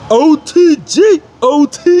OTG,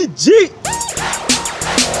 OTG.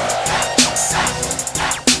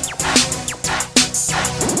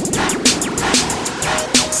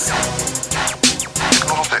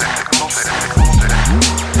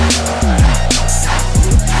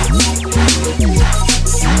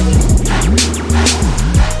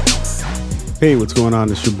 Hey, what's going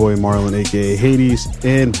on? It's your boy Marlon, aka Hades,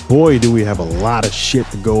 and boy, do we have a lot of shit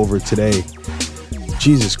to go over today.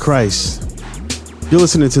 Jesus Christ. You're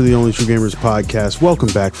listening to the Only True Gamers podcast. Welcome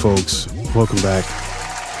back, folks. Welcome back.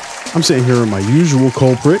 I'm sitting here with my usual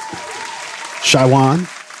culprit, Shaiwan,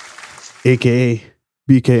 aka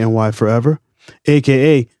BKNY Forever,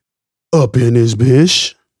 aka Up in His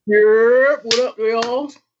Bish. Yeah, what up, y'all?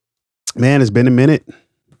 Man, it's been a minute.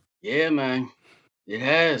 Yeah, man. It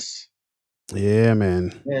has. Yeah,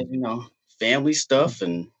 man. Yeah, family stuff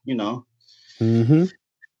and, Mm-hmm.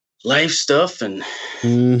 life stuff and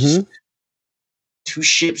Mm-hmm. two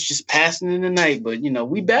ships just passing in the night. But,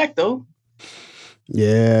 we back, though.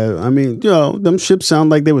 Yeah, I mean, them ships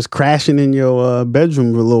sound like they was crashing in your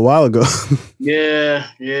bedroom a little while ago. Yeah.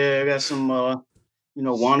 I got some,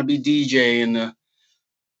 wannabe DJ in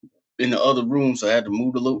the other room, so I had to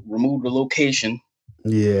remove the location.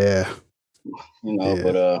 Yeah.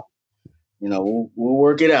 But we'll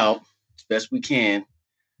work it out as best we can.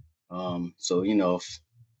 So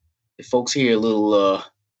if folks hear a little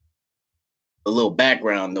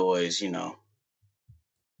background noise,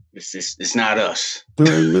 it's not us. A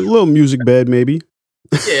little music bed, maybe.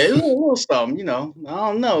 Yeah, a little something, I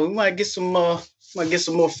don't know. We might get some more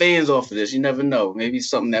fans off of this. You never know. Maybe it's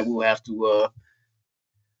something that we'll have to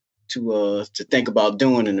think about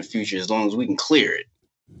doing in the future, as long as we can clear it.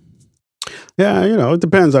 Yeah, it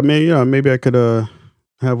depends. I mean, maybe I could have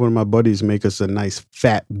one of my buddies make us a nice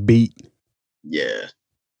fat beat. Yeah.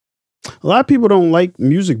 A lot of people don't like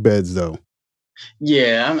music beds, though.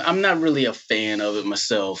 Yeah, I'm not really a fan of it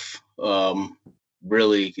myself.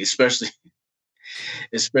 Really, especially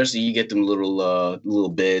you get them little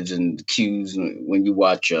beds and cues when you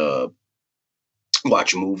watch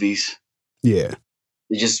movies. Yeah.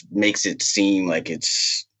 It just makes it seem like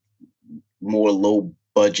it's more low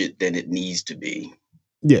budget than it needs to be.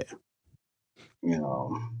 Yeah.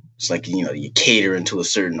 It's like, you catering to a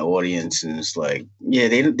certain audience, and it's like, yeah,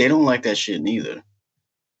 they don't like that shit neither.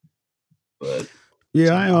 But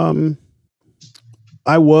yeah,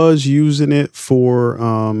 I was using it for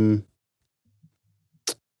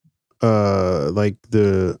like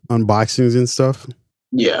the unboxings and stuff.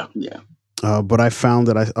 Yeah. But I found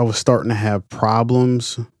that I was starting to have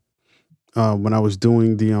problems when I was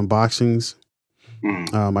doing the unboxings.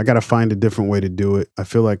 I got to find a different way to do it. I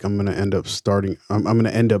feel like I'm going to end up I'm going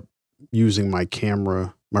to end up using my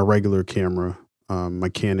camera, my regular camera, my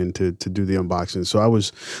Canon to do the unboxing. So I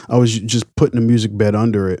was just putting a music bed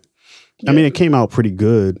under it. Yeah. I mean, it came out pretty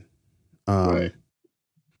good. Right.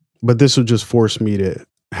 But this would just force me to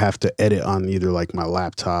have to edit on either like my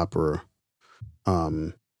laptop or,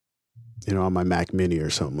 on my Mac Mini or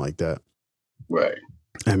something like that. Right.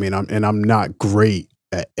 I mean, I'm not great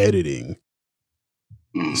at editing.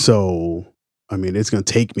 So, I mean, it's going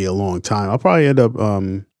to take me a long time. I'll probably end up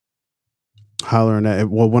hollering at it.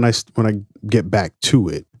 Well, when I get back to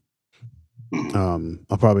it,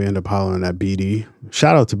 I'll probably end up hollering at BD.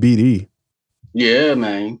 Shout out to BD. Yeah,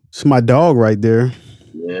 man. It's my dog right there.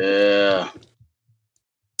 Yeah.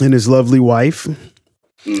 And his lovely wife,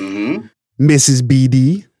 Mrs.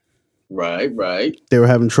 BD. Right. They were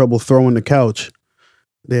having trouble throwing the couch.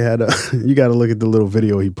 They had you got to look at the little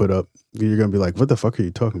video he put up. You're going to be like, what the fuck are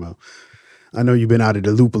you talking about? I know you've been out of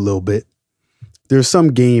the loop a little bit. There's some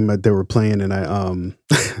game that they were playing, and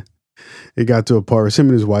it got to a part where him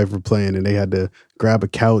and his wife were playing, and they had to grab a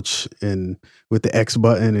couch and with the X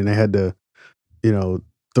button, and they had to,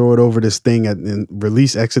 throw it over this thing and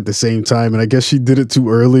release X at the same time. And I guess she did it too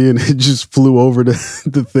early, and it just flew over the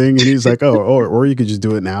thing. And he's like, or you could just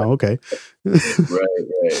do it now. Okay. Right.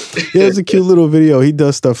 Yeah, it's a cute little video. He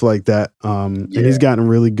does stuff like that. And he's gotten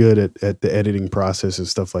really good at the editing process and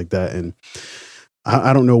stuff like that. And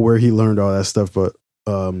I don't know where he learned all that stuff, but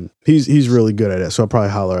he's really good at it. So I'll probably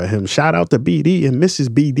holler at him. Shout out to BD and Mrs.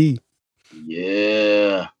 BD.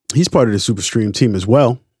 Yeah. He's part of the Super Stream team as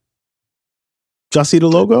well. Did y'all see the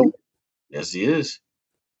logo? Yes, he is.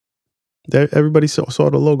 Everybody saw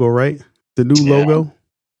the logo, right? The new logo?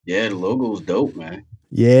 Yeah, the logo was dope, man.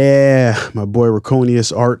 Yeah, my boy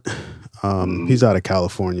Raconius Art. He's out of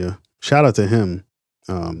California. Shout out to him.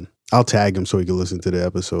 I'll tag him so he can listen to the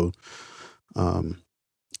episode.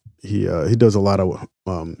 He does a lot of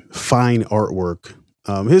fine artwork.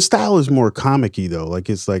 His style is more comic-y though. Like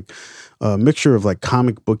it's like a mixture of like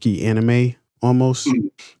comic booky anime almost.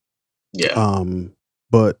 Yeah.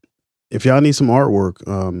 But if y'all need some artwork,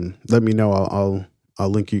 let me know. I'll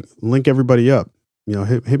link everybody up.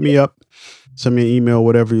 Hit me up, send me an email,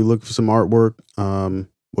 whatever you look for some artwork,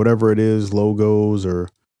 whatever it is, logos or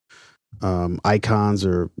icons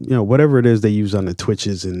or whatever it is they use on the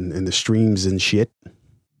Twitches and the streams and shit.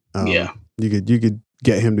 Yeah. You could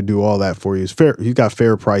get him to do all that for you. It's fair. He's got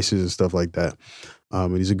fair prices and stuff like that.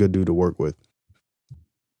 And he's a good dude to work with.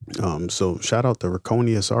 So shout out to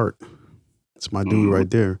Raconius Art. It's my dude right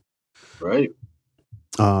there. Right.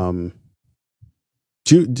 I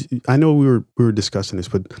know we were discussing this,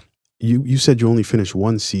 but you said you only finished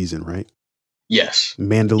one season, right? Yes.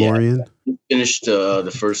 Mandalorian. Yeah. Finished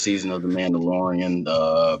the first season of The Mandalorian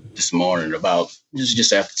this morning, about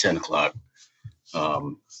just after 10 o'clock. I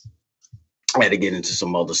had to get into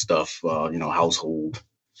some other stuff, household,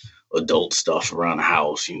 adult stuff around the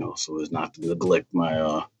house, so as not to neglect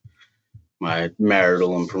my my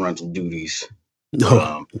marital and parental duties.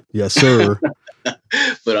 Yes, sir.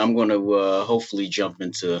 But I'm going to hopefully jump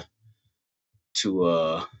into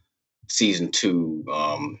season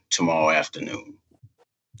 2 tomorrow afternoon.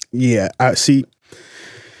 Yeah, I see.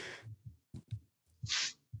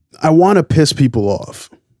 I want to piss people off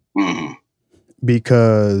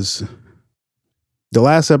because the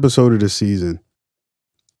last episode of the season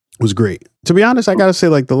was great. To be honest, I gotta say,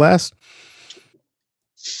 like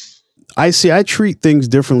I treat things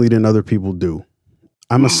differently than other people do.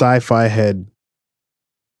 I'm a sci-fi head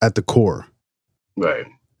at the core. Right.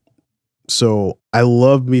 So I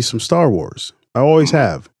love me some Star Wars. I always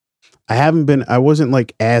have. I wasn't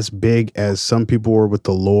like as big as some people were with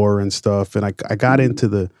the lore and stuff. And I got into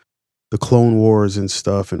the Clone Wars and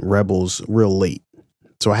stuff and Rebels real late.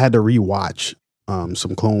 So I had to rewatch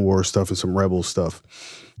some Clone Wars stuff and some Rebel stuff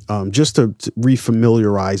just to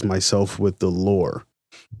refamiliarize myself with the lore.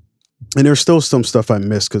 And there's still some stuff I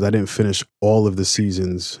missed because I didn't finish all of the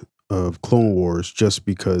seasons of Clone Wars just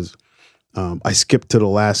because I skipped to the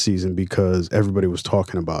last season because everybody was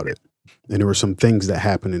talking about it. And there were some things that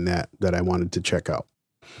happened in that I wanted to check out.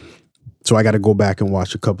 So I got to go back and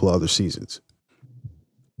watch a couple of other seasons.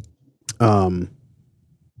 But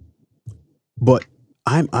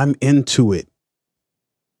I'm into it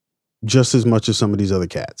just as much as some of these other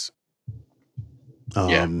cats.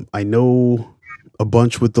 I know a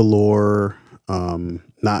bunch with the lore,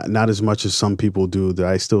 not as much as some people do. That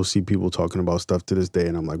I still see people talking about stuff to this day,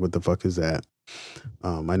 and I'm like, what the fuck is that?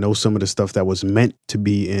 I know some of the stuff that was meant to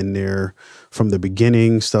be in there from the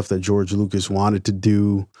beginning, stuff that George Lucas wanted to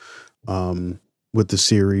do with the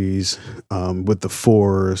series, with the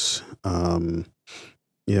Force, with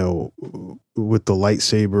the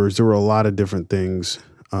lightsabers. There were a lot of different things,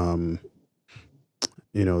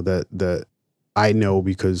 that I know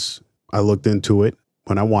because I looked into it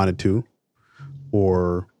when I wanted to,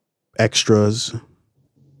 or extras,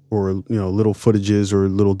 or little footages or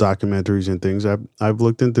little documentaries and things. I've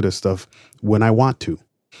looked into this stuff when I want to.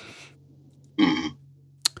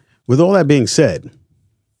 With all that being said,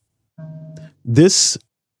 this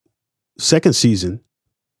second season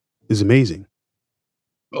is amazing.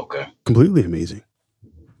 Okay. Completely amazing.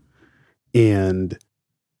 And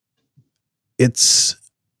it's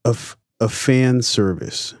a fan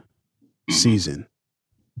service season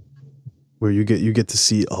where you get to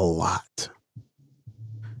see a lot.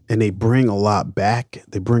 And they bring a lot back.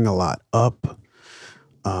 They bring a lot up.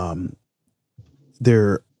 And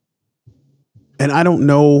I don't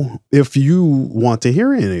know if you want to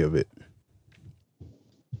hear any of it.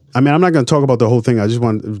 I mean, I'm not going to talk about the whole thing. I just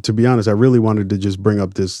want, to be honest, I really wanted to just bring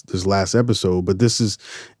up this last episode. But this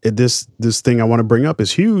thing I want to bring up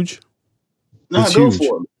is huge. No, go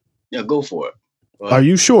for it. Yeah, go for it. Are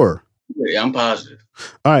you sure? Yeah, I'm positive.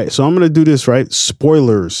 All right, so I'm going to do this, right?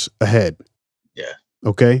 Spoilers ahead. Yeah.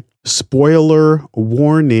 Okay. Spoiler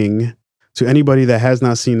warning to anybody that has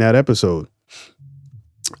not seen that episode.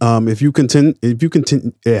 If you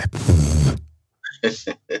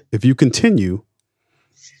continue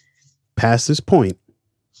past this point,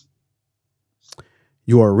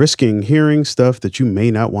 you are risking hearing stuff that you may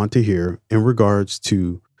not want to hear in regards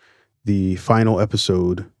to the final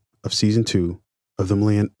episode of season 2 of The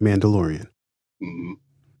Mandalorian. Mm-hmm.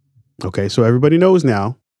 Okay, so everybody knows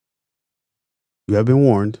now. You have been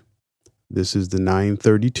warned. This is the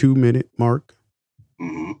 9:32 minute mark.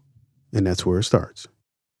 Mm-hmm. And that's where it starts.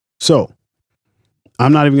 So,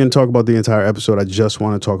 I'm not even going to talk about the entire episode. I just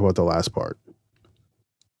want to talk about the last part.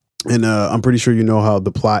 And I'm pretty sure you know how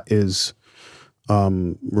the plot is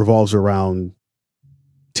revolves around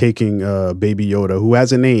taking Baby Yoda, who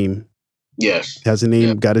has a name. Yes. Has a name,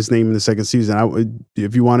 yeah. Got his name in the second season.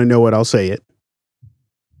 If you want to know it, I'll say it.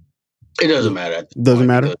 It doesn't matter. Doesn't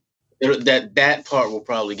matter? that part will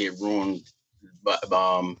probably get ruined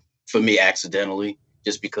for me accidentally,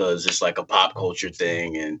 just because it's like a pop culture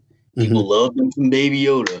thing and people love them from Baby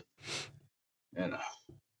Yoda. You know.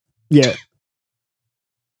 Yeah.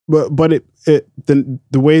 But the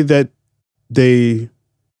way that they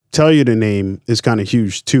tell you the name is kind of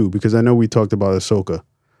huge too, because I know we talked about Ahsoka.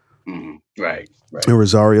 Right. And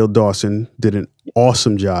Rosario Dawson did an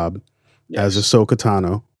awesome job as Ahsoka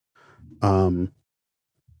Tano.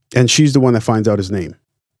 And she's the one that finds out his name.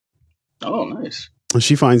 Oh, nice. And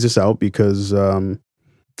she finds this out because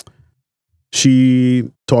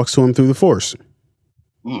she talks to him through the Force.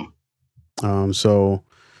 And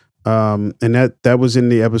that was in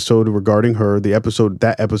the episode regarding her.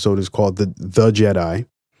 That episode is called the Jedi.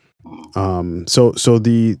 So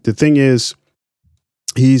the thing is,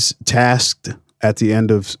 he's tasked at the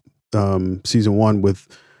end of season 1 with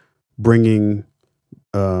bringing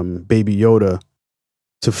Baby Yoda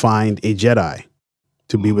to find a Jedi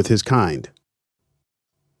to be with his kind.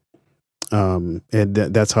 And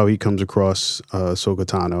that's how he comes across Ahsoka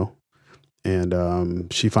Tano.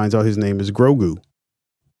 And she finds out his name is Grogu.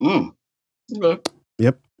 Okay.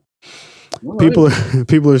 Yep.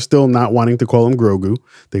 People are still not wanting to call him Grogu.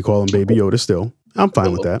 They call him Baby Yoda still. I'm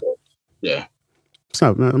fine with that. Yeah.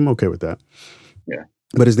 I'm okay with that. Yeah.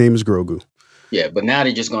 But his name is Grogu. Yeah, but now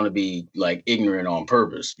they're just going to be like ignorant on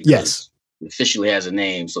purpose. Yes. It officially has a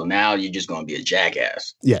name, so now you're just going to be a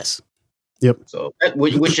jackass. Yes. Yep. So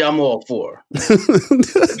which I'm all for.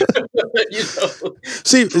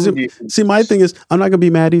 See, my thing is, I'm not going to be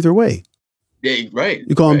mad either way. Yeah, right.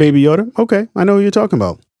 You call him Baby Yoda? Okay, I know who you're talking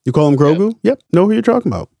about. You call him Grogu? Yep, know who you're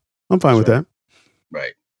talking about. I'm fine with that.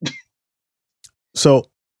 Right. So,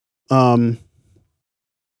 the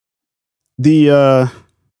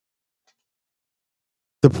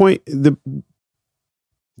point,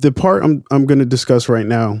 the part I'm going to discuss right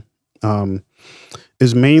now,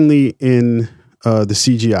 is mainly in the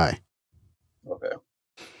CGI. Okay.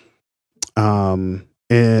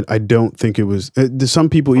 And I don't think it was. Some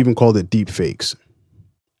people even called it deep fakes.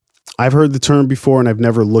 I've heard the term before, and I've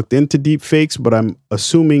never looked into deep fakes, but I'm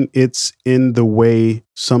assuming it's in the way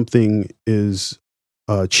something is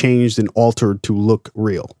changed and altered to look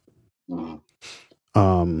real.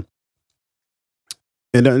 And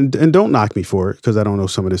don't knock me for it, because I don't know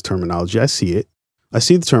some of this terminology. I see it. I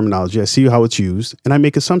see the terminology. I see how it's used, and I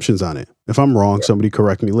make assumptions on it. If I'm wrong, somebody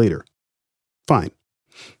correct me later. Fine.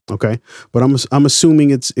 Okay. But I'm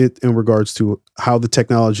assuming it's in regards to how the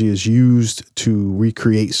technology is used to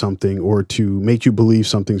recreate something or to make you believe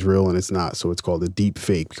something's real and it's not. So it's called a deep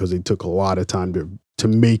fake, because they took a lot of time to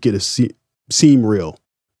make it seem real,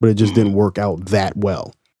 but it just didn't work out that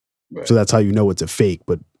well. Right. So that's how you know it's a fake,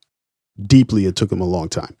 but deeply it took them a long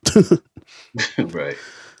time. Right.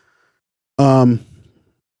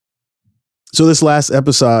 So this last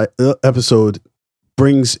episode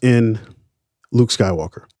brings in Luke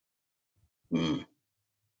Skywalker.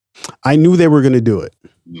 I knew they were going to do it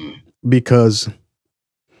because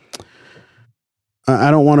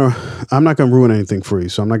I'm not going to ruin anything for you.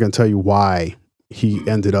 So I'm not going to tell you why he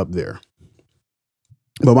ended up there.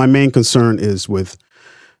 But my main concern is with,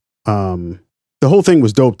 the whole thing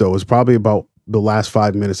was dope though. It was probably about the last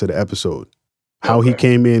 5 minutes of the episode, how he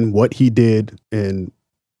came in, what he did. And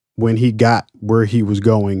when he got where he was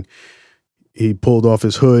going, he pulled off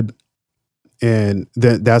his hood. And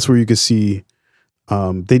that's where you could see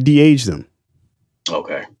they de-aged him.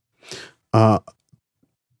 Okay. I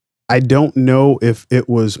don't know if it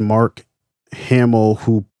was Mark Hamill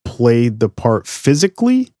who played the part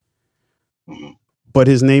physically, but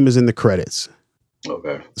his name is in the credits.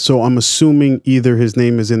 Okay. So I'm assuming either his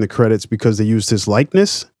name is in the credits because they used his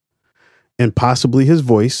likeness and possibly his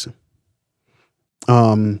voice.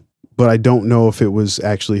 But I don't know if it was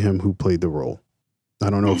actually him who played the role. I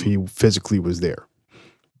don't know if he physically was there.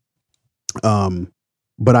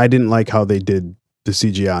 But I didn't like how they did the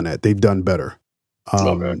CGI on that. They've done better.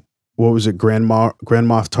 Okay. What was it? Grand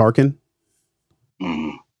Moff Tarkin?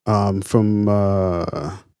 From,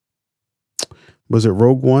 was it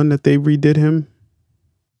Rogue One that they redid him?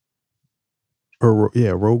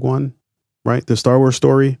 Rogue One, right? The Star Wars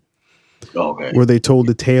story. Okay. Where they told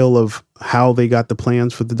the tale of how they got the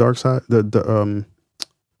plans for the dark side.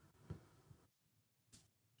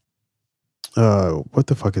 What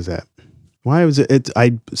the fuck is that? Why was it?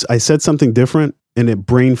 I said something different and it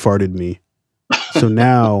brain farted me. So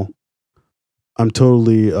now I'm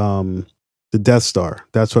totally the Death Star.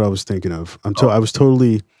 That's what I was thinking of. I brain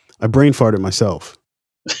farted myself.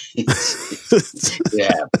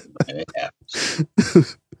 Yeah.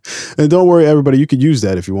 And don't worry, everybody. You could use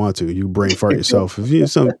that if you want to. You brain fart yourself. If you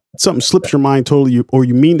something slips your mind totally, or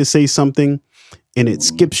you mean to say something and it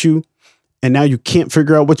skips you, and now you can't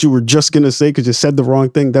figure out what you were just gonna say because you said the wrong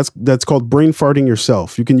thing. That's called brain farting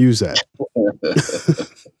yourself. You can use that.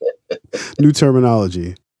 New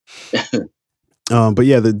terminology. But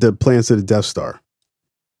yeah, the plans to the Death Star.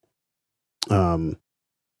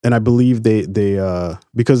 And I believe they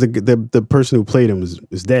because the person who played him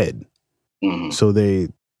is dead, so they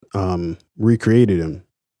recreated him.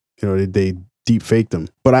 You know, they deep faked him.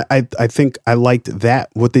 But I think I liked that,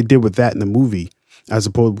 what they did with that in the movie, as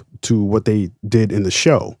opposed to what they did in the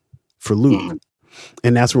show for Luke.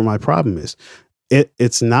 And that's where my problem is.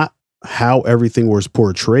 It's not how everything was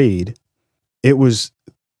portrayed. It was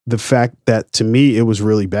the fact that, to me, it was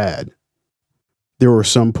really bad. There were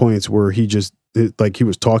some points where he just, like, he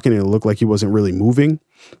was talking and it looked like he wasn't really moving.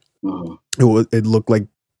 It looked like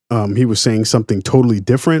he was saying something totally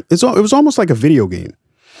different. It was almost like a video game.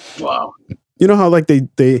 Wow. You know how like they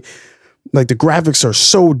like the graphics are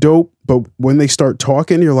so dope, but when they start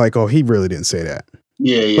talking, you're like, oh, he really didn't say that.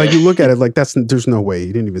 Yeah. Like, you look at it like there's no way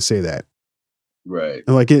he didn't even say that. Right.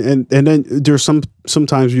 And like, and then there's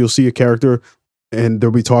sometimes you'll see a character and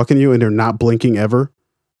they'll be talking to you and they're not blinking ever.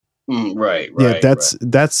 Right. Yeah,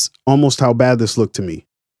 that's almost how bad this looked to me.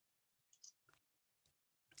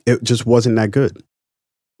 It just wasn't that good.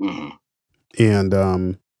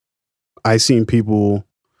 And I seen people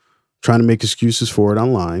trying to make excuses for it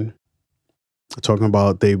online, talking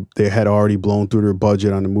about they had already blown through their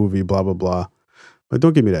budget on the movie, blah blah blah. But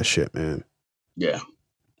don't give me that shit, man. Yeah.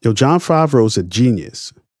 Yo, Jon Favreau's a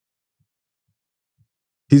genius.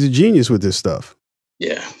 He's a genius with this stuff.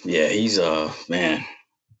 Yeah. He's man.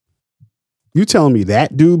 You telling me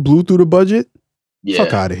that dude blew through the budget? Yeah.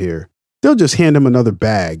 Fuck out of here. They'll just hand him another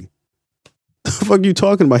bag. The fuck are you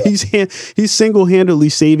talking about? He's single-handedly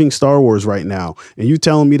saving Star Wars right now. And you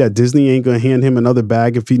telling me that Disney ain't gonna hand him another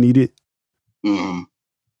bag if he need it?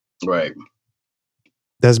 Right.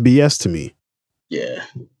 That's BS to me. Yeah.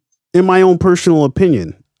 In my own personal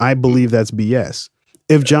opinion, I believe that's BS.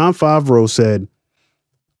 If Jon Favreau said,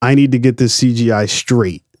 I need to get this CGI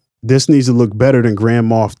straight, this needs to look better than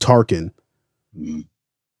Grand Moff Tarkin,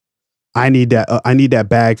 I need that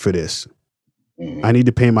bag for this. I need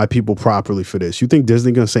to pay my people properly for this. You think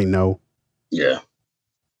Disney gonna say no? Yeah.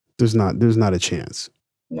 There's not a chance.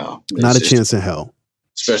 No. Not a chance in hell.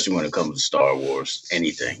 Especially when it comes to Star Wars,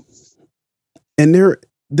 anything. And they're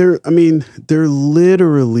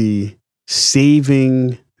literally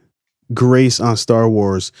saving grace on Star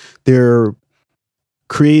Wars. They're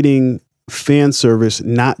creating fan service,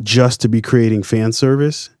 not just to be creating fan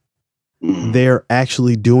service. They're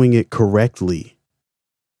actually doing it correctly.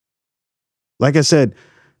 Like I said,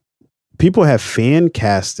 people have fan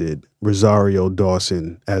casted Rosario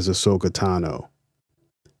Dawson as Ahsoka Tano.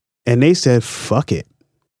 And they said, fuck it.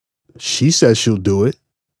 She says she'll do it.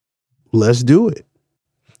 Let's do it.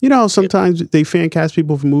 You know, sometimes they fan cast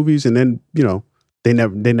people for movies and then, you know, they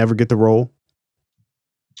never get the role.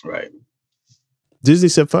 Right. Disney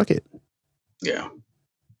said, fuck it. Yeah.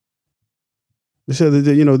 They said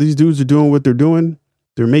that, you know, these dudes are doing what they're doing.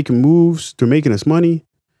 They're making moves. They're making us money.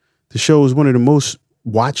 The show is one of the most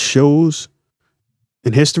watched shows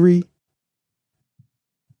in history.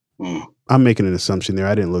 I'm making an assumption there.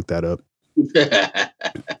 I didn't look that up.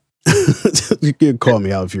 You can call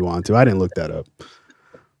me out if you want to. I didn't look that up.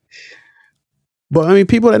 But I mean,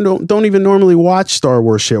 people that don't even normally watch Star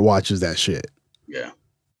Wars shit watches that shit. Yeah.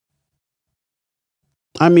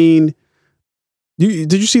 I mean,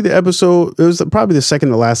 did you see the episode? It was probably the second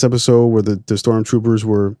to last episode where the stormtroopers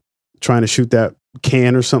were trying to shoot that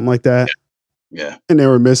can or something like that. Yeah. And they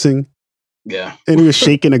were missing. Yeah. And he was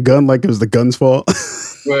shaking a gun like it was the gun's fault.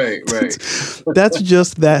 Right. That's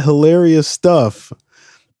just that hilarious stuff.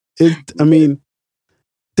 I mean,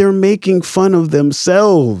 they're making fun of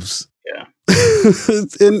themselves. Yeah.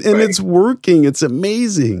 and it's working. It's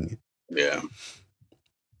amazing. Yeah.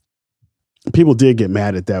 People did get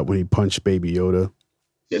mad at that when he punched Baby Yoda.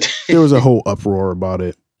 There was a whole uproar about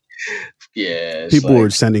it. Yeah. People were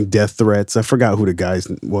sending death threats. I forgot who the guy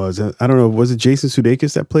was. I don't know. Was it Jason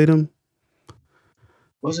Sudeikis that played him?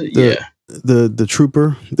 Was it? Yeah. The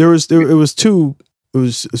trooper. It was two. It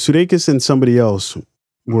was Sudeikis and somebody else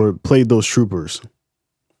played those troopers.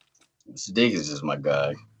 Sudeikis is my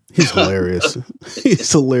guy. He's hilarious.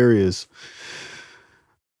 He's hilarious.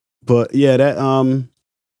 But yeah, that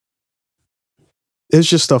it's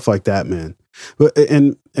just stuff like that, man. But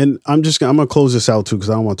and I'm gonna close this out too because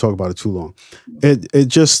I don't want to talk about it too long. It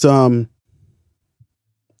just to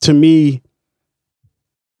me,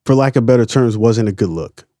 for lack of better terms, wasn't a good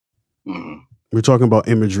look. we're talking about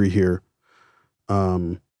imagery here.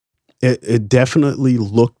 It definitely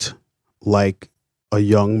looked like a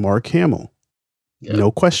young Mark Hamill. Yep.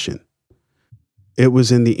 No question. It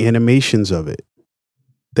was in the animations of it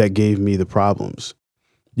that gave me the problems.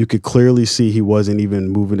 You could clearly see he wasn't even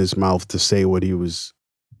moving his mouth to say what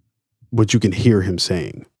you can hear him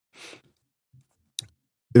saying.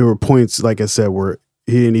 There were points, like I said, where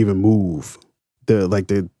he didn't even move. The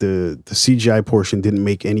CGI portion didn't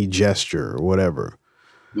make any gesture or whatever.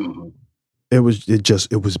 Mm-hmm. It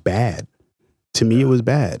was bad. To me, it was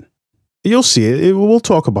bad. You'll see it. We'll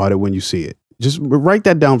talk about it when you see it. Just write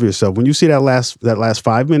that down for yourself. When you see that last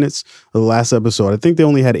 5 minutes of the last episode, I think they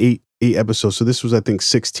only had eight episodes. So this was, I think,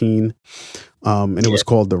 16. And it was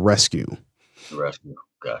called The Rescue. The Rescue.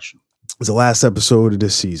 Gotcha. It was the last episode of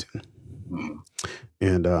this season. Mm-hmm.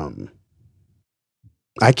 And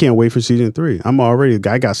I can't wait for season 3.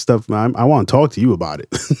 I got stuff. I want to talk to you about it.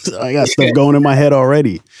 I got stuff going in my head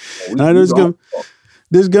already. And I know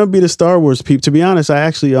there's gonna be the Star Wars peep. To be honest, I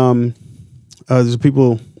actually there's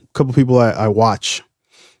a couple people I watch.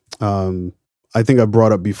 I think I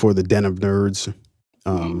brought up before the Den of Nerds.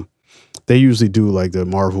 They usually do like the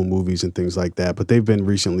Marvel movies and things like that, but they've been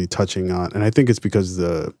recently touching on, and I think it's because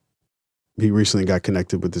he recently got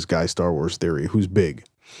connected with this guy Star Wars Theory, who's big.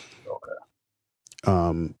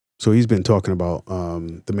 Okay. So he's been talking about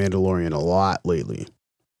The Mandalorian a lot lately.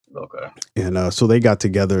 Okay. And so they got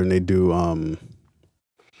together and they do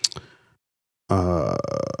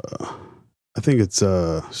I think it's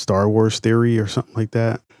Star Wars Theory or something like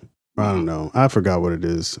that. I don't know. I forgot what it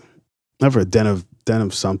is. Never Den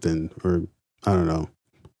of something, or I don't know.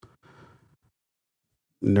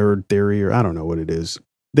 Nerd Theory, or I don't know what it is.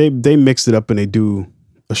 They mixed it up and they do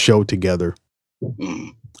a show together.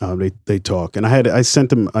 They talk, and I sent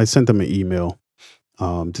them an email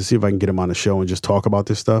to see if I can get him on the show and just talk about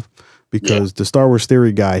this stuff, because the Star Wars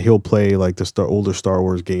Theory guy, he'll play like the older Star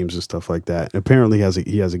Wars games and stuff like that. And apparently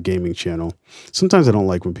he has a gaming channel. Sometimes I don't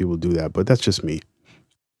like when people do that, but that's just me.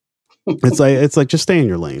 It's like just stay in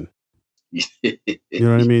your lane. You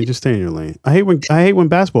know what I mean? Just stay in your lane. I hate when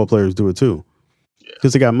basketball players do it too,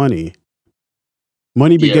 because they got money.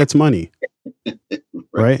 Money begets money,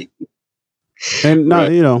 right? And not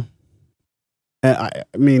and I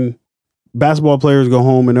mean, basketball players go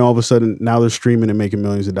home and all of a sudden now they're streaming and making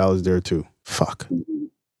millions of dollars there too. Fuck.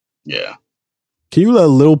 Yeah. Can you let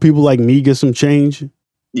little people like me get some change?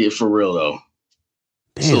 Yeah, for real though.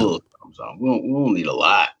 Damn. We don't need a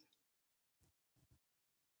lot.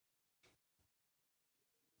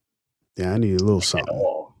 Yeah, I need a little something.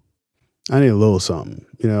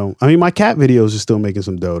 I mean, my cat videos are still making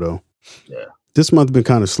some dough though. Yeah. This month's been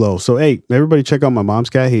kind of slow. So hey, everybody check out My Mom's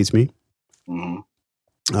Cat Hates Me.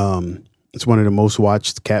 Mm-hmm. It's one of the most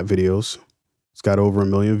watched cat videos. It's got over 1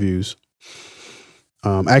 million views.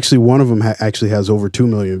 Actually, one of them actually has over 2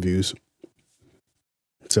 million views.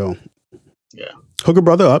 So, hook a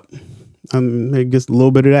brother up. Maybe get a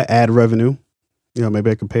little bit of that ad revenue.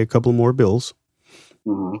 Maybe I can pay a couple more bills.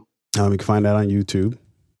 Mm-hmm. You can find that on YouTube.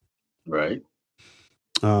 Right.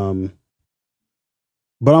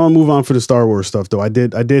 But I'm gonna move on for the Star Wars stuff, though. I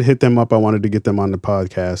did hit them up. I wanted to get them on the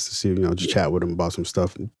podcast to see, just chat with them about some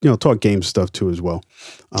stuff. Talk game stuff too as well.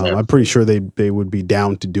 I'm pretty sure they would be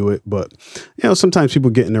down to do it, but sometimes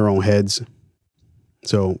people get in their own heads.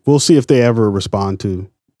 So we'll see if they ever respond to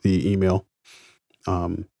the email.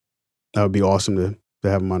 That would be awesome to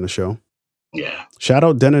have them on the show. Yeah. Shout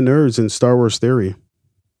out Den of Nerds and Star Wars Theory.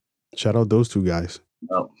 Shout out those two guys.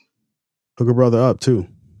 Oh. Hook a brother up too.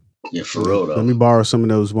 Yeah, for real though. Let me borrow some of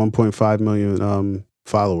those 1.5 million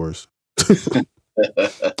followers.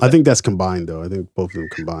 I think that's combined though. I think both of them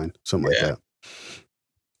combined, something like that.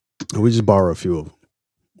 And we just borrow a few of them.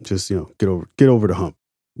 Just get over the hump.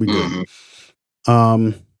 We good.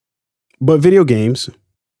 Mm-hmm. But video games.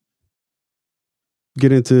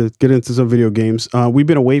 Get into some video games. We've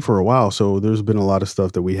been away for a while, so there's been a lot of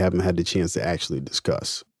stuff that we haven't had the chance to actually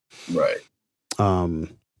discuss. Right.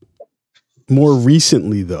 More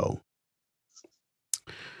recently, though,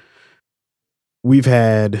 we've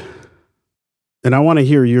had, and I want to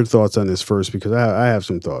hear your thoughts on this first because I have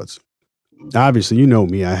some thoughts. Obviously, you know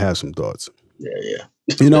me, I have some thoughts. Yeah.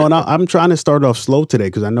 And I'm trying to start off slow today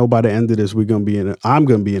because I know by the end of this I'm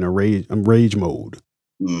gonna be in a rage mode.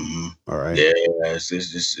 Mm-hmm. All right. Yeah,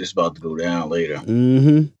 it's about to go down later.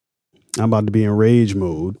 Mm-hmm. I'm about to be in rage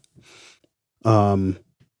mode. But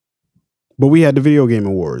we had the Video Game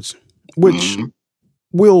Awards, which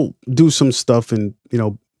we'll do some stuff and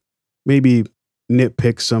maybe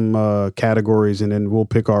nitpick some categories, and then we'll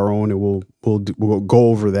pick our own, and we'll go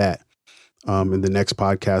over that in the next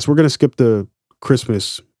podcast. We're gonna skip the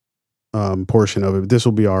Christmas portion of it. This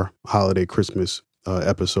will be our holiday Christmas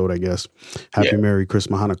episode, I guess. Happy Yeah, Merry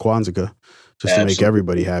Christmas, Hana Kwanzaa, just to make absolutely,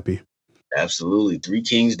 everybody happy. absolutely. Three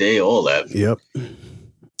Kings Day, all that. Yep.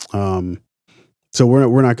 So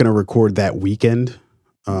we're not going to record that weekend.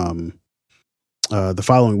 The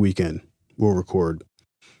following weekend we'll record.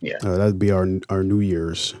 Yeah. That'd be our New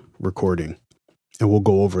Year's recording, and we'll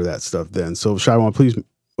go over that stuff then. So Shaiwan, please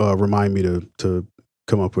remind me to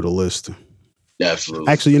come up with a list.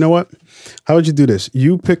 Absolutely. Actually, you know what? How would you do this?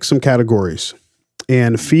 You pick some categories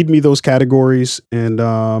and feed me those categories, and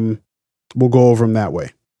we'll go over them that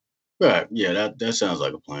way. Right. Yeah, that sounds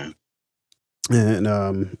like a plan. And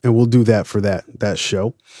we'll do that for that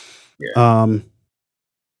show. Yeah. A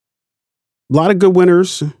lot of good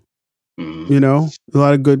winners. Mm-hmm. You know, a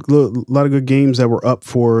lot of good games that were up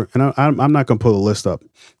for, and I'm not going to pull a list up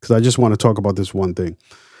because I just want to talk about this one thing.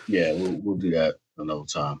 Yeah, we'll do that another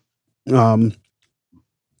time.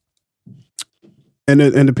 And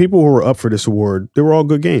the people who were up for this award, they were all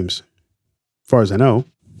good games, as far as I know.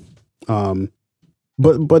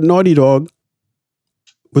 But Naughty Dog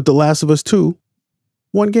with The Last of Us 2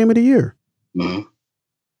 won Game of the Year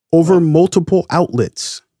over multiple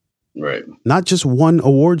outlets. Right. Not just one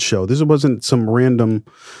award show. This wasn't some random,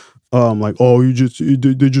 like, oh, they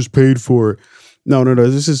just paid for it. No.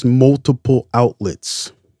 This is multiple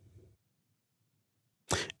outlets.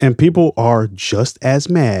 And people are just as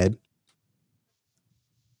mad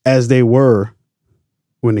as they were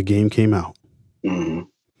when the game came out. Mm-hmm.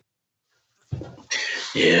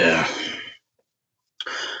 Yeah.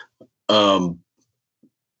 Well,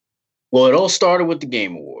 it all started with the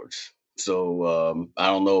Game Awards. So I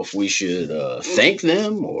don't know if we should thank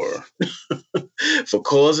them or for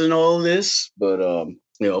causing all of this, but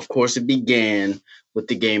of course, it began with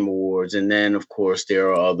the Game Awards, and then of course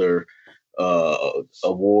there are other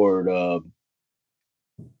award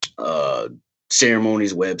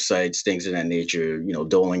ceremonies, websites, things of that nature.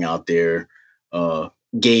 Doling out their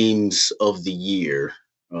games of the year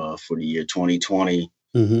for the year 2020.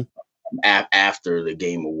 Mm-hmm. After the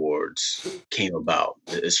Game Awards came about,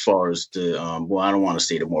 as far as the well, I don't want to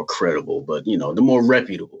say the more credible, but the more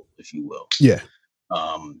reputable, if you will. Yeah.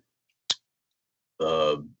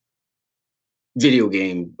 Video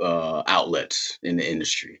game outlets in the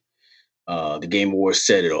industry. The Game Awards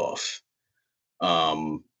set it off.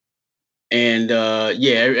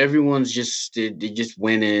 Everyone's just they just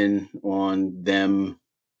went in on them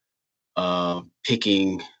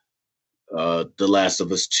picking The Last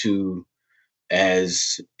of Us 2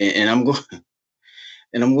 as, and I'm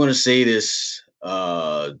going to say this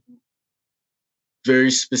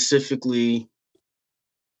very specifically,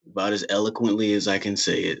 about as eloquently as I can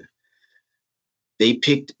say it. They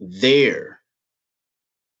picked their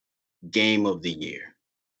game of the year.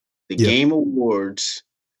 The Game Awards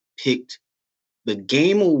picked the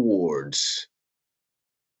Game Awards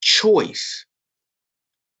choice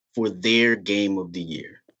for their game of the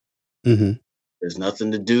year. Mm-hmm. There's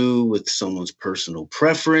nothing to do with someone's personal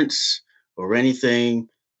preference or anything.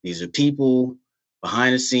 These are people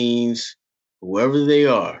behind the scenes, whoever they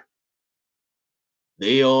are.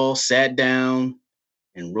 They all sat down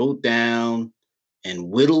and wrote down and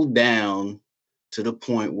whittled down to the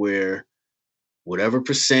point where whatever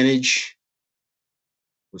percentage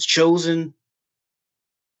was chosen,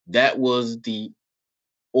 that was the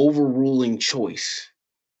overruling choice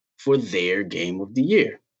for their game of the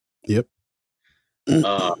year. Yep.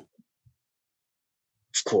 Of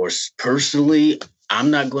course, personally,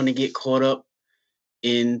 I'm not going to get caught up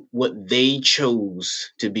in what they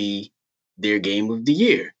chose to be their game of the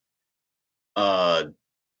year. And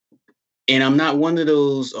I'm not one of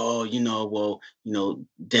those, the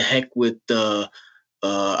heck with the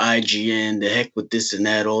IGN, the heck with this and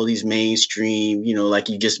that, all these mainstream, like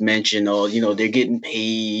you just mentioned, they're getting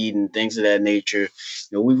paid and things of that nature.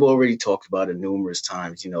 We've already talked about it numerous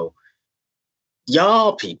times,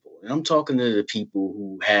 y'all people, and I'm talking to the people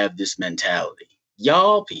who have this mentality,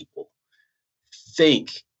 y'all people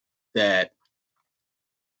think that,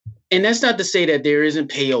 and that's not to say that there isn't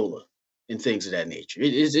payola and things of that nature.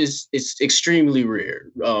 It's extremely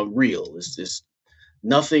real. It's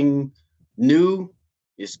nothing new.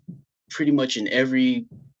 It's pretty much in every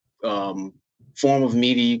form of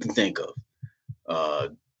media you can think of.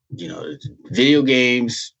 Video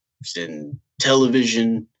games, and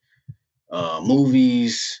television,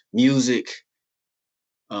 movies, music.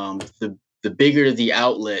 The bigger the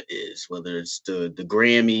outlet is, whether it's the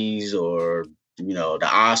Grammys or the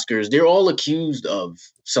Oscars, they're all accused of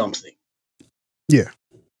something. Yeah.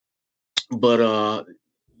 But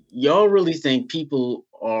y'all really think people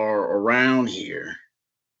are around here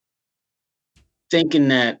thinking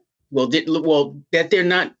that that they're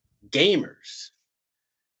not gamers,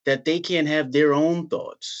 that they can't have their own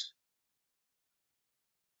thoughts.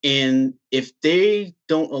 And if they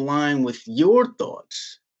don't align with your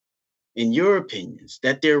thoughts and your opinions,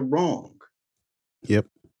 that they're wrong. Yep.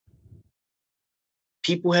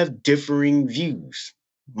 People have differing views.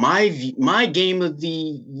 My game of the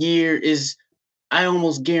year is, I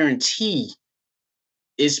almost guarantee,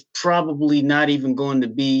 is probably not even going to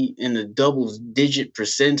be in the double digit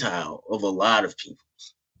percentile of a lot of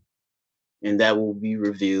people's. And that will be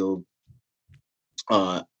revealed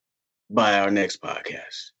by our next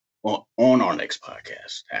podcast, on our next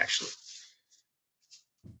podcast, actually.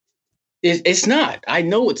 It's not. I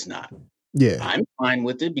know it's not. Yeah. I'm fine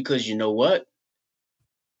with it because you know what?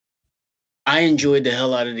 I enjoyed the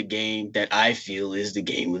hell out of the game that I feel is the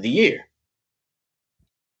game of the year.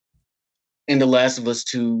 And The Last of Us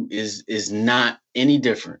 2 is not any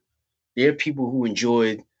different. There are people who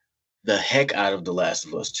enjoyed the heck out of The Last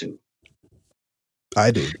of Us 2.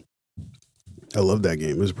 I did. I love that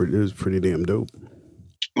game. It was pretty damn dope.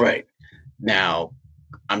 Right. Now,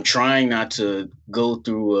 I'm trying not to go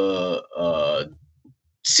through a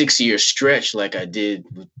 6-year stretch like I did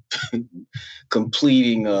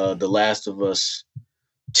completing The Last of Us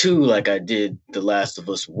 2 like I did The Last of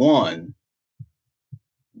Us 1.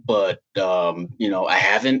 But, I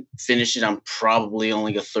haven't finished it. I'm probably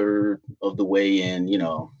only a third of the way in.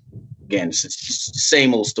 Again, it's just the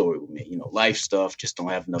same old story with me. Life stuff, just don't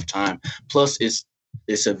have enough time. Plus, it's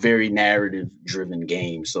a very narrative driven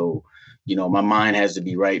game. So, my mind has to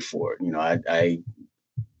be right for it. I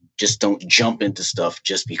just don't jump into stuff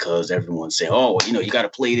just because everyone's saying, oh, you got to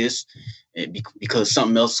play this because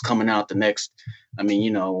something else is coming out the next. I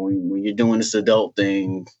mean, when you're doing this adult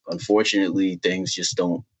thing, unfortunately, things just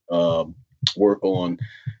don't work on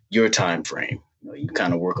your time frame. You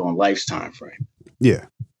kind of work on life's time frame. Yeah.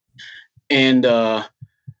 And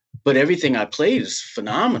but everything I played is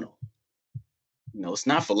phenomenal. It's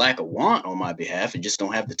not for lack of want on my behalf. I just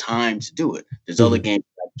don't have the time to do it. There's other games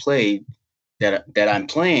I played that I'm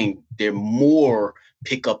playing. They're more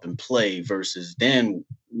pick up and play versus then,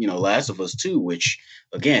 Last of Us 2, which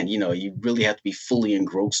again, you really have to be fully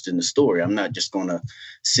engrossed in the story. I'm not just going to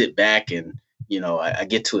sit back and, I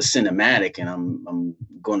get to a cinematic and I'm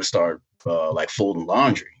going to start like folding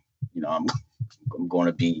laundry. I'm going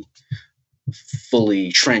to be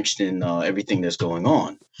fully trenched in everything that's going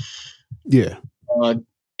on. Yeah.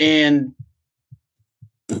 And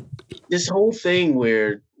this whole thing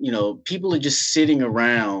where, people are just sitting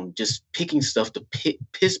around just picking stuff to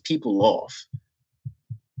piss people off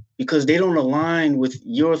because they don't align with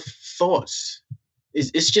your thoughts.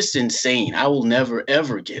 It's just insane. I will never,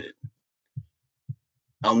 ever get it.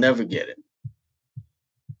 I'll never get it.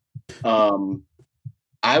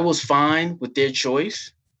 I was fine with their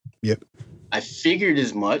choice. Yep. I figured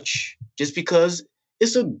as much just because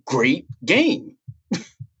it's a great game.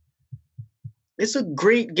 It's a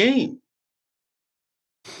great game.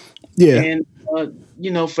 Yeah. And,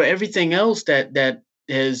 for everything else that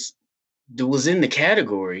was in the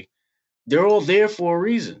category, they're all there for a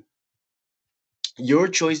reason. Your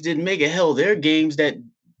choice didn't make it. Hell, there are games that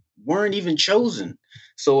weren't even chosen.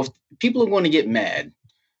 So if people are going to get mad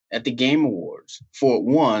at the Game Awards for,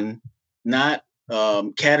 one, not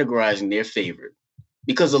categorizing their favorite,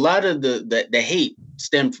 because a lot of the hate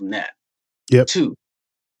stemmed from that. Yep. Two,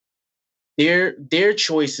 their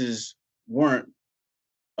choices weren't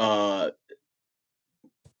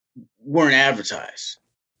advertised.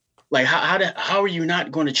 Like how are you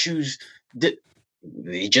not going to choose?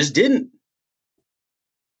 They just didn't,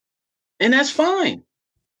 and that's fine.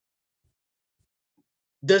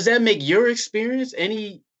 Does that make your experience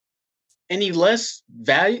any less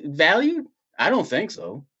valued? I don't think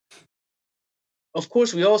so. Of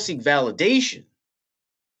course, we all seek validation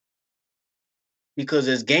because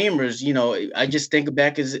as gamers, I just think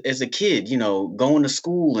back as a kid, going to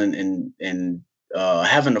school and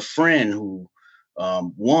having a friend who,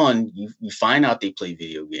 one, you find out they play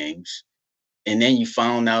video games, and then you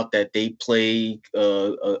found out that they play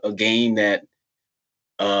a game that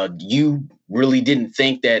you really didn't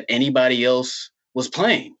think that anybody else was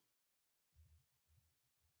playing.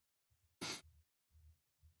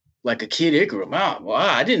 Like a Kid Icarus. Wow,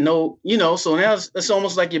 I didn't know, so now it's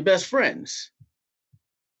almost like your best friends.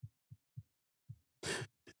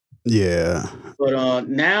 Yeah. But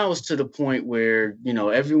now it's to the point where,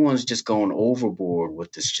 everyone's just going overboard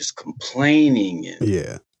with this just complaining. And,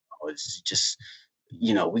 yeah. It's just,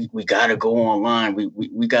 we got to go online.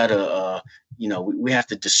 We got to, we have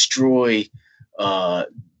to destroy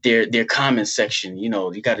their comment section. You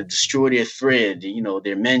know, you got to destroy their thread. You know,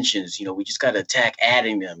 their mentions. You know, we just got to attack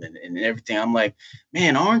adding them and everything. I'm like,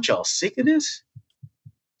 man, aren't y'all sick of this?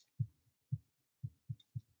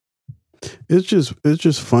 It's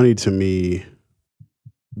just funny to me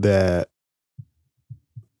that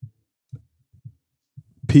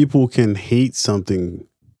people can hate something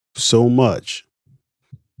so much,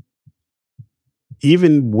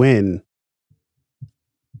 even when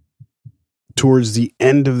towards the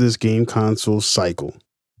end of this game console cycle,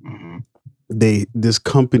 Mm-hmm. this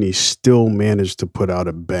company still managed to put out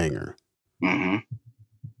a banger. Mm-hmm.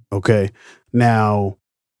 Okay. Now,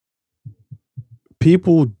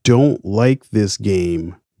 people don't like this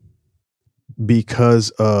game because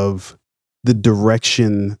of the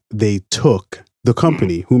direction they took. The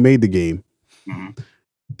company who made the game,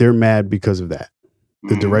 they're mad because of that.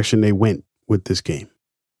 The direction they went with this game.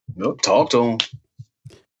 Nope, talk to them.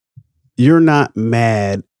 You're not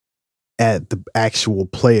mad at the actual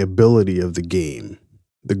playability of the game,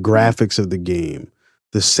 the graphics of the game,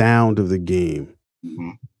 the sound of the game,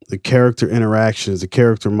 the character interactions, the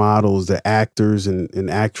character models, the actors and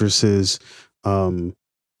actresses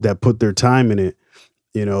that put their time in it.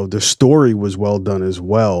 You know, the story was well done as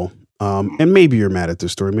well. And maybe you're mad at the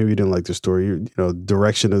story. Maybe you didn't like the story. You know,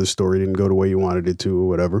 direction of the story didn't go the way you wanted it to or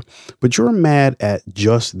whatever. But you're mad at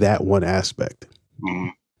just that one aspect.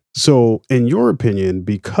 So, in your opinion,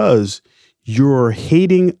 because you're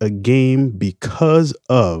hating a game because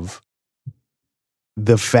of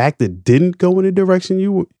the fact that it didn't go in the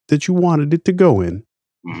direction that you wanted it to go in,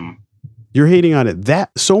 you're hating on it that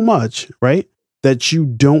so much, right? That you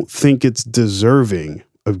don't think it's deserving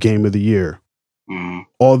of Game of the Year.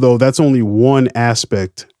 Although that's only one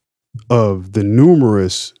aspect of the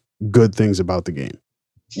numerous good things about the game.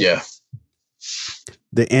 Yeah.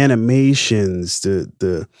 The animations,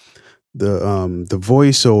 the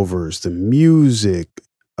voiceovers, the music,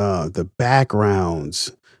 the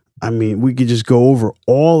backgrounds. I mean, we could just go over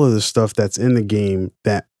all of the stuff that's in the game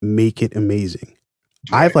that make it amazing.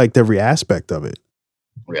 Right. I've liked every aspect of it.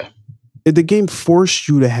 Yeah. The game forced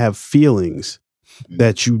you to have feelings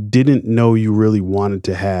that you didn't know you really wanted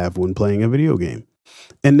to have when playing a video game.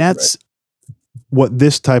 And that's what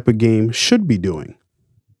this type of game should be doing.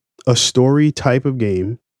 A story type of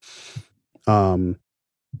game.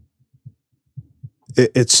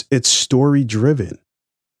 It's story driven.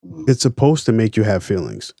 It's supposed to make you have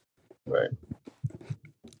feelings. Right.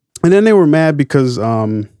 And then they were mad because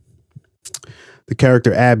the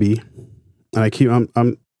character Abby, and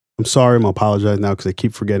I'm sorry, I'm apologize now because I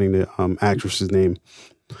keep forgetting the actress's name.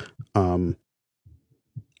 Who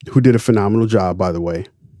did a phenomenal job, by the way.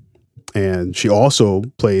 And she also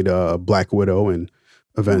played Black Widow in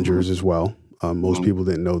Avengers as well. Most people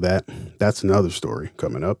didn't know that. That's another story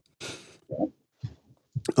coming up.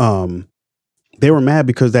 They were mad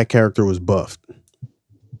because that character was buffed.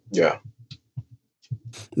 Yeah.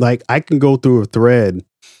 Like, I can go through a thread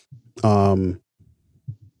on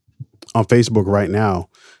Facebook right now,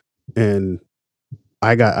 and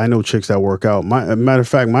I know chicks that work out. Matter of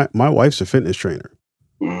fact, my wife's a fitness trainer.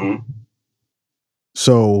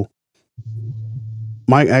 So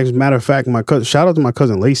as a matter of fact, my cousin, shout out to my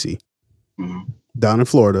cousin Lacey down in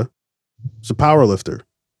Florida. She's a power lifter.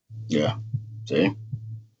 Yeah. See?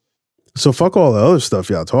 So fuck all the other stuff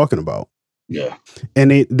y'all talking about. Yeah.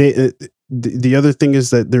 And the other thing is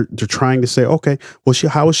that they're trying to say, okay, well,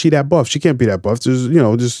 how is she that buff? She can't be that buff. There's,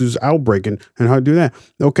 this outbreak and how to do that.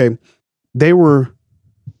 Okay. They were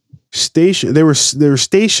stationed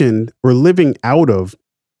or living out of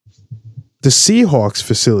the Seahawks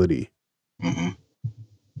facility.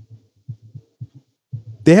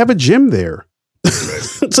 They have a gym there.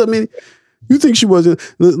 So, I mean, you think she wasn't,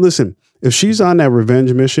 listen, if she's on that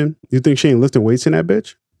revenge mission, you think she ain't lifting weights in that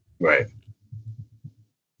bitch? Right.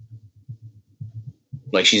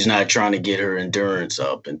 Like, she's not trying to get her endurance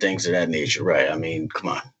up and things of that nature. Right. I mean, come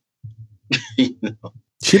on. You know?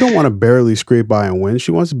 She don't want to barely scrape by and win.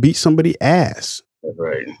 She wants to beat somebody's ass. That's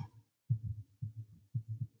right.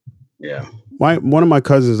 Yeah. One of my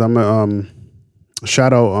cousins, I'm a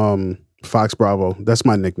shout out Fox Bravo. That's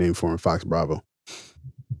my nickname for him, Fox Bravo.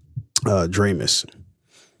 Dramus.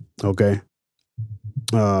 Okay.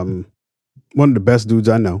 One of the best dudes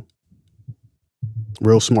I know.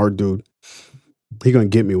 Real smart dude. He gonna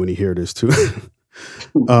get me when he hear this too.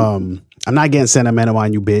 I'm not getting sentimental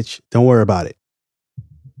on you, bitch. Don't worry about it.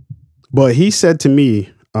 But he said to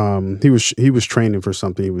me, he was training for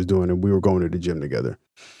something he was doing, and we were going to the gym together.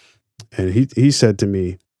 And he said to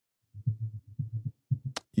me,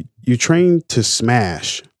 "You train to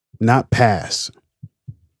smash, not pass."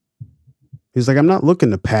 He's like, I'm not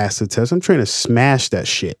looking to pass the test. I'm trying to smash that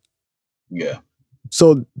shit. Yeah.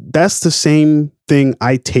 So that's the same thing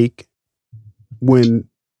I take when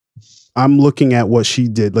I'm looking at what she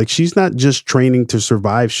did. Like, she's not just training to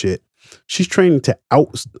survive shit. She's training to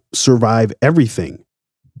out survive everything.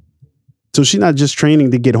 So she's not just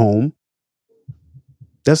training to get home.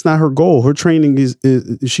 That's not her goal. Her training is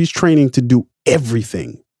she's training to do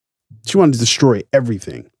everything. She wanted to destroy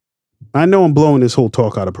everything. I know I'm blowing this whole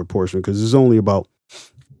talk out of proportion because it's only about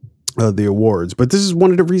the awards, but this is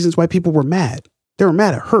one of the reasons why people were mad. They were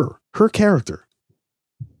mad at her character.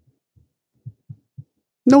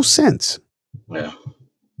 No sense. Yeah.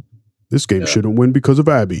 This game shouldn't win because of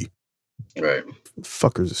Abby. Right.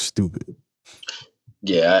 Fuckers are stupid.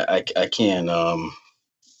 Yeah, I can't.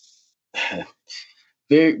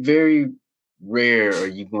 Very, very rare are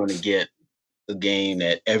you going to get a game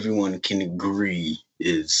that everyone can agree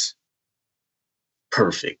is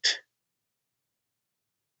perfect.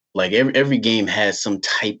 Like every game has some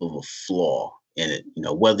type of a flaw in it. You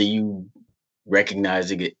know, whether you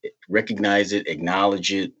recognize it,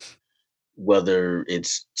 acknowledge it, whether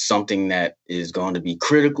it's something that is going to be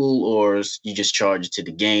critical or you just charge it to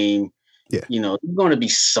the game. Yeah. You know, there's going to be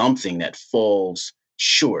something that falls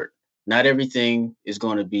short. Not everything is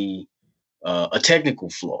going to be a technical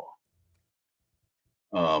flaw.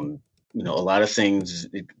 You know, a lot of things,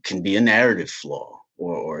 it can be a narrative flaw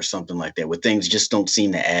or something like that, where things just don't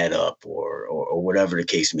seem to add up or whatever the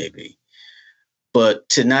case may be. But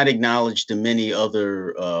to not acknowledge the many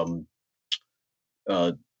other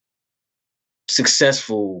uh,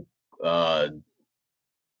 successful, uh,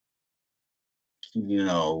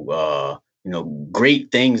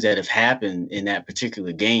 great things that have happened in that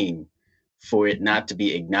particular game, for it not to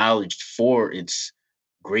be acknowledged for its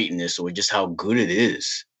greatness or just how good it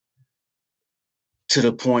is, to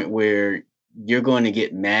the point where you're going to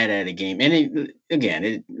get mad at a game. And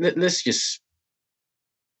let's just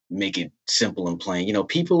make it simple and plain. You know,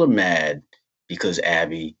 people are mad because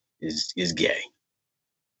Abby is gay.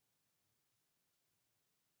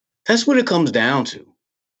 That's what it comes down to.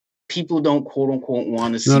 People don't quote unquote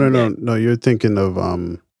want to see that. No. You're thinking of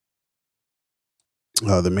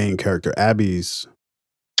the main character, Abby's.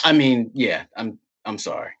 I mean, yeah, I'm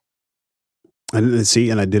sorry. I didn't see,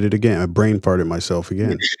 and I did it again. I brain farted myself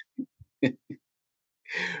again.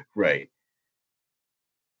 Right.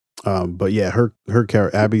 But yeah,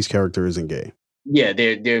 Abby's character isn't gay. Yeah,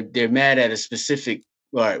 they're mad at a specific.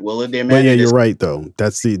 All right. Well, they're mad. But yeah, you're right though.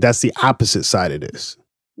 That's the opposite side of this.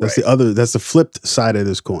 That's right. That's the flipped side of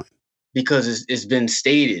this coin. Because it's been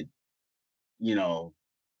stated, you know,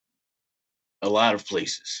 a lot of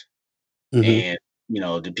places, and you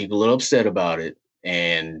know, the people are upset about it,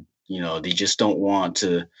 and you know, they just don't want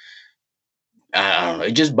to. I don't know.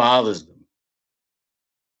 It just bothers them.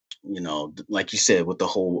 You know, like you said, with the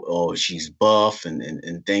whole, oh, she's buff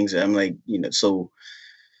and things. I'm like, you know, so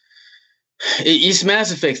it's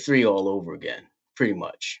Mass Effect 3 all over again, pretty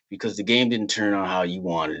much, because the game didn't turn out how you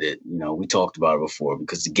wanted it. You know, we talked about it before,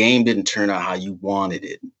 because the game didn't turn out how you wanted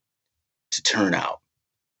it to turn out.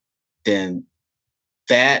 Then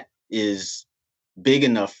that is big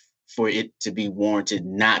enough for it to be warranted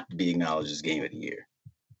not to be acknowledged as Game of the Year.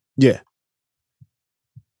 Yeah.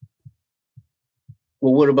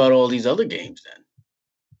 Well, what about all these other games then?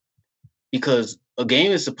 Because a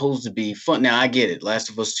game is supposed to be fun. Now I get it. Last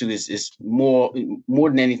of Us 2 is more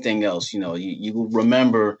than anything else. You know, you will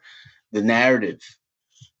remember the narrative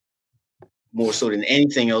more so than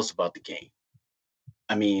anything else about the game.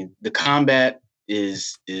 I mean, the combat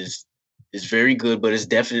is very good, but it's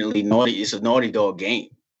definitely naughty. It's a Naughty Dog game,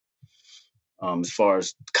 as far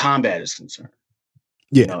as combat is concerned.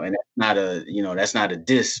 Yeah. You know, and that's not a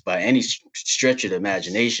diss by any stretch of the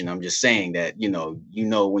imagination. I'm just saying that, you know,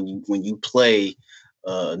 when you play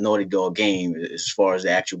a Naughty Dog game, as far as the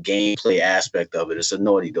actual gameplay aspect of it, it's a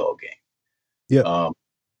Naughty Dog game. Yeah.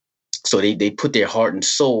 So they put their heart and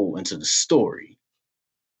soul into the story.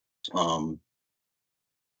 And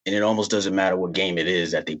it almost doesn't matter what game it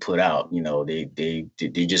is that they put out. You know, they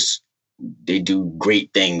do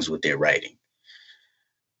great things with their writing.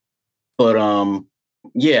 But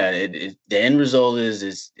yeah, the end result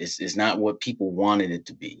is not what people wanted it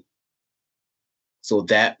to be. So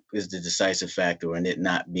that is the decisive factor in it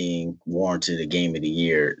not being warranted a Game of the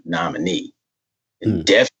Year nominee. It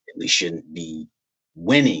definitely shouldn't be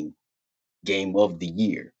winning Game of the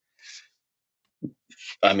Year.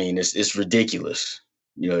 I mean, it's ridiculous.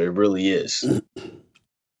 You know, it really is.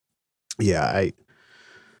 Yeah,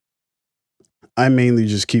 I mainly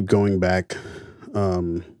just keep going back,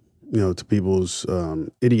 you know, to people's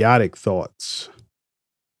idiotic thoughts.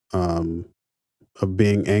 of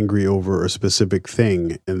being angry over a specific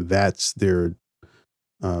thing, and that's their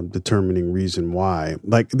determining reason why.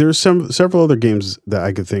 Like there's several other games that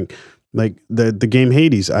I could think, like the game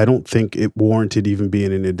Hades. I don't think it warranted even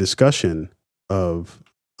being in a discussion of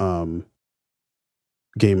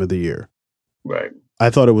game of the year. Right. I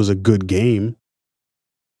thought it was a good game.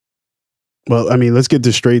 Well, I mean, let's get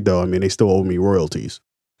this straight though. I mean, they still owe me royalties.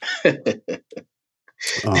 The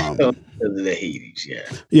Hades, yeah.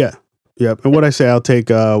 Yeah. Yep. And what I say, I'll take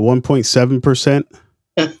 1.7%.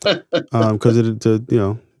 Because of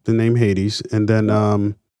the name Hades, and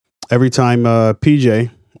then every time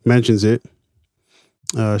PJ mentions it,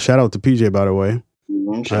 shout out to PJ by the way.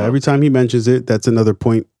 Every time he mentions it, that's another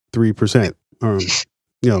 0.3%.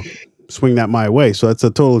 Swing that my way. So that's a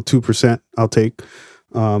total of 2%. I'll take.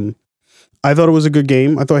 I thought it was a good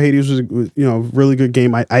game. I thought Hades was a really good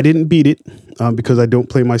game. I didn't beat it because I don't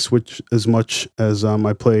play my Switch as much as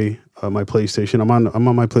I play my PlayStation. I'm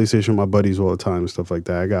on my PlayStation with my buddies all the time and stuff like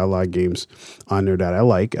that. I got a lot of games on there that I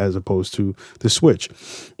like as opposed to the Switch.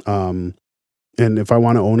 And if I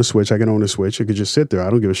want to own a Switch, I can own a Switch. It could just sit there. I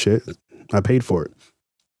don't give a shit. I paid for it.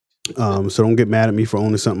 So don't get mad at me for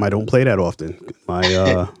owning something I don't play that often. My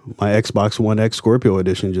Xbox One X Scorpio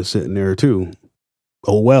Edition just sitting there too.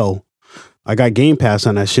 Oh well. I got Game Pass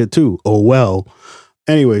on that shit too. Oh well.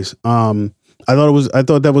 Anyways, I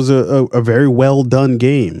thought that was a very well done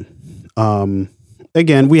game.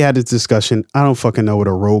 Again, we had this discussion. I don't fucking know what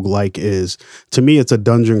a roguelike is. To me, it's a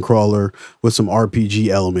dungeon crawler with some RPG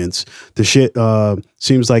elements. The shit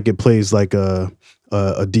seems like it plays like a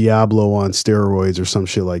Diablo on steroids or some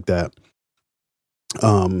shit like that.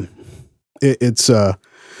 It's the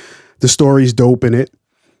story's dope in it,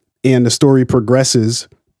 and the story progresses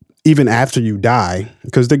even after you die,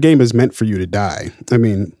 because the game is meant for you to die. I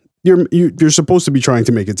mean, you're supposed to be trying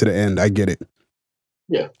to make it to the end. I get it.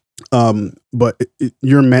 Yeah. But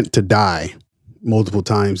you're meant to die multiple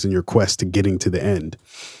times in your quest to getting to the end.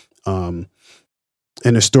 And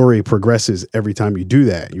the story progresses every time you do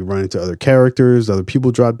that. You run into other characters, other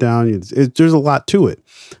people drop down. There's a lot to it.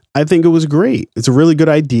 I think it was great. It's a really good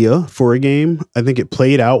idea for a game. I think it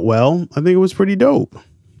played out well. I think it was pretty dope.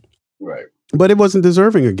 Right. But it wasn't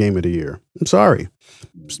deserving a game of the year. I'm sorry.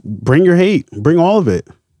 Bring your hate. Bring all of it.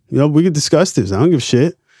 We could discuss this. I don't give a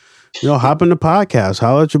shit. Hop in the podcast.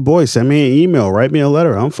 Holler at your boy. Send me an email. Write me a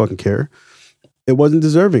letter. I don't fucking care. It wasn't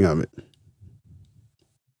deserving of it.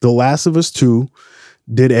 The Last of Us 2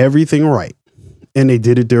 did everything right. And they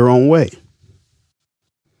did it their own way.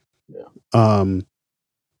 Yeah.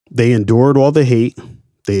 They endured all the hate.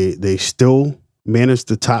 They still managed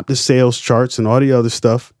to top the sales charts and all the other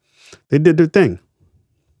stuff. They did their thing.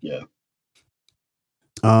 Yeah.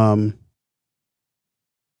 I'm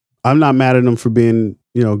not mad at them for being,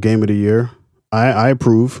 game of the year. I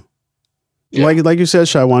approve. Yeah. Like you said,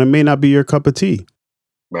 Shaiwan, it may not be your cup of tea.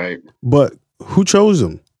 Right. But who chose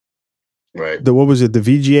them? Right. What was it? The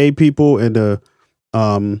VGA people and the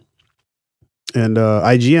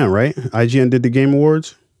IGN, right? IGN did the Game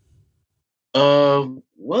Awards.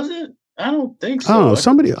 Was it? I don't think so. I don't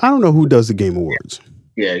know. I don't know who does the Game Awards.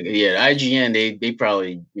 Yeah. IGN, they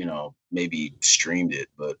probably, maybe streamed it,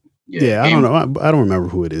 but yeah, I don't know. I don't remember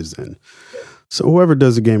who it is then. So whoever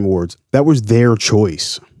does the Game Awards, that was their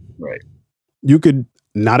choice. Right. You could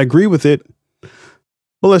not agree with it,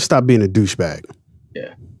 but let's stop being a douchebag.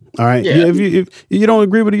 Yeah. All right. Yeah. If you don't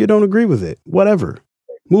agree with it, you don't agree with it. Whatever.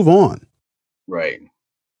 Move on. Right.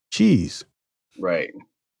 Jeez. Right.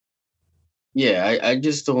 Yeah, I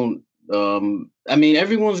just don't. I mean,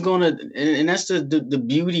 everyone's gonna, and that's the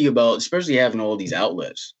beauty about, especially having all these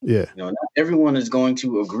outlets. Yeah. Not everyone is going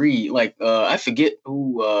to agree. Like, I forget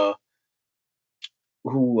who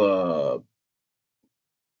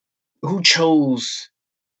chose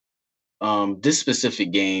this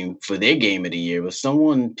specific game for their game of the year, but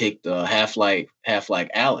someone picked Half-Life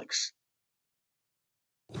Alyx.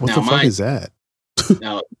 What the fuck is that?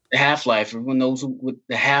 Now, Half-Life, everyone knows what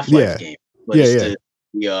the Half-Life game. But it's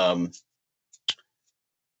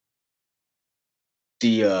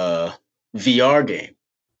the VR game.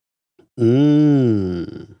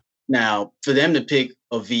 Now, for them to pick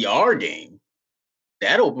a VR game,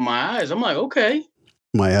 that opened my eyes. I'm like, okay,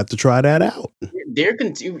 might have to try that out.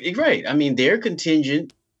 Right. I mean, their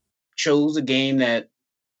contingent chose a game that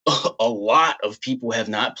a lot of people have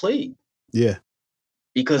not played. Yeah,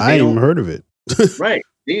 because I haven't heard of it. Right,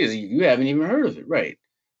 you haven't even heard of it, right?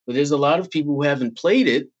 But there's a lot of people who haven't played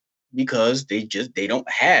it because they don't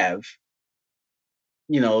have,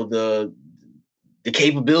 the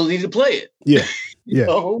capability to play it. Yeah. Yeah.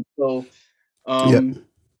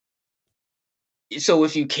 So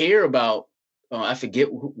if you care about I forget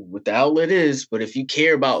what the outlet is, but if you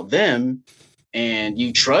care about them and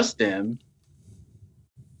you trust them,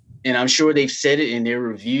 and I'm sure they've said it in their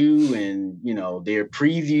review and their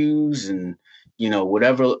previews and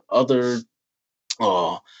whatever other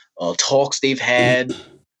uh, talks they've had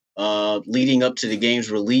leading up to the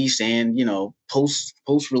game's release and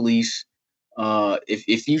post release.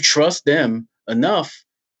 If you trust them enough,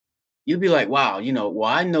 you'll be like, wow, well,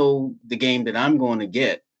 I know the game that I'm going to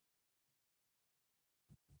get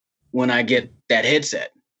when I get that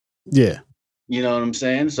headset. Yeah. You know what I'm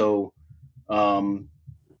saying? So, that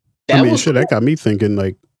that got me thinking,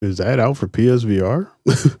 like, is that out for PSVR?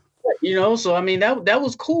 So I mean that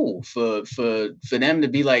was cool for them to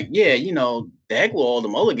be like, yeah, the heck with all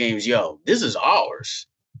them other games, this is ours.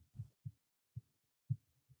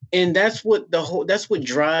 And that's what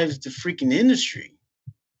drives the freaking industry.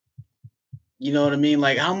 You know what I mean?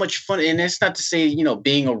 Like how much fun, and that's not to say,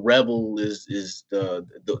 being a rebel is the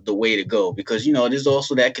way to go, because, there's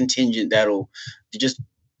also that contingent that'll just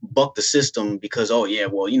buck the system because, oh yeah,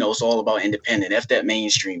 well, it's all about independent. F that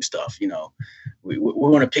mainstream stuff. We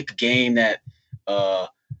want to pick a game that,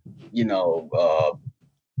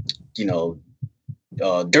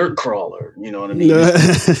 Dirt Crawler. You know what I mean?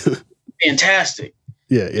 Fantastic.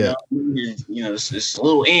 Yeah. This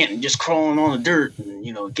little ant just crawling on the dirt,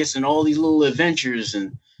 and gets in all these little adventures,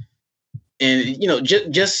 and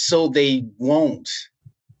just so they won't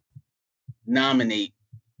nominate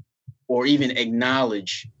or even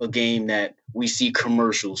acknowledge a game that we see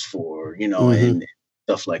commercials for, and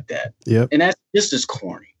stuff like that. Yep. And that's just as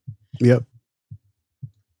corny. Yep.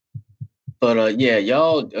 But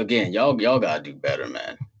y'all gotta do better,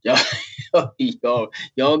 man.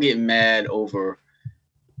 Y'all get mad over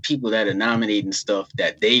people that are nominating stuff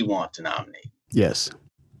that they want to nominate. Yes.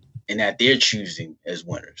 And that they're choosing as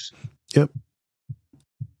winners. Yep.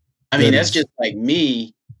 I mean, that's just like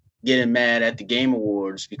me getting mad at the Game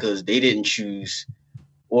Awards because they didn't choose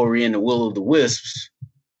Ori and the Will of the Wisps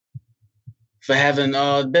for having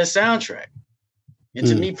best soundtrack. And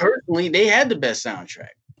to me personally, they had the best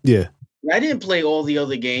soundtrack. Yeah. I didn't play all the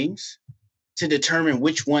other games to determine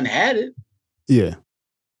which one had it. Yeah.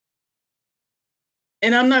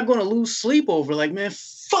 And I'm not going to lose sleep over, like, man,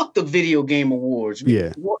 fuck the Video Game Awards.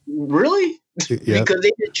 Yeah. What, really? Yep. Because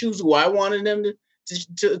they didn't choose who I wanted them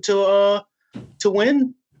to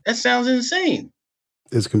win? That sounds insane.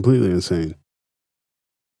 It's completely insane.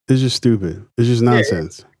 It's just stupid. It's just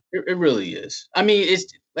nonsense. Yeah, it really is. I mean,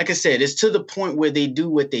 it's like I said, it's to the point where they do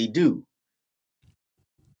what they do.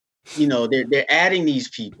 They're adding these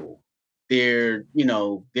people. They're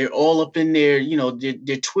all up in their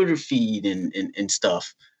Twitter feed and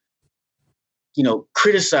stuff,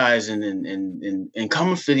 criticizing and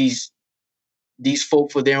coming for these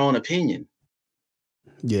folk for their own opinion.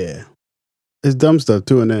 Yeah, it's dumb stuff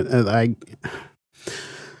too. And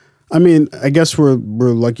I mean, I guess we're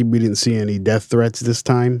lucky we didn't see any death threats this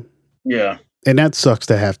time. Yeah, and that sucks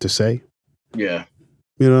to have to say. Yeah,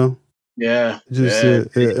 Yeah. I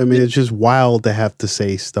mean, it's just wild to have to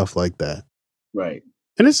say stuff like that. Right.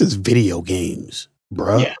 And this is video games,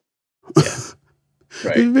 bro. Yeah.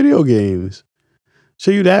 Right. It's video games.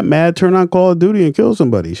 So you that mad, turn on Call of Duty and kill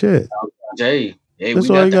somebody. Shit. Hey, that's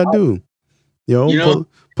all you gotta do.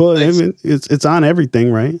 Pull it's on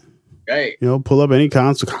everything, right? Right. Pull up any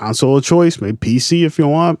console of choice, maybe PC if you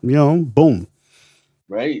want, boom.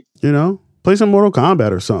 Right. Play some Mortal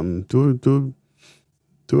Kombat or something.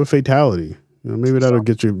 Do a fatality. Maybe that'll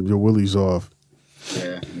get your willies off.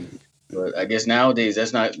 Yeah, but I guess nowadays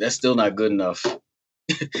that's still not good enough.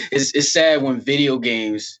 It's sad when video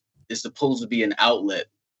games is supposed to be an outlet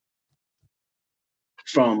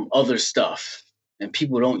from other stuff, and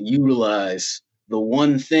people don't utilize the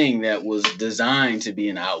one thing that was designed to be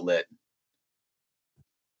an outlet.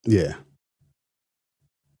 Yeah.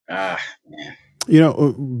 Man.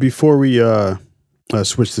 Before we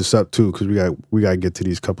switch this up too, because we got to get to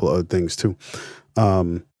these couple of other things too.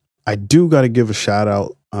 I do got to give a shout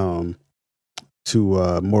out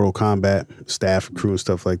to Mortal Kombat staff, crew, and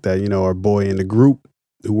stuff like that. Our boy in the group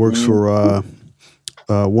who works for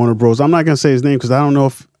Warner Bros. I'm not gonna say his name because I don't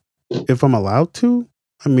know if I'm allowed to.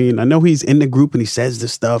 I mean, I know he's in the group and he says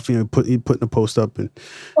this stuff. He putting the post up and.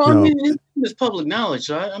 Well, I mean, it's public knowledge,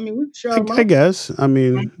 so I mean, we can shout him out. I guess. I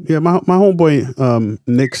mean, yeah, my homeboy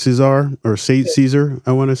Nick Caesar or Caesar,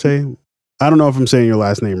 I want to say. I don't know if I'm saying your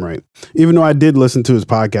last name right, even though I did listen to his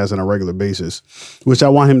podcast on a regular basis, which I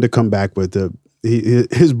want him to come back with.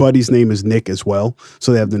 His buddy's name is Nick as well,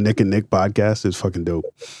 so they have the Nick and Nick podcast. It's fucking dope.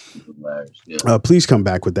 Yeah. Please come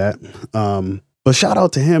back with that. But shout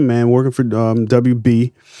out to him, man, working for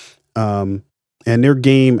WB. And their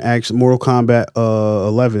game, actually, Mortal Kombat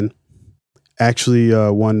 11, actually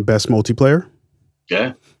won Best Multiplayer.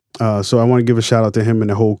 Yeah. So I want to give a shout out to him and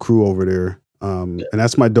the whole crew over there. And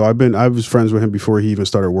that's my dog. I was friends with him before he even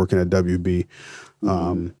started working at WB.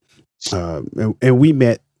 And we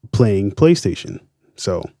met playing PlayStation.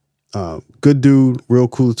 So good dude, real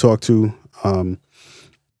cool to talk to. And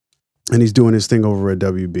he's doing his thing over at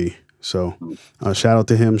WB. So shout out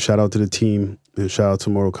to him, shout out to the team, and shout out to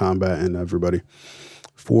Mortal Kombat and everybody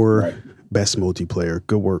for Best Multiplayer.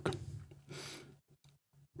 Good work.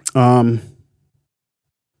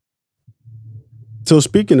 So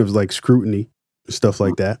speaking of like scrutiny, stuff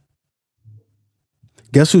like that,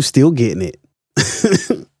 guess who's still getting it?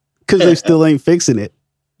 Because they still ain't fixing it.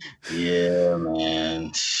 Yeah,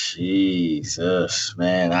 man. Jesus,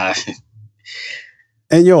 man.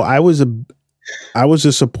 And yo, I was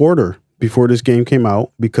a supporter before this game came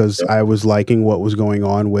out because I was liking what was going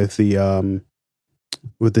on with the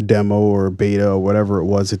demo or beta or whatever it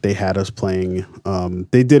was that they had us playing.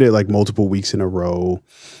 They did it like multiple weeks in a row.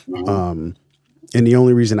 And the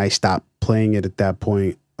only reason I stopped playing it at that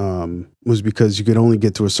point was because you could only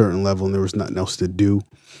get to a certain level and there was nothing else to do.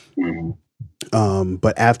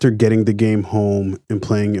 But after getting the game home and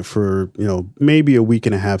playing it for, maybe a week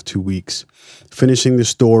and a half, 2 weeks, finishing the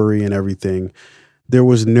story and everything, there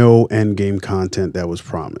was no end game content that was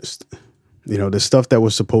promised. The stuff that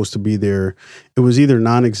was supposed to be there, it was either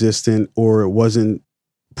non-existent or it wasn't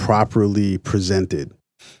properly presented.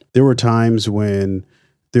 There were times when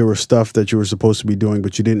there were stuff that you were supposed to be doing,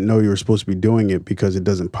 but you didn't know you were supposed to be doing it because it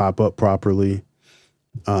doesn't pop up properly.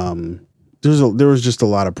 There was just a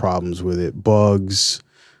lot of problems with it, bugs,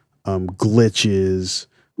 glitches,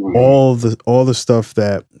 all the stuff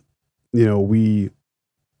that we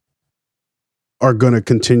are going to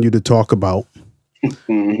continue to talk about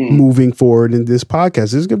moving forward in this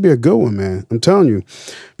podcast. This is going to be a good one, man. I'm telling you,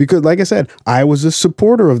 because like I said, I was a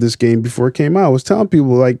supporter of this game before it came out. I was telling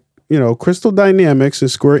people like, Crystal Dynamics and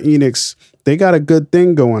Square Enix, they got a good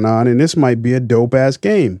thing going on, and this might be a dope ass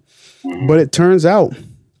game. But it turns out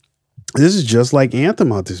this is just like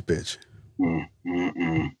Anthem out this bitch.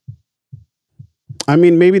 I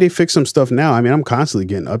mean, maybe they fix some stuff now. I mean, I'm constantly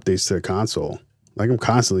getting updates to the console. Like, I'm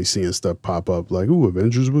constantly seeing stuff pop up like, ooh,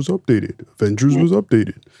 Avengers was updated.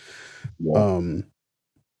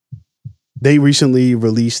 They recently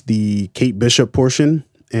released the Kate Bishop portion,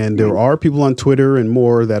 and there are people on Twitter and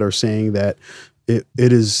more that are saying that it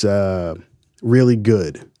is really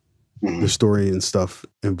good, the story and stuff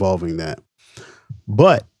involving that.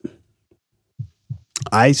 But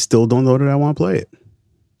I still don't know that I want to play it.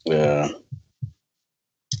 Yeah.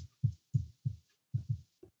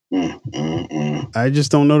 I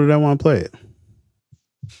just don't know that I want to play it.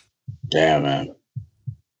 Yeah, man.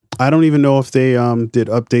 I don't even know if they did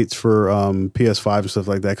updates for PS5 and stuff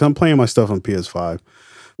like that, because I'm playing my stuff on PS5.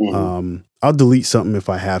 I'll delete something if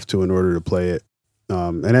I have to in order to play it.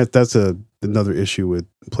 And that's another issue with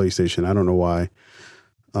PlayStation. I don't know why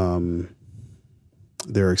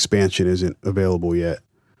their expansion isn't available yet.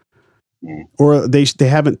 Or they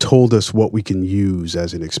haven't told us what we can use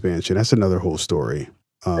as an expansion. That's another whole story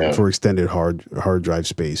for extended hard drive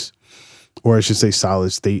space. Or I should say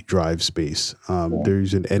solid state drive space. They're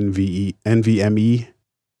using NVMe.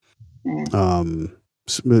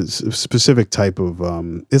 Specific type of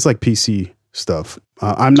it's like PC stuff.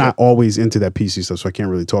 I'm not always into that PC stuff, so I can't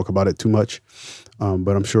really talk about it too much.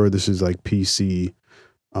 But I'm sure this is like PC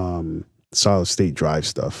solid state drive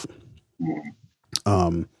stuff.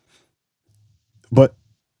 But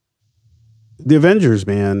the Avengers,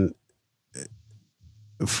 man,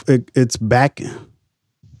 it's back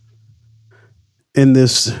in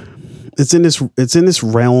this. It's in this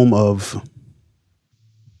realm of.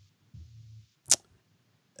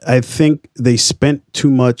 I think they spent too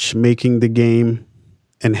much making the game,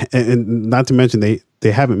 and not to mention they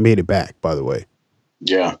haven't made it back. By the way,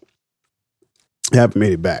 yeah, they haven't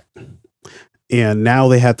made it back, and now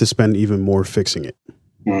they have to spend even more fixing it.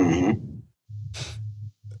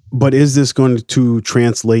 But is this going to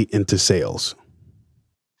translate into sales?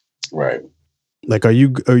 Right. Like, are you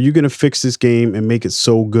going to fix this game and make it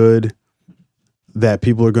so good that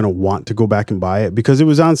people are going to want to go back and buy it? Because it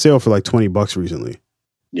was on sale for like $20 recently.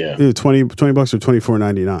 Yeah. $20 or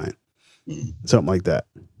 $24.99. Something like that.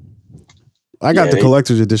 I got the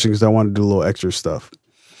collector's edition because I wanted to do a little extra stuff.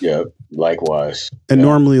 Yeah, likewise. And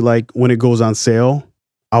normally, like, when it goes on sale,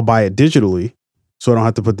 I'll buy it digitally so I don't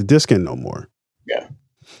have to put the disc in no more. Yeah.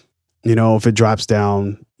 If it drops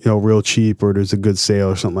down, real cheap or there's a good sale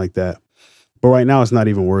or something like that. But right now, it's not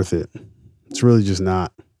even worth it. It's really just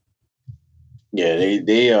not. Yeah,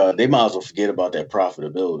 they might as well forget about that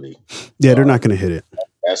profitability. Yeah, they're not going to hit it.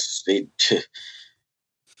 That's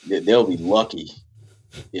they'll be lucky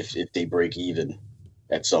if they break even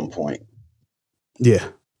at some point. Yeah.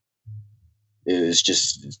 It's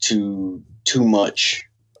just too much.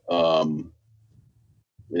 It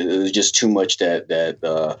was just too much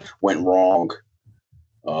that went wrong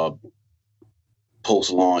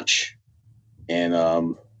post launch,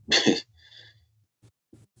 and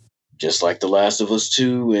just like The Last of Us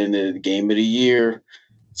 2 and the Game of the Year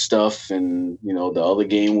stuff, and the other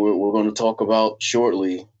game we're going to talk about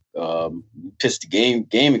shortly. Pissed the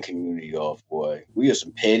gaming community off, boy. We are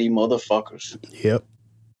some petty motherfuckers. Yep.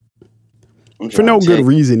 For no good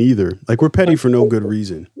reason either. Like, we're petty for no good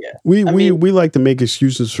reason. Yeah. We like to make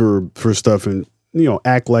excuses for stuff and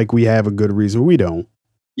act like we have a good reason. We don't.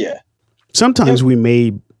 Yeah. Sometimes we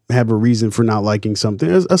may have a reason for not liking something,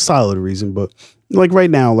 a solid reason, but like right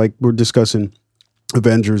now, like we're discussing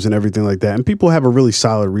Avengers and everything like that, and people have a really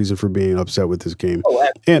solid reason for being upset with this game. Oh,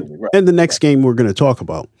 and the next game we're going to talk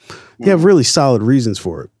about, you have really solid reasons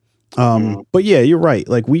for it. But yeah, you're right.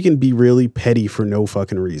 Like, we can be really petty for no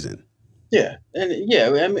fucking reason. Yeah, and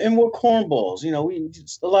we're cornballs.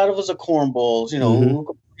 A lot of us are cornballs. We're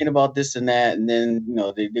complaining about this and that, and then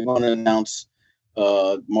they're going to announce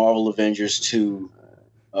Marvel Avengers 2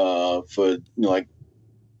 for like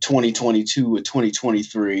 2022 or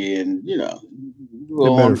 2023, and they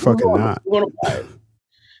better fucking not. We're going to buy it.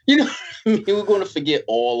 We're going to forget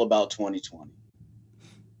all about 2020.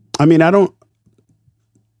 I mean, I don't.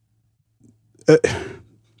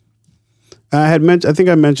 I think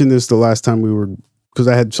I mentioned this the last time we were, because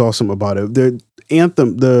I had saw something about it. The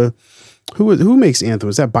Anthem, who makes Anthem?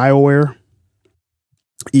 Is that BioWare?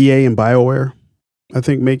 EA and BioWare, I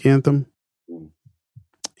think, make Anthem.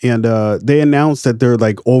 And they announced that they're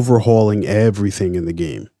like overhauling everything in the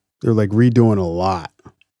game. They're like redoing a lot.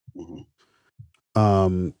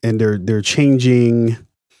 And they're changing,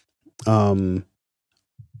 I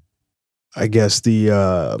guess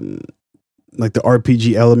like the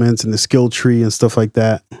RPG elements and the skill tree and stuff like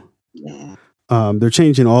that. They're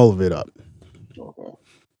changing all of it up. Okay.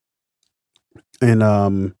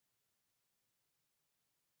 And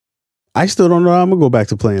I still don't know how I'm gonna go back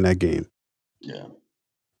to playing that game. Yeah.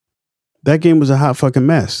 That game was a hot fucking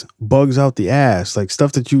mess. Bugs out the ass, like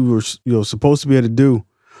stuff that you were supposed to be able to do,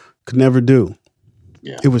 could never do.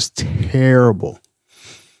 Yeah. It was terrible.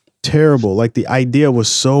 Terrible. Like, the idea was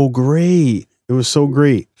so great. It was so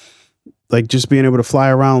great. Like, just being able to fly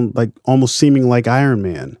around, like almost seeming like Iron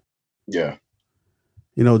Man. Yeah.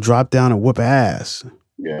 Drop down and whoop ass.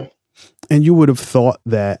 Yeah. And you would have thought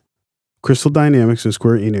that Crystal Dynamics and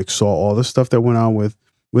Square Enix saw all the stuff that went on with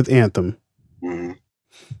Anthem.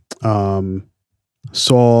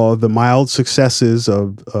 Saw the mild successes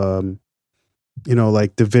of,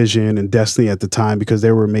 like Division and Destiny at the time, because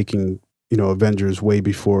they were making, Avengers way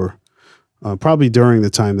before, probably during the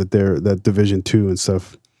time that Division 2 and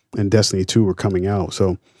stuff and Destiny 2 were coming out.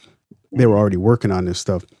 So they were already working on this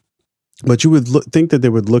stuff. But you would think that they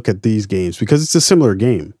would look at these games, because it's a similar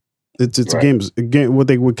game. It's right. a game, what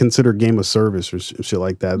they would consider game of service or shit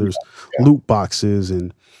like that. There's loot boxes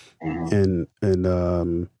and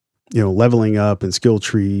leveling up and skill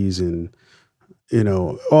trees and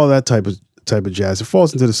all that type of jazz. It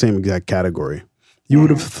falls into the same exact category. You would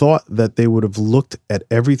have thought that they would have looked at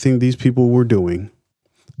everything these people were doing,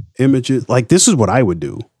 images. Like, this is what I would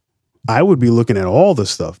do. I would be looking at all the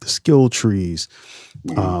stuff, the skill trees,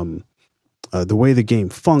 the way the game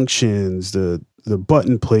functions, the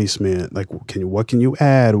button placement, like what can you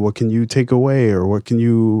add, what can you take away, or what can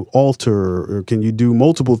you alter, or can you do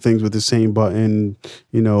multiple things with the same button,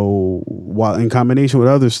 while in combination with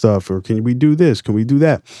other stuff, or can we do this, can we do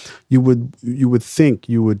that? You would think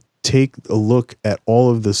you would take a look at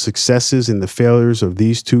all of the successes and the failures of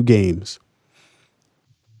these two games,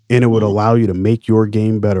 and it would allow you to make your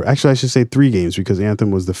game better. Actually, I should say 3 games, because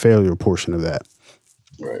Anthem was the failure portion of that.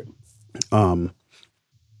 Right.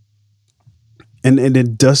 And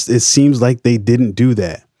it seems like they didn't do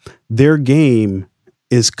that. Their game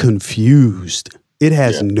is confused. It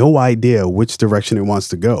has no idea which direction it wants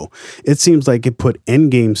to go. It seems like it put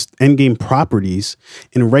endgame properties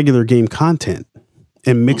in regular game content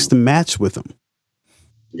and mixed and matched with them.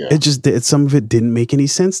 Yeah. Some of it didn't make any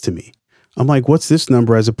sense to me. I'm like, what's this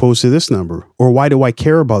number as opposed to this number? Or why do I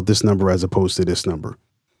care about this number as opposed to this number?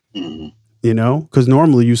 Because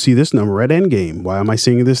normally you see this number at endgame. Why am I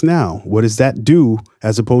seeing this now? What does that do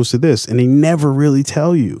as opposed to this? And they never really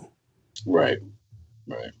tell you. Right.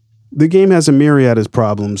 The game has a myriad of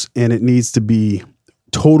problems, and it needs to be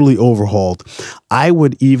totally overhauled. I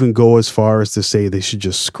would even go as far as to say they should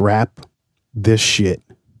just scrap this shit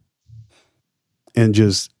and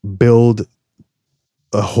just build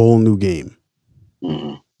a whole new game.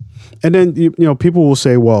 Mm-hmm. And then, you know, people will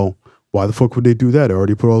say, well, why the fuck would they do that? They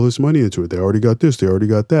already put all this money into it. They already got this. They already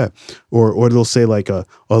got that. Or they'll say like,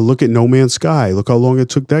 look at No Man's Sky. Look how long it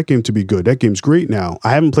took that game to be good. That game's great now.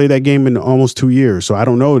 I haven't played that game in almost 2 years, so I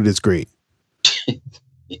don't know that it's great.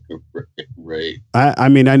 Right. I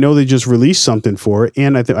mean, I know they just released something for it,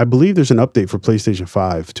 and I believe there's an update for PlayStation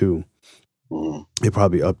 5 too. Mm. They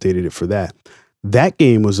probably updated it for that. That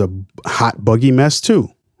game was a hot, buggy mess too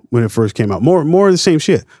when it first came out. More of the same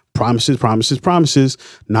shit. Promises,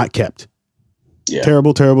 not kept. Yeah.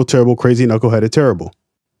 Terrible, crazy, knuckleheaded, terrible.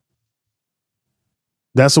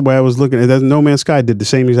 That's the way I was looking at it. No Man's Sky did the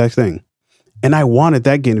same exact thing. And I wanted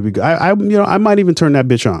that game to be good. I might even turn that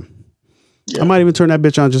bitch on. Yeah. I might even turn that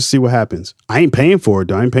bitch on just to see what happens. I ain't paying for it,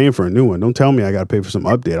 though. I ain't paying for a new one. Don't tell me I got to pay for some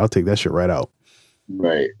update. I'll take that shit right out.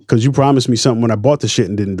 Right. Because you promised me something when I bought the shit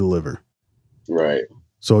and didn't deliver. Right.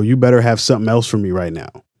 So you better have something else for me right now.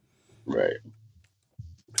 Right.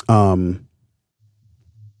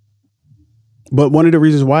 But one of the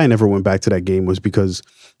reasons why I never went back to that game was because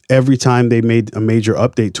every time they made a major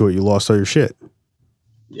update to it, you lost all your shit.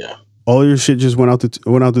 Yeah. All your shit just went out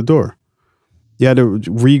the door. You had to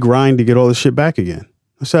regrind to get all the shit back again.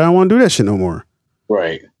 I said, I don't want to do that shit no more.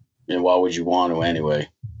 Right. And why would you want to anyway?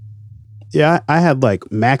 Yeah, I had like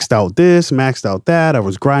maxed out this, maxed out that. I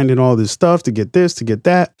was grinding all this stuff to get this, to get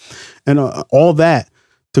that. And all that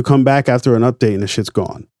to come back after an update and the shit's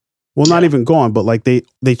gone. Well, not even gone, but like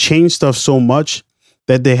they changed stuff so much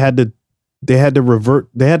that they had to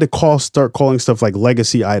start calling stuff like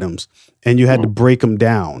legacy items, and you had to break them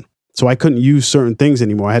down. So I couldn't use certain things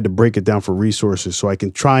anymore. I had to break it down for resources so I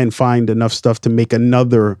can try and find enough stuff to make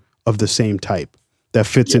another of the same type that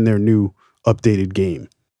fits in their new updated game.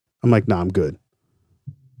 I'm like, nah, I'm good.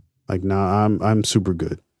 Like, nah, I'm super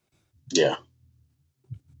good. Yeah.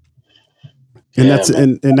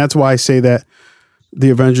 And that's why I say that the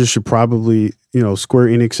Avengers should probably, Square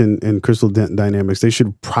Enix and Crystal Dynamics, they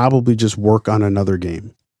should probably just work on another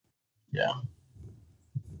game. Yeah.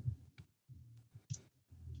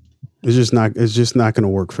 It's just not going to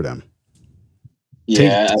work for them.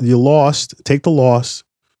 Yeah. You lost. Take the loss.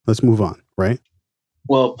 Let's move on, right?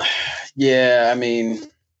 Well, yeah, I mean,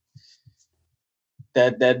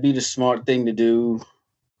 that'd be the smart thing to do.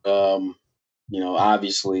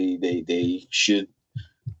 Obviously they should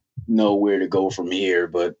know where to go from here,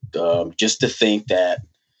 but just to think that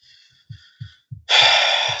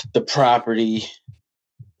the property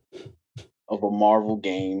of a Marvel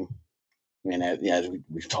game, and as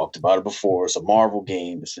we've talked about it before, it's a Marvel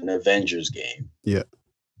game, it's an Avengers game. Yeah.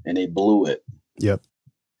 And they blew it. Yep.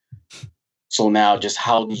 So now just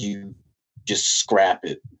how do you just scrap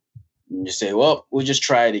it? And you say, well, we'll just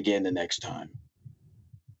try it again the next time.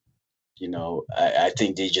 I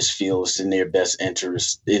think they just feel it's in their best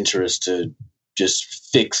interest to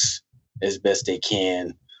just fix as best they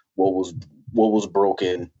can what was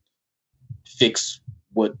broken, fix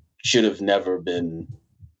what should have never been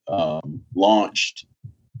launched.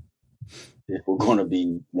 If we're going to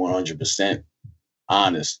be 100%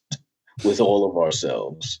 honest with all of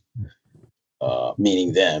ourselves,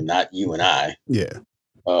 meaning them, not you and I. Yeah.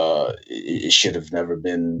 It should have never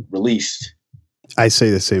been released. I say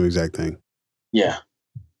the same exact thing. Yeah.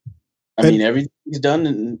 I mean, everything's done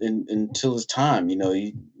until it's time.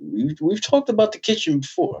 We've talked about the kitchen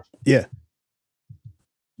before. Yeah.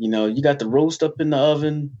 You got the roast up in the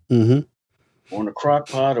oven, on a crock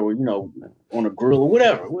pot, or on a grill or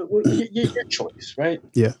whatever. Your choice, right?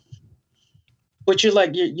 Yeah. But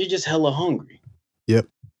you're just hella hungry. Yep.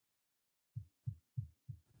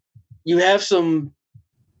 You have some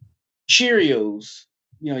Cheerios.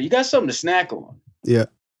 You got something to snack on. Yeah.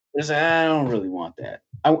 It's like, I don't really want that.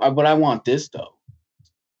 But I want this though.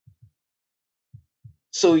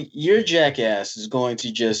 So your jackass is going to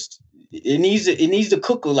it needs to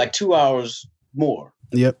cook like 2 hours more.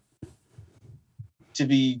 Yep. To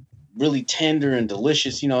be really tender and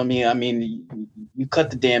delicious. You know what I mean? You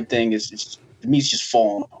cut the damn thing, the meat's just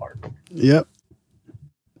falling apart. Yep.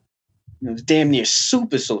 The damn near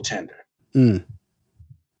soup is so tender.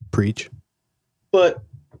 Preach. But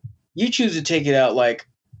you choose to take it out like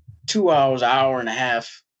 2 hours, hour and a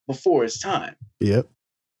half before it's time. Yep.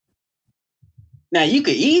 Now you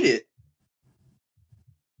could eat it,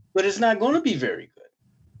 but it's not going to be very good.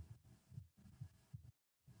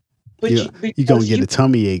 But you're going to get a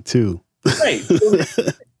tummy ache too. Right.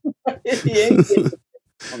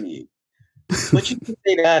 Tummy ache. But you can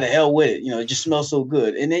say, "Ah, to hell with it." It just smells so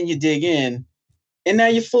good. And then you dig in, and now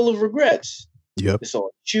you're full of regrets. Yep. It's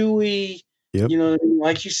all chewy. Yep. You know what I mean?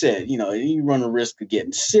 Like you said, you run a risk of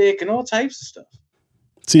getting sick and all types of stuff.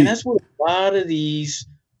 See, and that's what a lot of these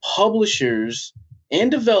publishers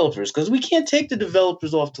and developers, because we can't take the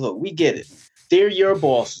developers off the hook. We get it. They're your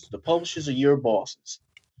bosses. The publishers are your bosses.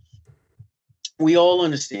 We all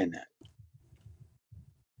understand that.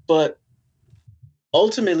 But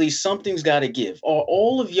ultimately, something's got to give. Are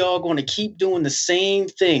all of y'all going to keep doing the same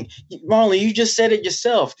thing? Marlon, you just said it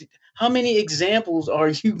yourself. How many examples are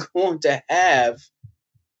you going to have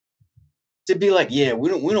to be like, yeah, we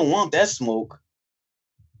don't want that smoke.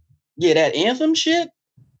 Yeah, that Anthem shit.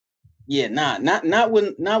 Yeah, not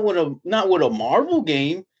with a Marvel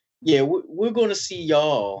game. Yeah, we're going to see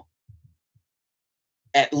y'all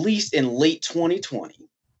at least in late 2020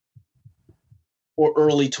 or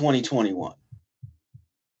early 2021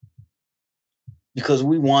 because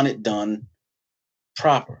we want it done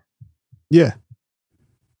proper. Yeah.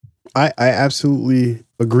 I absolutely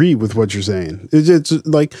agree with what you're saying. It's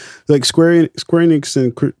like Square Enix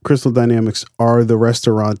and Crystal Dynamics are the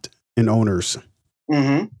restaurant and owners.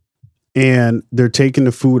 Mm-hmm. And they're taking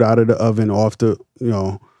the food out of the oven off the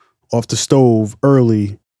stove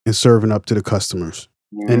early and serving up to the customers.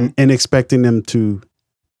 Mm-hmm. and expecting them to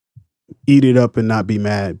eat it up and not be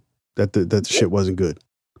mad that the shit wasn't good.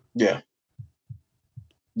 Yeah.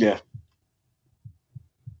 Yeah.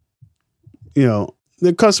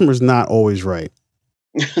 The customer's not always right.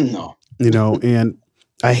 No. And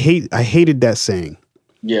I hated that saying.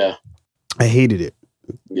 Yeah. I hated it.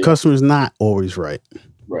 Yeah. Customer's not always right.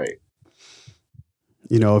 Right.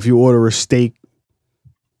 If you order a steak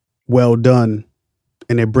well done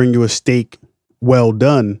and they bring you a steak well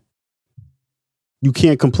done, you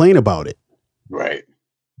can't complain about it. Right.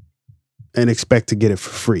 And expect to get it for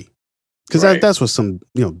free. Because that's what some,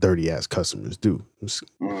 dirty ass customers do.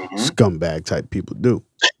 Mm-hmm. Scumbag type people do.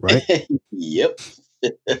 Right? Yep.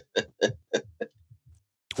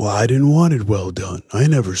 Well, I didn't want it well done. I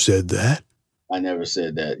never said that. I never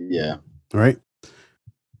said that. Yeah. Right.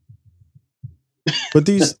 But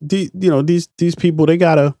these people, they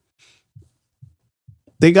gotta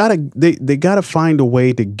find a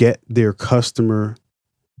way to get their customer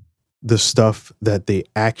the stuff that they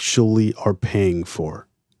actually are paying for.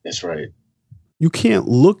 That's right. You can't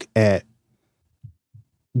look at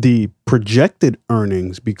the projected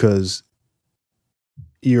earnings because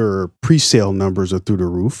your pre-sale numbers are through the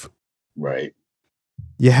roof. Right.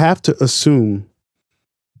 You have to assume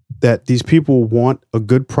that these people want a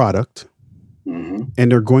good product. Mm-hmm.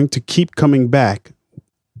 And they're going to keep coming back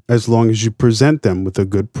as long as you present them with a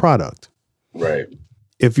good product. Right.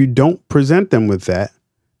 If you don't present them with that,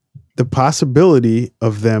 the possibility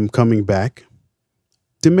of them coming back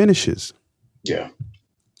diminishes. Yeah.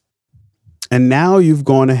 And now you've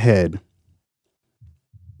gone ahead,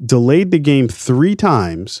 delayed the game 3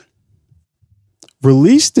 times,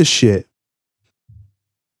 released the shit,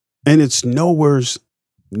 and it's nowhere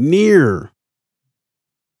near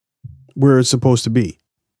where it's supposed to be.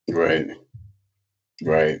 Right.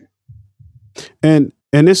 Right. And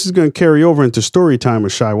this is going to carry over into story time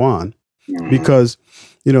with Shaiwan. Mm-hmm. Because,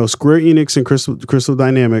 Square Enix and Crystal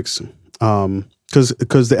Dynamics,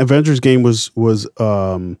 because the Avengers game was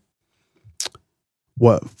 4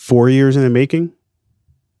 years in the making?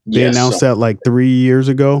 They announced that like 3 years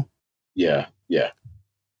ago. Yeah. Yeah.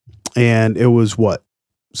 And it was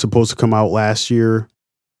supposed to come out last year.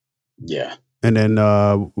 Yeah. And then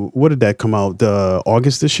what did that come out?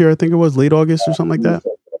 August this year, I think it was, late August or something like that.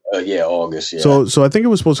 Yeah, August. Yeah. So I think it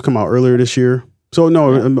was supposed to come out earlier this year. So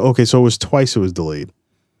no, okay. So it was twice. It was delayed.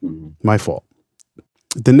 Mm-hmm. My fault.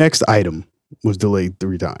 The next item was delayed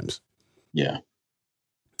 3 times. Yeah.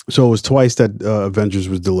 So it was twice that Avengers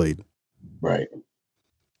was delayed. Right.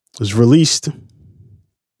 It was released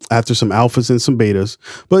after some alphas and some betas.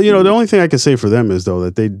 But the only thing I can say for them is though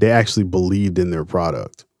that they actually believed in their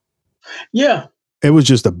product. Yeah. It was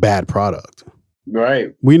just a bad product.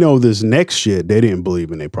 Right. We know this next shit, they didn't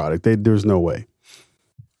believe in their product. There's no way.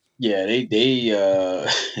 Yeah, they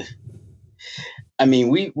I mean,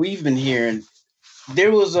 we've been hearing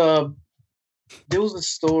there was a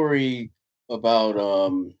story about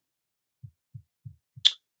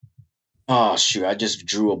oh shoot, I just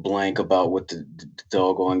drew a blank about what the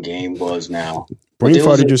doggone game was now. Brain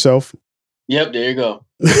farted yourself. Yep, there you go.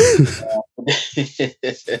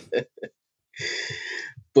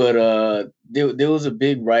 But there was a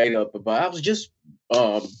big write-up about, I was just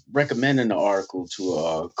recommending the article to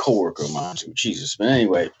a coworker of mine. Jesus, but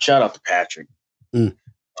anyway, shout out to Patrick. I'm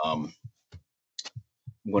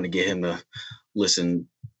going to get him to listen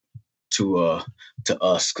to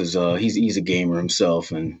us because he's a gamer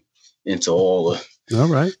himself and into all the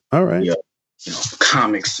all right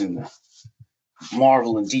comics and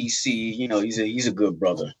Marvel and DC. You know, he's a good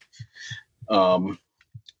brother.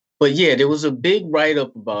 But yeah, there was a big write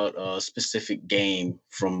up about a specific game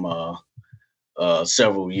from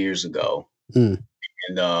several years ago, and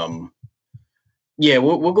yeah,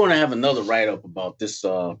 we're going to have another write up about this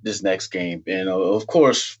next game, and of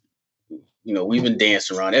course, you know, we've been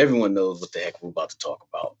dancing around. Everyone knows what the heck we're about to talk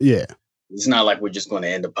about. Yeah, it's not like we're just going to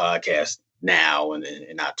end the podcast now and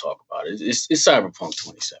not talk about it. It's Cyberpunk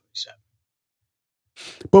 2077.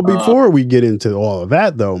 But before we get into all of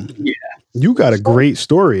that, though, yeah, you got a great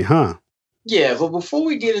story, huh? Yeah, but before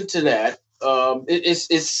we get into that, it's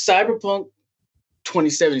Cyberpunk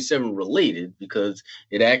 2077 related because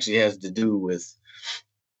it actually has to do with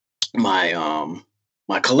my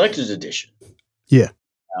my collector's edition. Yeah.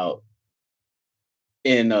 Now,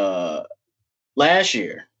 in last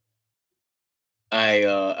year,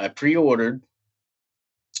 I pre-ordered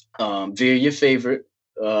via your favorite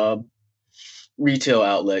retail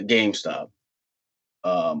outlet, GameStop.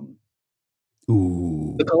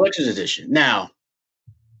 Ooh. The collector's edition. Now,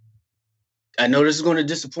 I know this is going to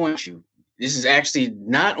disappoint you. This is actually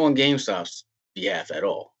not on GameStop's behalf at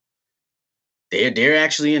all. They're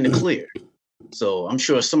actually in the clear. So I'm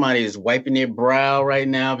sure somebody is wiping their brow right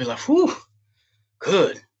now, be like, whew,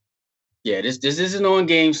 good. Yeah, this isn't on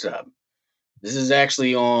GameStop. This is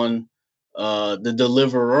actually on the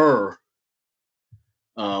deliverer,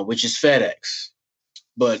 which is FedEx.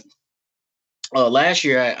 But last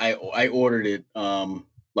year I ordered it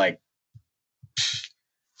like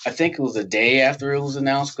I think it was a day after it was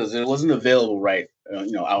announced because it wasn't available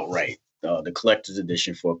outright. The collector's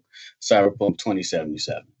edition for Cyberpunk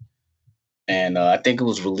 2077, and I think it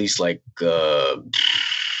was released like I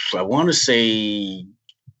want to say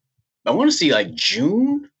like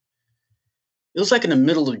June. It was like in the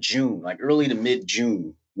middle of June, like early to mid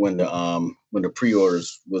June when the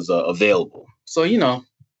pre-orders was available. So you know,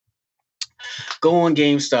 go on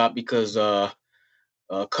GameStop because a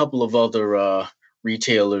couple of other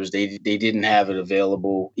retailers they didn't have it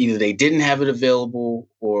available. Either they didn't have it available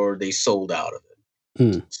or they sold out of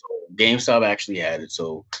it. So GameStop actually had it.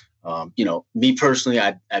 So you know, me personally,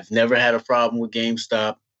 I've never had a problem with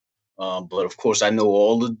GameStop, but of course I know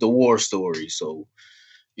all the war stories. So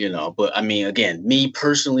you know, but I mean, again, me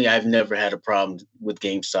personally, I've never had a problem with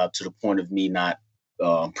GameStop to the point of me not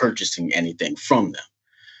purchasing anything from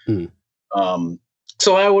them.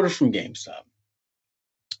 So I ordered from GameStop.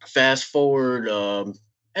 Fast forward,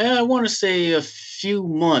 I want to say a few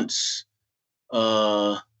months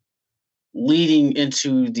leading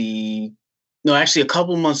into actually a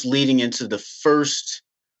couple months leading into the first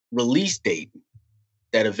release date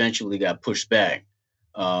that eventually got pushed back.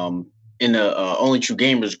 In the Only True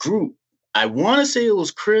Gamers group, I want to say it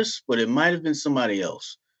was Chris, but it might have been somebody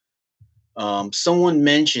else. Someone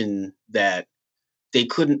mentioned that they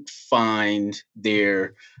couldn't find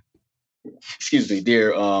their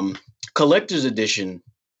collector's edition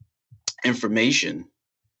information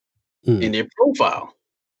in their profile.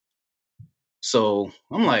 So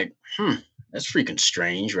I'm like, that's freaking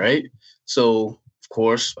strange, right? So of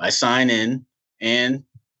course I sign in and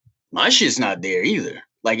my shit's not there either.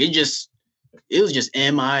 Like it was just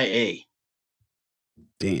MIA.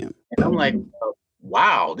 Damn. And I'm like,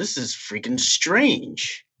 wow, this is freaking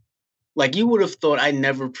strange. Like you would have thought I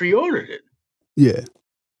never pre-ordered it. Yeah.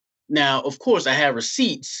 Now, of course, I have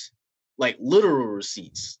receipts, like literal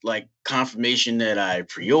receipts, like confirmation that I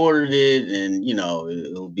pre-ordered it, and you know,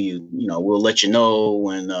 it'll be, you know, we'll let you know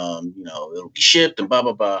when you know, it'll be shipped and blah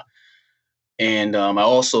blah blah. And I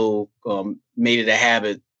also made it a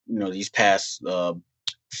habit, you know, these past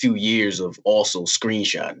few years of also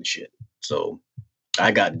screenshotting shit. So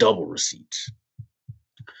I got double receipts.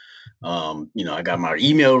 You know, I got my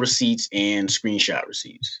email receipts and screenshot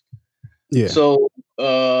receipts. Yeah. So,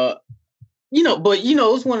 you know, but you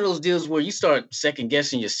know, it's one of those deals where you start second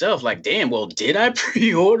guessing yourself. Like, damn, well, did I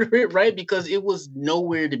pre-order it right? Because it was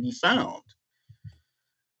nowhere to be found.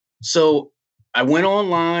 So I went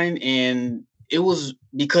online, and it was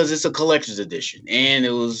because it's a collector's edition, and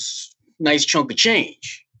it was a nice chunk of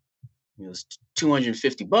change. It was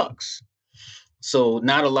 $250. So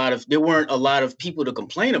there weren't a lot of people to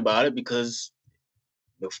complain about it because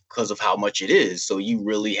of how much it is. So you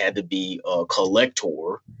really had to be a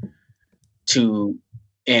collector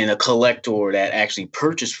and a collector that actually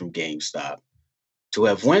purchased from GameStop to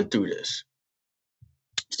have went through this.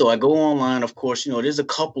 So I go online, of course, you know, there's a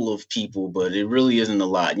couple of people, but it really isn't a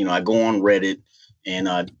lot. You know, I go on Reddit, and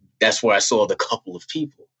that's where I saw the couple of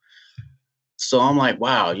people. So I'm like,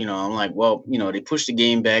 wow, you know, I'm like, well, you know, they pushed the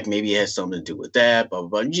game back. Maybe it has something to do with that, blah,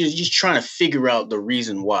 blah, blah. Just trying to figure out the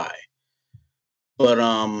reason why. But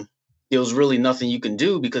there was really nothing you can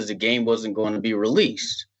do because the game wasn't going to be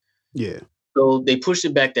released. Yeah. So they pushed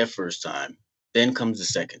it back that first time. Then comes the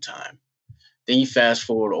second time. Then you fast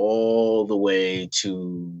forward all the way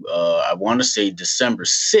to, I want to say December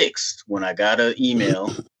 6th, when I got an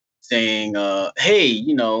email saying, hey,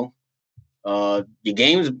 your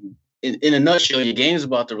game's, in a nutshell, your game's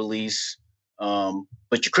about to release,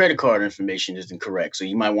 but your credit card information isn't correct. So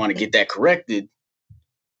you might want to get that corrected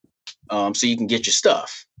so you can get your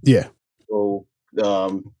stuff. Yeah. So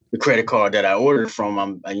the credit card that I ordered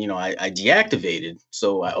from, I deactivated.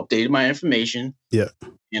 So I updated my information. Yeah.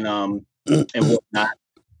 And whatnot.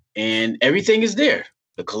 And everything is there.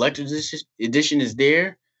 The collector's edition is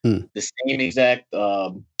there. The same exact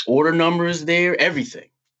order number is there. Everything.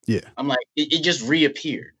 Yeah. I'm like, it just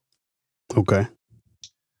reappeared. Okay.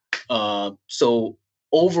 So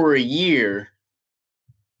over a year,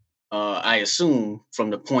 I assume from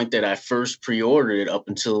the point that I first pre-ordered it up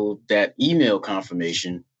until that email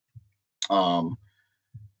confirmation,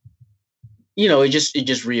 it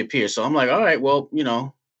just reappeared. So I'm like, all right, well,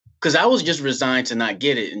 because I was just resigned to not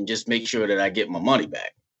get it and just make sure that I get my money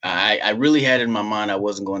back. I really had in my mind I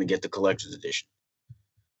wasn't going to get the collector's edition.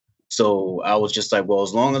 So I was just like, well,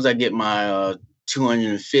 as long as I get my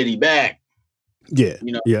 $250 back,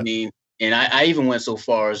 what I mean? And I even went so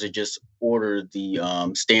far as to just order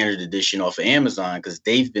the standard edition off of Amazon because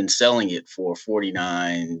they've been selling it for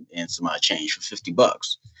 $49 and some odd change for $50.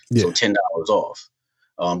 So $10 off.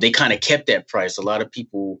 They kind of kept that price. A lot of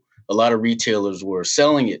retailers were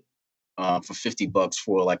selling it for $50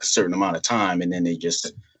 for like a certain amount of time, and then they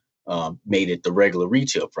just made it the regular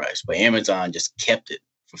retail price. But Amazon just kept it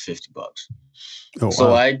for $50. Oh,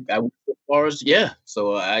 so wow. I went so far as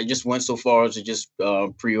So I just went so far as to just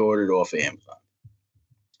pre-order it off of Amazon.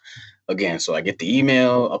 Again, so I get the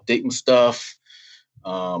email, update my stuff.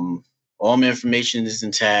 All my information is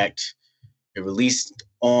intact. It released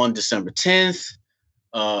on December 10th.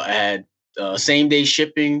 I had same day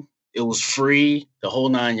shipping. It was free, the whole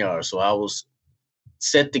 9 yards. So I was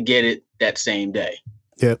set to get it that same day.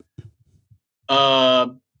 Yep.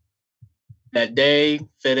 That day,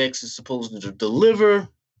 FedEx is supposed to deliver.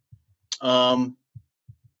 We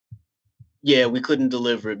couldn't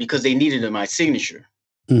deliver it because they needed my signature.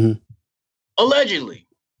 Mm-hmm. Allegedly.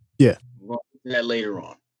 Yeah. We'll get to that later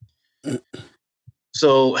on.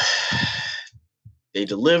 So they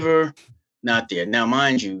deliver, not there. Now,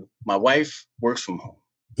 mind you, my wife works from home.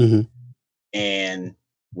 Mm-hmm. And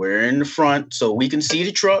we're in the front, so we can see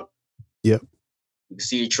the truck. Yep. We can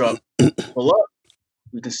see the truck pull up.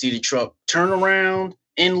 We can see the truck turn around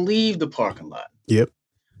and leave the parking lot. Yep.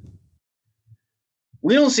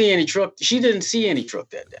 We don't see any truck. She didn't see any truck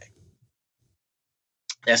that day.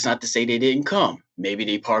 That's not to say they didn't come. Maybe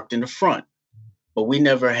they parked in the front. But we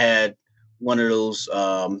never had one of those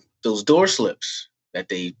door slips that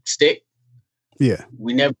they stick. Yeah.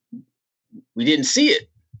 We didn't see it.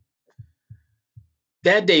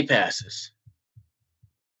 That day passes.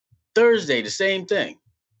 Thursday, the same thing.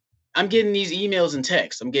 I'm getting these emails and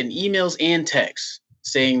texts. I'm getting emails and texts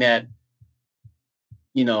saying that,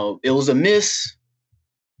 it was a miss.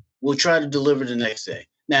 We'll try to deliver the next day.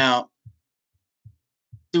 Now,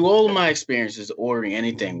 through all of my experiences ordering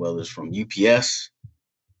anything, whether it's from UPS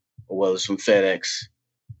or whether it's from FedEx,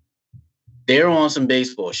 they're on some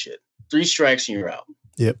baseball shit. 3 strikes and you're out.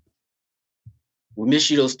 Yep. We miss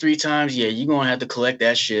you those 3 times. Yeah, you're going to have to collect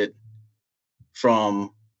that shit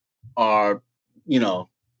from our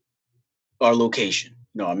location,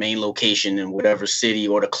 our main location in whatever city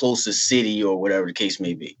or the closest city or whatever the case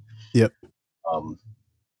may be. Yep.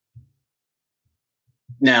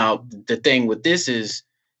 Now, the thing with this is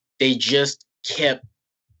they just kept,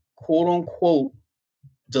 quote unquote,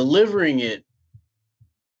 delivering it.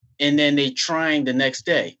 And then they trying the next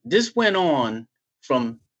day. This went on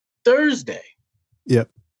from Thursday.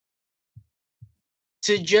 Yep.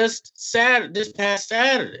 To just this past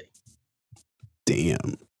Saturday.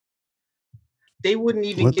 Damn. They wouldn't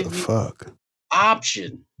even give me an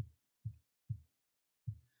option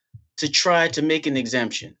to try to make an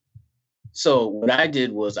exemption. So what I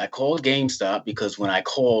did was I called GameStop because when I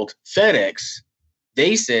called FedEx,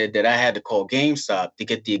 they said that I had to call GameStop to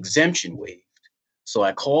get the exemption waived. So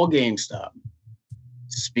I called GameStop,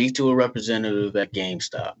 speak to a representative at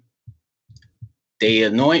GameStop. They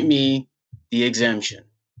anoint me the exemption.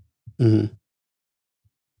 Mm-hmm.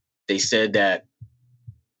 They said that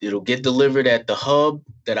it'll get delivered at the hub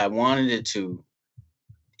that I wanted it to.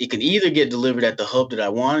 It can either get delivered at the hub that I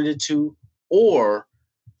wanted it to, or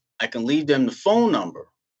I can leave them the phone number,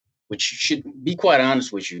 which should be quite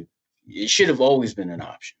honest with you. It should have always been an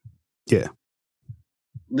option. Yeah.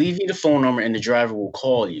 leave you the phone number and the driver will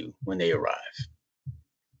call you when they arrive.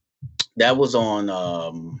 That was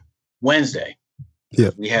on Wednesday. Yeah.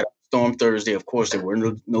 We had a storm Thursday. Of course, there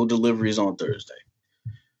were no deliveries on Thursday.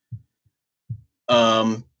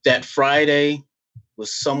 That Friday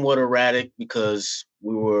was somewhat erratic because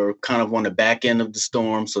we were kind of on the back end of the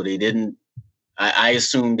storm, so they didn't. I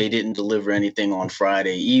assumed they didn't deliver anything on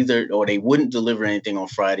Friday either, or they wouldn't deliver anything on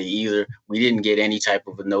Friday either. We didn't get any type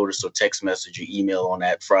of a notice or text message or email on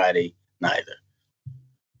that Friday, neither.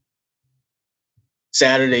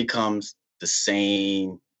 Saturday comes, the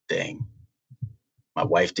same thing. My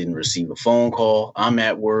wife didn't receive a phone call. I'm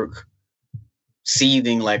at work,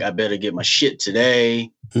 seething like I better get my shit today.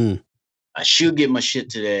 I should get my shit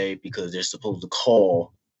today because they're supposed to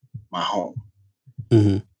call my home.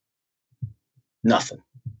 Nothing.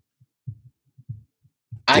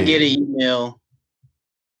 I get an email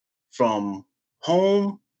from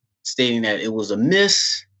home stating that it was a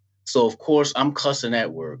miss. So, of course, I'm cussing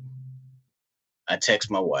at work. I text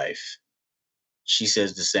my wife. She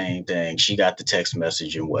says the same thing. She got the text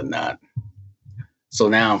message and whatnot. So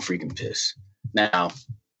now I'm freaking pissed. Now,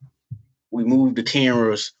 we moved the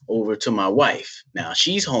cameras over to my wife. Now,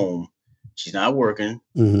 she's home. She's not working.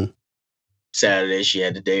 Saturday, she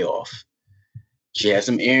had the day off. She had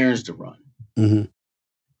some errands to run.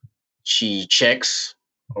 She checks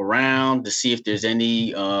around to see if there's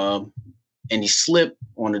any slip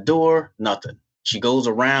on the door. Nothing. She goes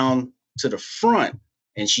around to the front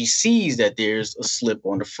and she sees that there's a slip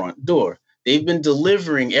on the front door. They've been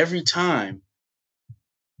delivering every time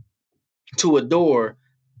to a door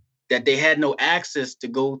that they had no access to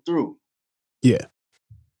go through. Yeah.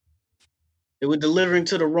 They were delivering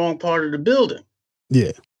to the wrong part of the building.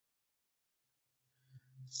 Yeah.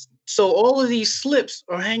 So all of these slips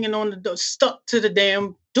are hanging on the door, stuck to the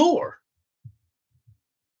damn door.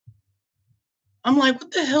 I'm like,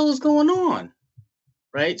 what the hell is going on?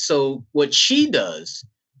 Right? So what she does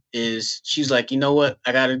is she's like, you know what?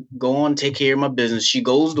 I got to go on, take care of my business. She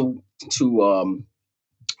goes to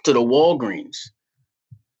the Walgreens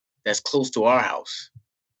that's close to our house.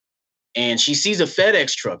 And she sees a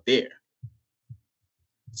FedEx truck there.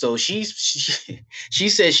 So she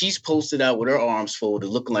says she's posted out with her arms folded,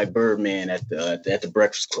 looking like Birdman at the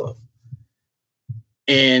Breakfast Club.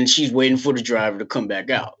 And she's waiting for the driver to come back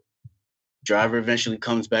out. Driver eventually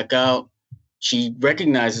comes back out. She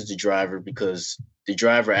recognizes the driver because the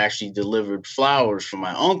driver actually delivered flowers for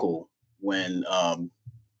my uncle when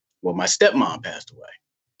my stepmom passed away.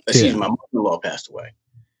 Excuse me, my mother-in-law passed away.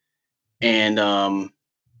 And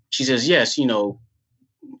she says, yes, you know,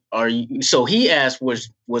 are you? So he asked,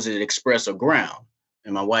 was it express or ground?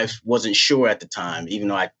 And my wife wasn't sure at the time, even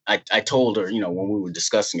though I told her, you know, when we were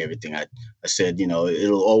discussing everything, I said, you know,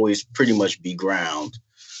 it'll always pretty much be ground.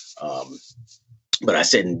 But I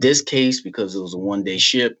said in this case, because it was a one-day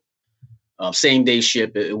ship, same day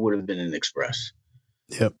ship, it would have been an express.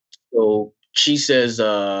 Yep. So she says,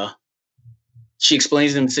 she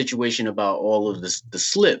explains to them the situation about all of the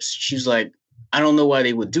slips. She's like, I don't know why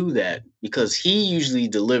they would do that because he usually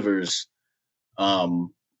delivers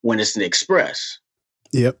when it's an express.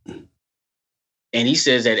 Yep. And he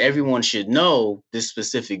says that everyone should know this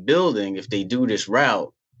specific building, if they do this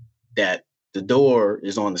route, that the door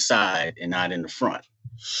is on the side and not in the front.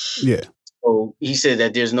 Yeah. So he said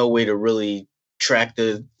that there's no way to really track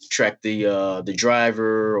the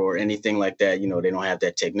driver or anything like that. You know, they don't have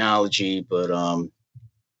that technology, but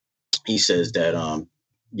he says that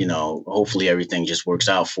you know, hopefully everything just works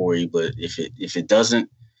out for you. But if it doesn't,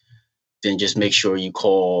 then just make sure you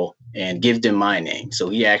call and give them my name. So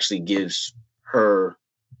he actually gives her,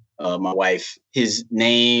 my wife, his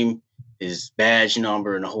name, his badge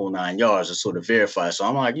number, and the whole 9 yards to sort of verify. So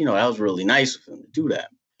I'm like, you know, that was really nice of him to do that.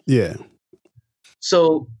 Yeah.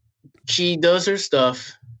 So she does her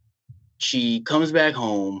stuff. She comes back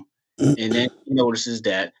home, and then she notices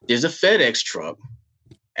that there's a FedEx truck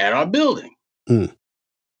at our building.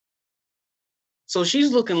 So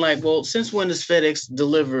she's looking like, well, since when does FedEx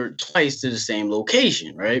deliver twice to the same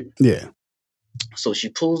location, right? Yeah. So she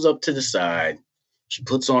pulls up to the side. She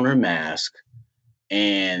puts on her mask,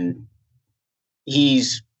 and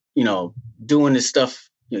he's, you know, doing this stuff.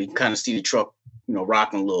 You know, you can kind of see the truck, you know,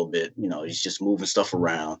 rocking a little bit. You know, he's just moving stuff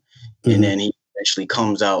around. And then he eventually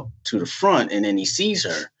comes out to the front, and then he sees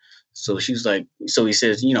her. So she's like, so he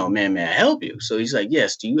says, you know, man, may I help you? So he's like,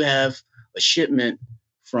 yes. Do you have a shipment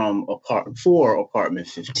from apartment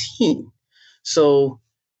 15? So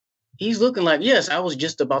he's looking like, yes, I was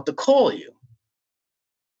just about to call you.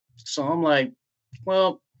 So I'm like,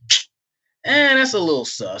 well, and that's a little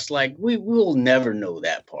sus. Like we will never know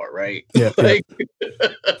that part, right? Yeah, yeah, Like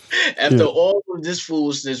after yeah, all of this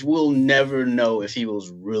foolishness, we'll never know if he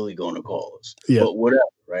was really going to call us. yeah. But whatever,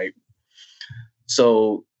 right?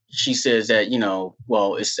 So she says that,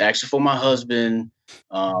 well, it's actually for my husband.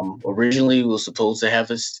 Originally, we were supposed to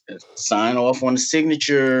have a sign off on the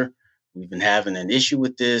signature. We've been having an issue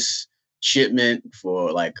with this shipment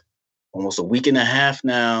for like almost a week and a half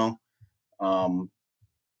now. Um,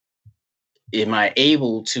 am I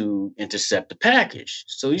able to intercept the package?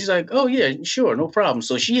 So he's like, oh, yeah, sure, no problem.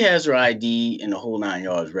 So she has her ID and the whole 9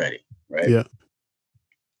 yards ready, right? Yeah.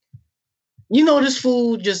 This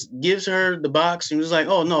fool just gives her the box and was like,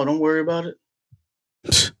 oh, no, don't worry about it.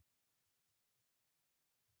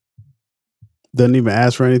 Doesn't even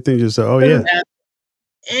ask for anything. Just say, oh, yeah.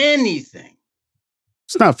 Anything.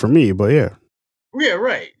 It's not for me, but yeah. Yeah,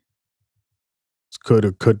 right.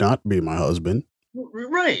 Could not be my husband.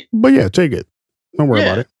 Right. But yeah, take it. Don't worry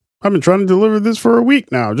about it. I've been trying to deliver this for a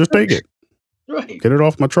week now. Just take it. Right. Get it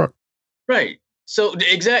off my truck. Right. So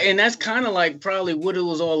exactly, and that's kind of like probably what it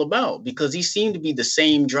was all about, because he seemed to be the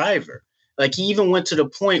same driver. Like he even went to the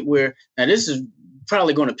point where, now this is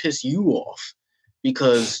probably going to piss you off,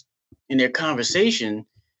 because in their conversation,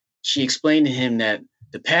 she explained to him that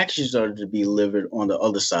the packages are to be delivered on the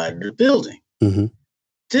other side of the building. Mm-hmm.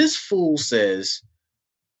 This fool says,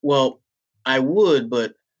 well, I would,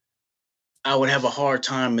 but I would have a hard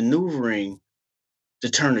time maneuvering to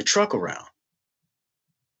turn the truck around.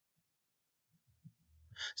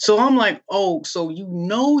 So I'm like, oh, so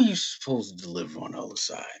you're supposed to deliver on the other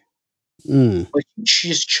side. But you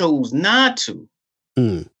just chose not to.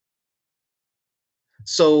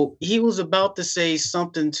 So he was about to say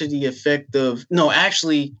something to the effect of, no,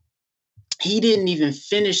 actually, he didn't even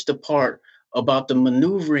finish the part about the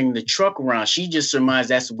maneuvering the truck around. She just surmised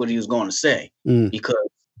that's what he was going to say. Because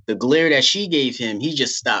the glare that she gave him, he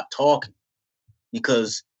just stopped talking.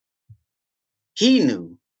 Because he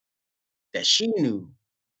knew that she knew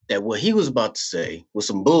that what he was about to say was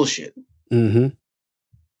some bullshit. Mm-hmm.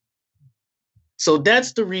 So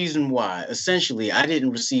that's the reason why, essentially, I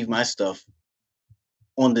didn't receive my stuff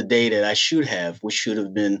on the day that I should have, which should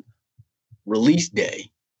have been release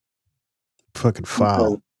day. Fucking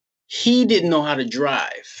foul. He didn't know how to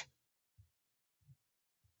drive.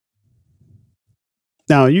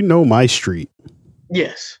 Now, you know my street.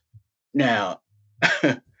 Yes. Now,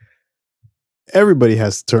 everybody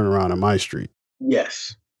has to turn around on my street.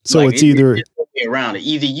 Yes. So like it's either around it.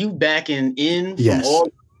 Either you backing in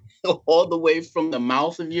from all the way from the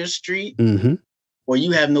mouth of your street, or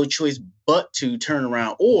you have no choice but to turn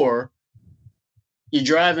around, or you're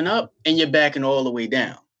driving up and you're backing all the way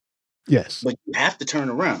down. Yes. But you have to turn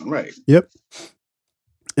around, right? Yep.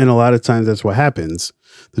 And a lot of times that's what happens.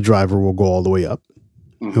 The driver will go all the way up.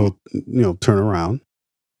 He'll turn around.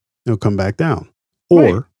 He'll come back down.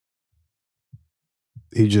 Or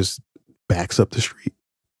he just backs up the street.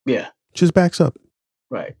 Yeah. Just backs up.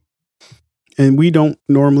 Right. And we don't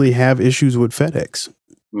normally have issues with FedEx.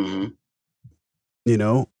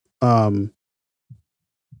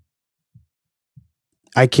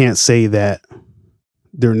 I can't say that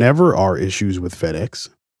there never are issues with FedEx.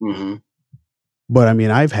 But I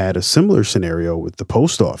mean, I've had a similar scenario with the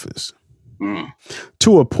post office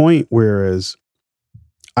to a point whereas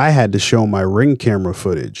I had to show my Ring camera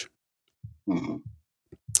footage.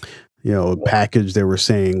 A package they were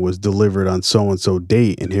saying was delivered on so-and-so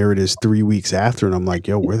date, and here it is 3 weeks after, and I'm like,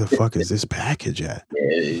 yo, where the fuck is this package at?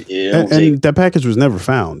 And that package was never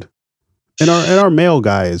found. And our mail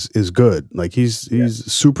guy is good. Like he's a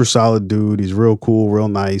super solid dude. He's real cool, real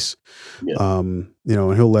nice. And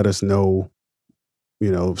he'll let us know,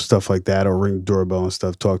 stuff like that, or ring doorbell and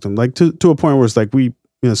stuff, talk to him. Like to a point where it's like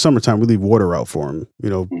summertime, we leave water out for him,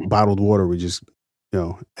 bottled water. We just,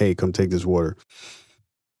 hey, come take this water.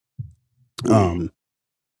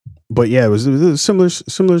 But yeah, it was a similar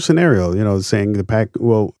scenario, saying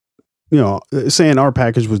saying our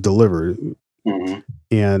package was delivered.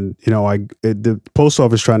 And, the post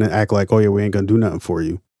office trying to act like, oh yeah, we ain't gonna do nothing for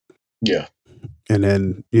you. Yeah. And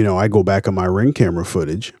then, I go back on my Ring camera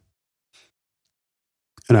footage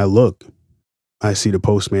and I look, I see the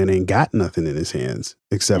postman ain't got nothing in his hands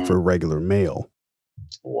except for regular mail.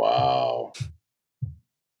 Wow.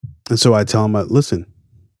 And so I tell him, listen,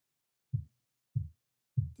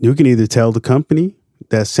 you can either tell the company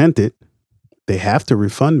that sent it, they have to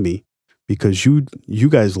refund me because you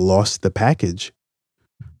guys lost the package,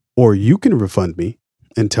 or you can refund me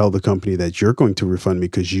and tell the company that you're going to refund me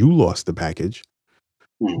because you lost the package.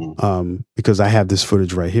 Because I have this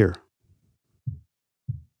footage right here.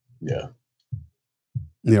 Yeah.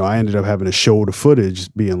 I ended up having to show the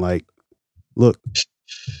footage being like, look,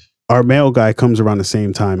 our mail guy comes around the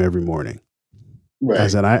same time every morning. Right. I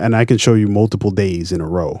said, I can show you multiple days in a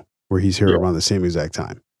row where he's here Yeah. around the same exact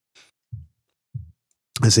time.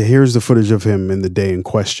 I said, here's the footage of him in the day in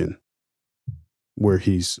question where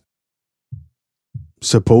he's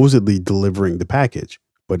supposedly delivering the package,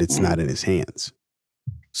 but it's not in his hands.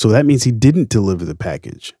 So that means he didn't deliver the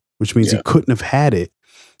package, which means he couldn't have had it,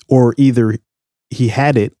 or either he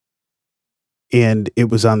had it and it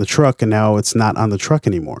was on the truck and now it's not on the truck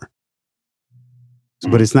anymore.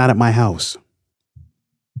 But it's not at my house.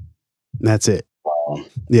 And that's it.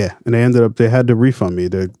 Yeah. And they had to refund me.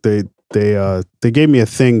 They gave me a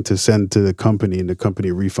thing to send to the company, and the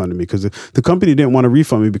company refunded me because the company didn't want to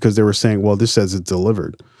refund me because they were saying, well, this says it's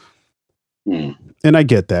delivered. And I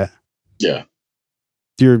get that. Yeah.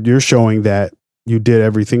 You're showing that you did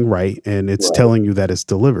everything right, and it's telling you that it's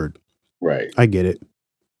delivered. Right. I get it.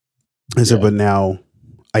 I said, but now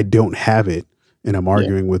I don't have it, and I'm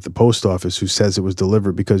arguing with the post office who says it was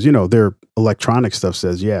delivered because, their electronic stuff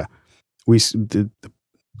says, your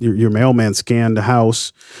mailman scanned the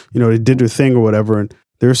house, they did their thing or whatever, and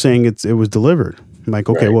they're saying it was delivered. I'm like,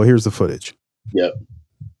 okay, well, here's the footage. Yep.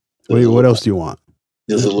 What else do you want?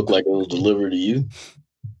 Does it look like it was delivered to you?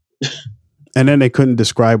 And then they couldn't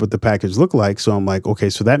describe what the package looked like. So I'm like, okay,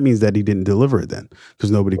 so that means that he didn't deliver it then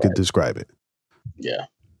because nobody could describe it. Yeah.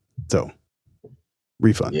 So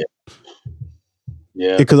refund. Yeah.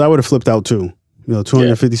 Yeah. Because I would have flipped out too.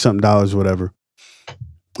 $250 something dollars, whatever.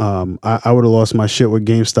 I would have lost my shit with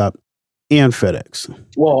GameStop and FedEx.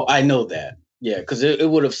 Well, I know that. Yeah, because it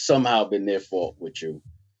would have somehow been their fault with you,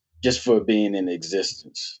 just for being in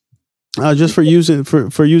existence. Just for using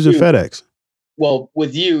FedEx. Well,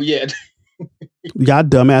 with you, yeah. Y'all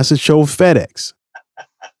dumbasses chose FedEx.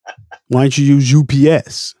 Why don't you use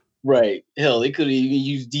UPS? Right. Hell, they could have even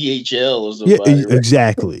used DHL or something. Yeah,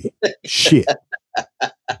 exactly. Shit.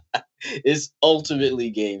 It's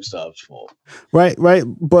ultimately GameStop's fault. Right.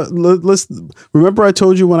 But let's remember I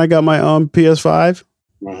told you when I got my PS5?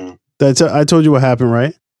 Mm-hmm. I told you what happened,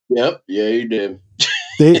 right? Yep. Yeah, you did.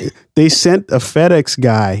 they sent a FedEx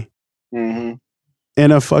guy in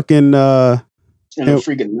a fucking in a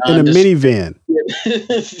minivan.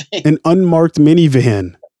 An unmarked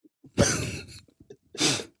minivan.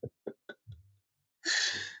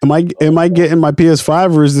 Am I getting my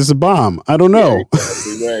PS5 or is this a bomb? I don't know.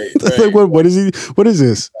 Right. Like what is he? What is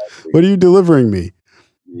this? What are you delivering me?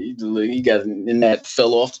 He got in that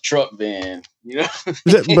fell off the truck van,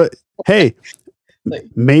 But hey,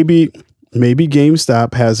 maybe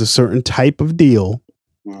GameStop has a certain type of deal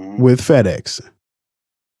with FedEx,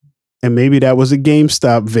 and maybe that was a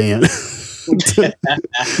GameStop van.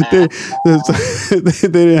 they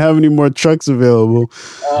didn't have any more trucks available.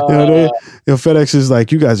 FedEx is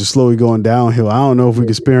like, you guys are slowly going downhill. I don't know if we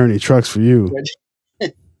can spare any trucks for you.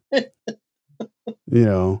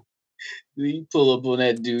 You pull up on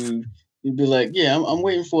that dude, you'd be like, yeah, I'm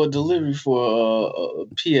waiting for a delivery for a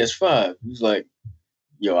PS5. He's like,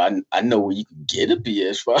 yo, I know where you can get a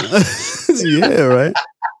PS5. Yeah, right.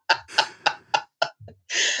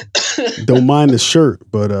 Don't mind the shirt,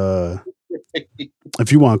 but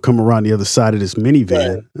if you want to come around the other side of this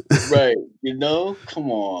minivan, right?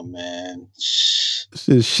 Come on, man. This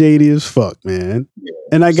is shady as fuck, man. Yeah.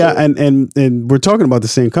 And I got and we're talking about the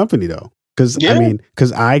same company though, because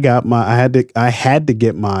I had to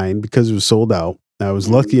get mine because it was sold out. I was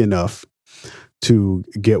lucky enough to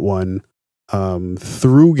get one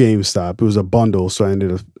through GameStop. It was a bundle, so I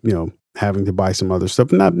ended up having to buy some other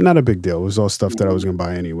stuff. Not a big deal. It was all stuff that I was going to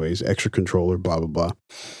buy anyways. Extra controller, blah blah blah.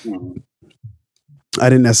 I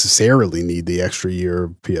didn't necessarily need the extra year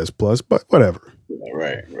of PS Plus, but whatever.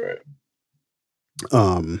 Right.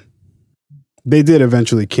 They did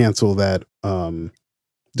eventually cancel that. Was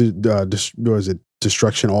it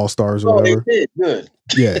Destruction All Stars or whatever? They did. Good.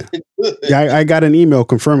 Yeah. Yeah. I got an email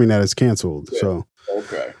confirming that it's canceled. Yeah. So.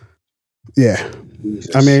 Okay. Yeah.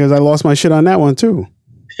 Jesus. I mean, because I lost my shit on that one too.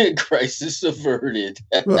 Crisis averted.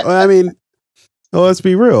 Let's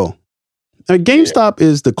be real. GameStop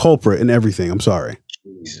is the culprit in everything. I'm sorry.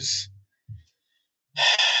 Jesus.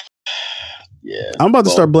 Yeah. I'm about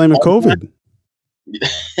to start blaming COVID.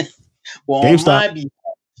 Well, GameStop.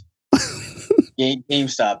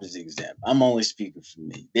 GameStop is exempt. I'm only speaking for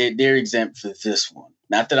me. They're exempt for this one.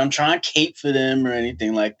 Not that I'm trying to cape for them or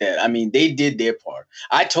anything like that. I mean, they did their part.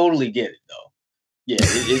 I totally get it though. Yeah,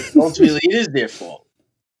 ultimately it is their fault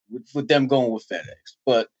with them going with FedEx.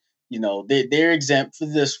 But they're exempt for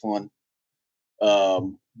this one.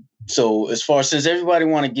 So as far as everybody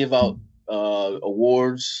want to give out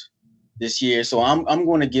awards this year, so I'm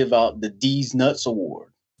going to give out the D's Nuts Award.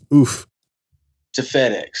 Oof. To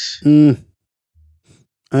FedEx.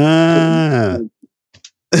 Ah.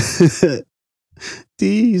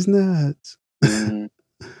 These nuts. Mhm.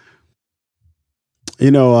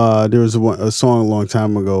 There was a song a long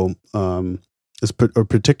time ago. A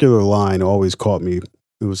particular line always caught me.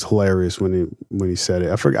 It was hilarious when he said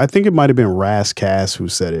it. I forgot. I think it might have been Ras Kass who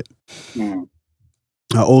said it. Mhm.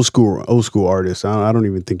 Old school artist. I don't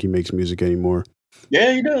even think he makes music anymore.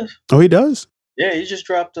 Yeah, he does. Oh, he does? Yeah, he just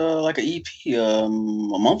dropped like an EP a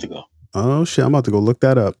month ago. Oh shit! I'm about to go look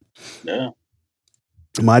that up. Yeah,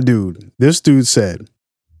 This dude said,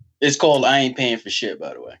 it's called "I Ain't Paying for Shit."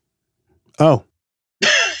 By the way. "Oh,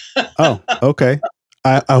 okay.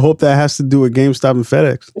 I hope that has to do with GameStop and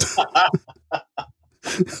FedEx."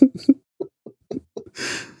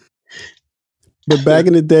 But back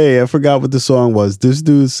in the day, I forgot what the song was. This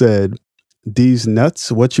dude said, "These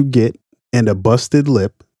nuts, what you get, and a busted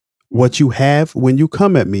lip, what you have when you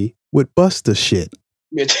come at me with buster shit."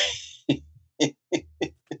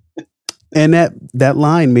 And that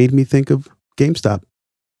line made me think of GameStop.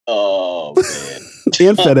 Oh man.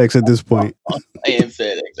 And FedEx at this point. And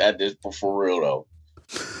FedEx at this for real though.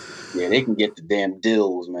 Yeah, they can get the damn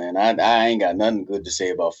deals, man. I ain't got nothing good to say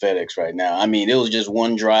about FedEx right now. I mean, it was just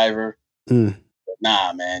one driver. Mm. But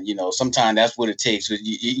nah, man. Sometimes that's what it takes.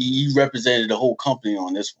 You represented the whole company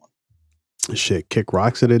on this one. Shit, Kick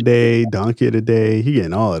Rocks of the day, Donkey of the day. He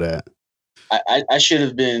getting all of that. I should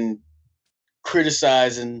have been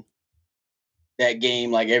criticizing that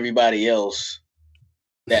game like everybody else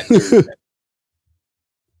that Thursday,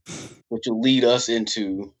 which will lead us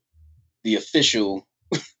into the official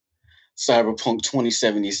Cyberpunk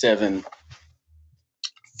 2077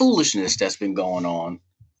 foolishness that's been going on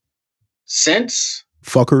since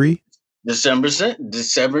fuckery. December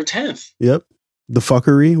 10th. Yep, the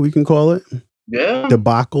fuckery we can call it. Yeah,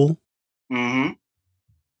 debacle. Mm-hmm.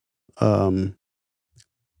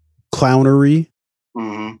 Clownery.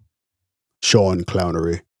 Mm-hmm. Sean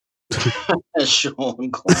Clownery.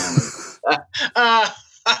 Sean Clownery.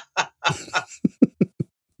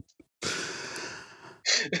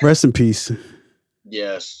 Rest in peace.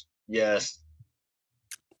 Yes.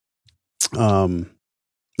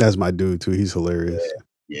 That's my dude too. He's hilarious.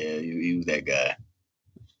 Yeah, he was that guy.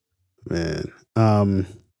 Man.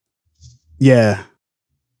 Yeah.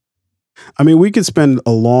 I mean, we could spend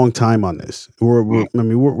a long time on this.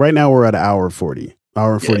 Right now we're at an hour 40.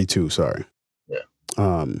 Hour 42, sorry. Yeah.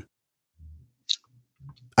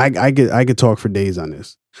 I could talk for days on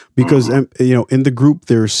this because in the group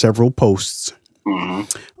there's several posts.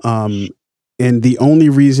 Mm-hmm. And the only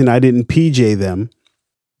reason I didn't PJ them.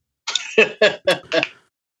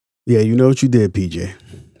 Yeah, you know what you did, PJ.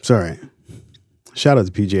 Sorry. Shout out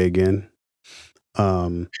to PJ again.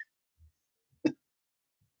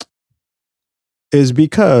 Is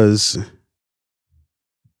because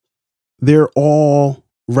they're all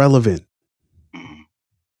relevant.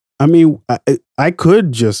 I mean, I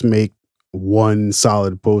could just make one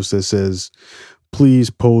solid post that says,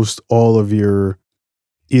 please post all of your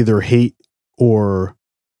either hate or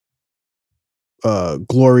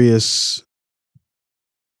glorious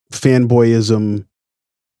fanboyism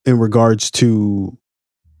in regards to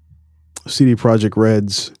CD Projekt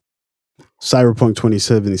Red's Cyberpunk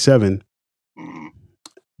 2077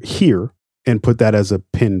 here and put that as a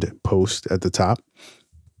pinned post at the top.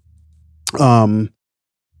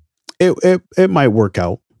 It might work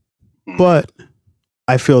out, but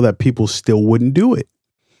I feel that people still wouldn't do it.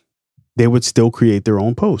 They would still create their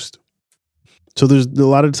own post. So there's a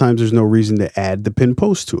lot of times there's no reason to add the pinned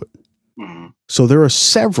post to it. Mm-hmm. So there are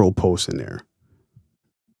several posts in there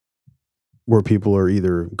where people are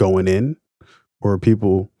either going in or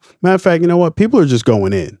matter of fact, you know what? People are just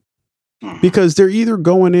going in because they're either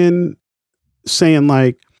going in saying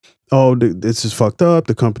like, oh, this is fucked up.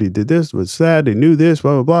 The company did this, but it's sad. They knew this,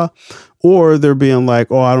 blah, blah, blah. Or they're being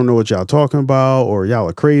like, oh, I don't know what y'all talking about, or y'all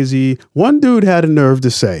are crazy. One dude had a nerve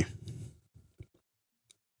to say,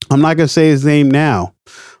 I'm not going to say his name now,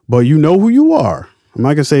 but you know who you are. I'm not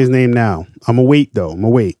going to say his name now. I'm going to wait, though. I'm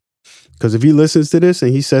going to wait. Because if he listens to this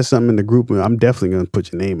and he says something in the group, I'm definitely going to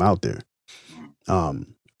put your name out there.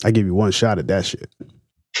 I give you one shot at that shit.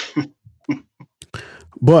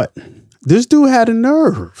 But this dude had a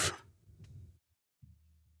nerve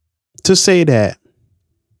to say that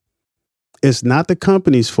it's not the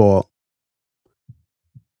company's fault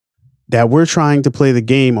that we're trying to play the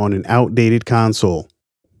game on an outdated console.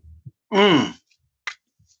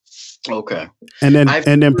 Okay. And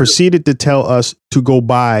then proceeded to tell us to go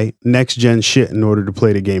buy next gen shit in order to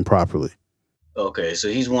play the game properly. Okay, so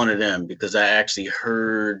he's one of them because I actually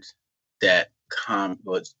heard that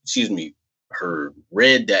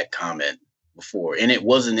read that comment before, and it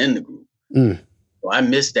wasn't in the group. Well, I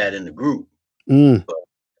missed that in the group, but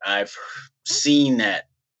I've seen that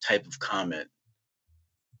type of comment.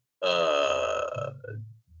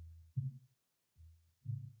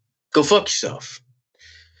 Go fuck yourself.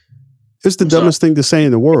 It's the dumbest thing to say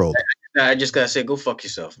in the world. I just gotta say, go fuck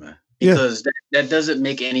yourself, man. Because that doesn't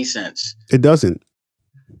make any sense. It doesn't.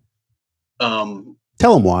 Tell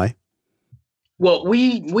them why. Well,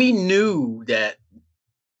 we knew that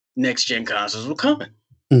next gen consoles were coming.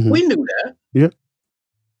 Mm-hmm. We knew that. Yeah.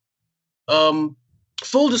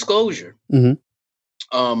 Full disclosure.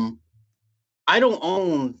 Mm-hmm. I don't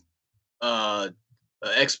own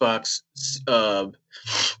Xbox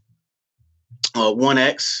One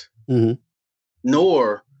X, mm-hmm.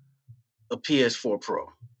 nor a PS4 Pro.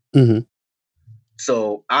 Mm-hmm.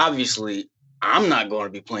 So obviously, I'm not going to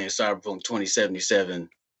be playing Cyberpunk 2077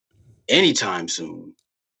 anytime soon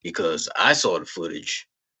because I saw the footage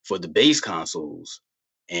for the base consoles,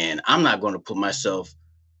 and I'm not going to put myself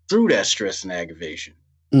through that stress and aggravation.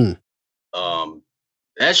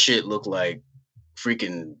 That shit looked like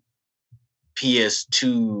freaking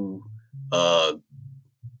PS2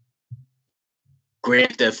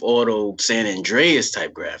 Grand Theft Auto San Andreas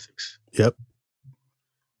type graphics. Yep.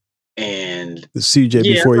 And the CJ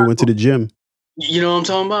before he went to the gym. You know what I'm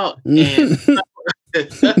talking about? And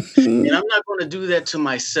I'm not going to do that to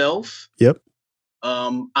myself. Yep.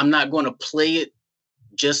 I'm not going to play it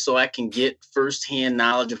just so I can get firsthand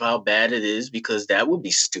knowledge of how bad it is, because that would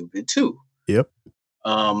be stupid too. Yep.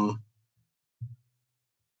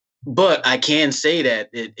 But I can say that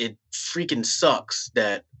it freaking sucks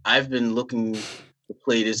that I've been looking to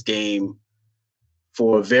play this game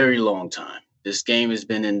for a very long time. This game has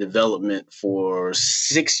been in development for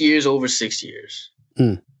 6 years, over 6 years.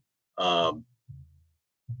 And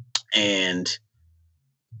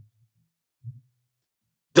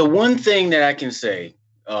the one thing that I can say,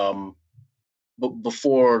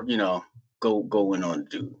 before, going on,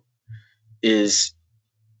 dude, is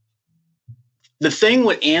the thing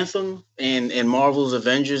with Anthem and Marvel's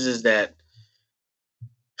Avengers is that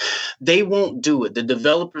they won't do it. The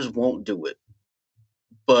developers won't do it.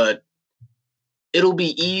 But it'll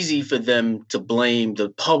be easy for them to blame the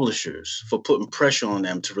publishers for putting pressure on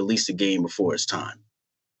them to release the game before it's time.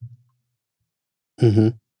 Mm-hmm.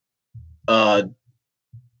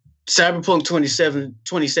 Cyberpunk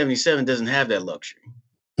 2077 doesn't have that luxury.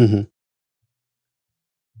 Mm-hmm.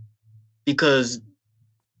 Because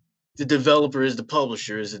the developer is the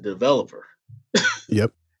publisher is the developer.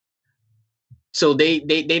 Yep. So they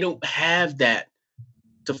don't have that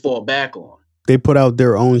to fall back on. They put out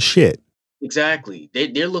their own shit. Exactly.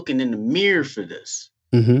 They're looking in the mirror for this.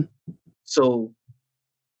 Mm-hmm. So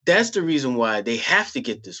that's the reason why they have to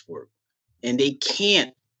get this work. And they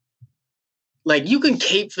can't. Like, you can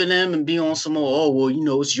cape for them and be on some,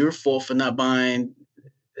 it's your fault for not buying.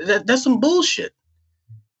 That's some bullshit.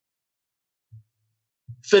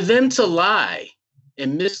 For them to lie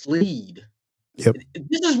and mislead. Yep.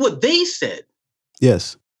 This is what they said.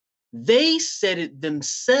 Yes. They said it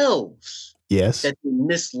themselves. Yes. That they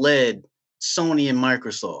misled Sony and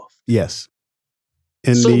Microsoft. Yes.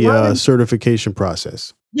 In the certification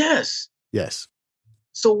process. Yes. Yes.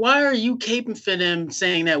 So why are you caping for them,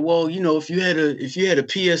 saying that, if you had a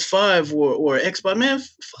PS5 or Xbox, man,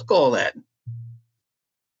 fuck all that.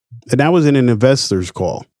 And that was in an investor's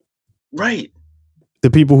call. Right. The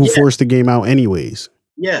people who forced the game out anyways.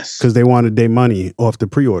 Yes. Because they wanted their money off the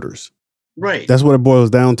pre-orders. Right. That's what it boils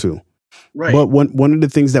down to. Right. But one of the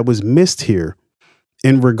things that was missed here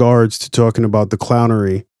in regards to talking about the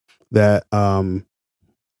clownery that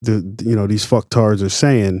these fucktards are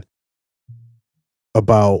saying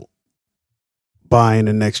about buying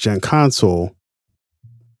a next gen console,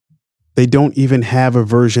 they don't even have a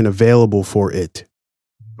version available for it.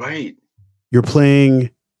 Right. You're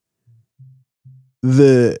playing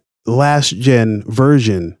the last gen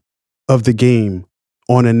version of the game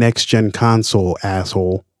on a next gen console,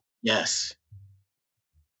 asshole. Yes.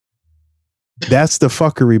 That's the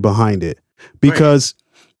fuckery behind it, because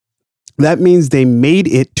that means they made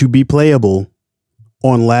it to be playable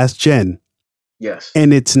on last gen. Yes.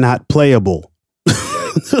 And it's not playable.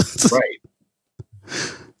 Right.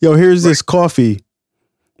 Yo, here's this coffee,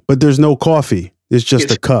 but there's no coffee. It's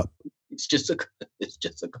just a cup. It's just a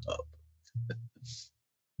cup.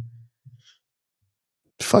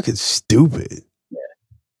 Fucking stupid.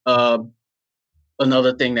 Yeah.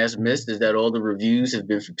 Another thing that's missed is that all the reviews have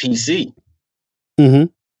been for PC. Mm-hmm.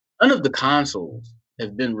 None of the consoles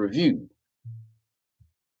have been reviewed.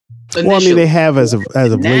 Well, I mean, they have as of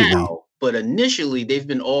lately. But initially, they've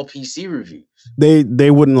been all PC reviews.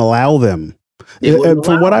 They wouldn't allow them.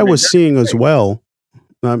 From what I was seeing as well,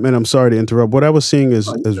 And I'm sorry to interrupt. What I was seeing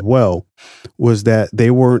as well was that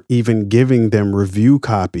they weren't even giving them review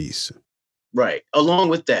copies. Right. Along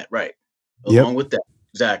with that. Right. Yep. Along with that.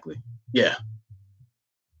 Exactly. Yeah.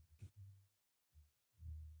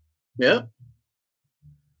 Yep.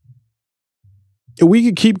 And we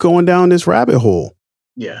could keep going down this rabbit hole.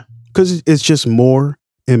 Yeah. Because it's just more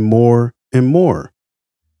and more and more.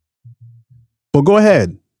 But go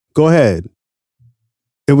ahead. Go ahead.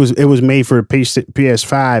 It was made for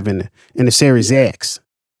PS5 and the Series X.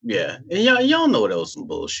 Yeah. And y'all know that was some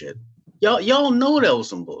bullshit. Y'all know that was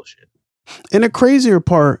some bullshit. And the crazier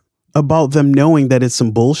part about them knowing that it's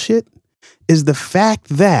some bullshit is the fact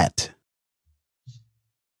that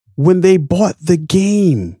when they bought the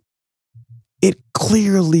game, it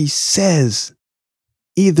clearly says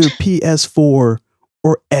either PS4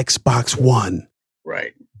 or Xbox One.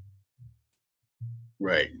 Right.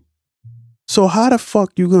 Right. So how the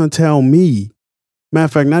fuck you gonna tell me? Matter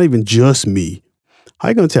of fact, not even just me. How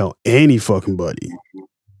you gonna tell any fucking buddy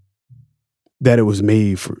that it was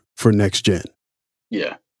made for next gen?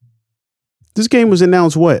 Yeah. This game was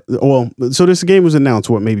announced what? Well, so this game was announced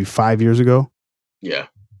what? Maybe 5 years ago? Yeah.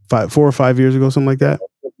 4 or 5 years ago, something like that.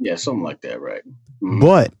 Yeah, something like that, right? Mm-hmm.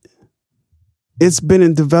 But it's been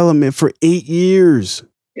in development for 8 years.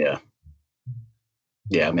 Yeah.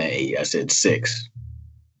 Yeah, I mean 8. I said 6.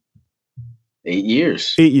 8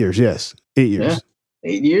 years. 8 years, yes. 8 years.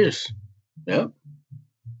 Yeah. 8 years. Yep.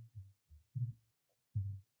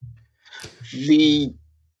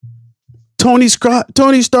 Tony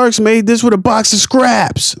Stark's made this with a box of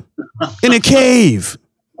scraps in a cave.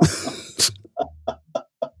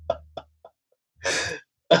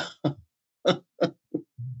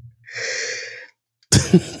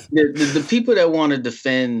 The people that want to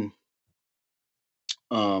defend,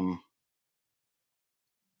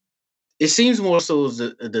 it seems more so as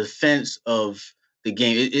a defense of the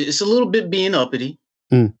game. It's a little bit being uppity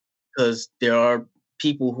because there are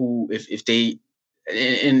people who, if they,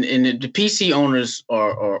 and the PC owners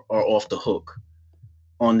are off the hook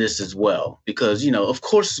on this as well, because, of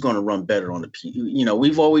course it's going to run better on the PC.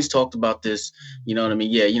 We've always talked about this, you know what I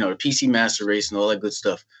mean? Yeah, the PC master race and all that good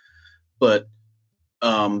stuff. But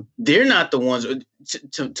they're not the ones,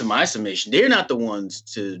 to my summation, they're not the ones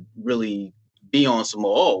to really be on some,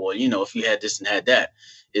 if you had this and had that.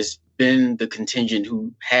 It's been the contingent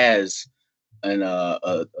who has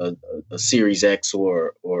a Series X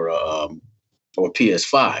or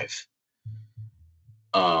PS5.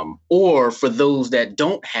 Or for those that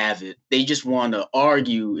don't have it, they just want to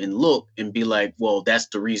argue and look and be like, well, that's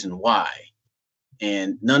the reason why.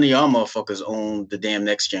 And none of y'all motherfuckers own the damn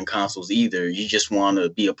next gen consoles either. You just want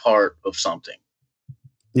to be a part of something.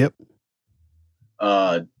 Yep.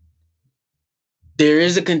 There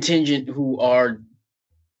is a contingent who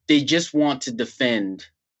they just want to defend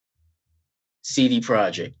CD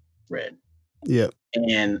Projekt Red. Yep.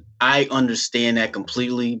 And I understand that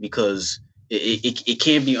completely because it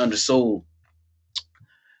can't be undersold.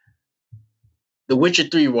 The Witcher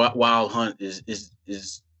 3 Wild Hunt is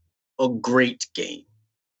a great game.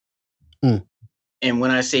 And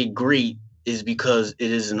when I say great is because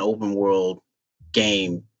it is an open world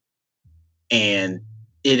game and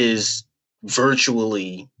it is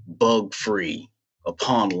virtually bug free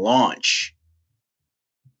upon launch.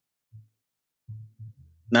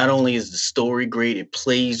 Not only is the story great, it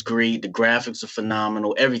plays great, the graphics are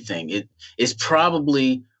phenomenal, everything. It is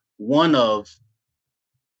probably one of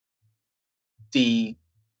the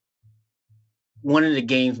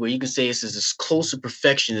games where you can say it's as close to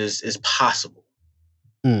perfection as possible.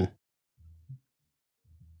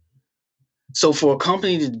 So for a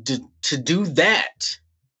company to do that,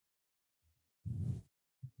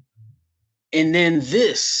 and then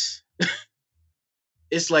this,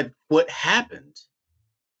 it's like, what happened?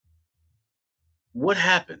 What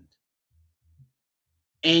happened?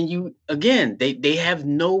 And again, they have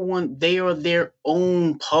no one. They are their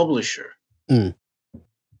own publisher. The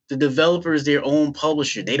developer is their own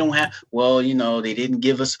publisher. They don't have, they didn't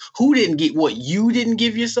give us, who didn't get what? You didn't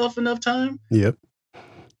give yourself enough time? Yep.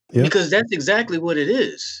 Because that's exactly what it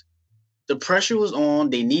is. The pressure was on.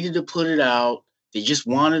 They needed to put it out. They just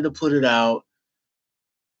wanted to put it out.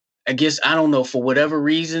 I guess, I don't know, for whatever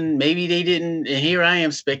reason, maybe they didn't. And here I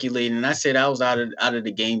am speculating. And I said I was out of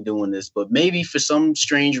the game doing this, but maybe for some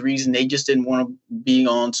strange reason, they just didn't want to be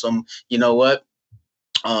on some, you know what?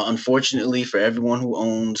 Unfortunately, for everyone who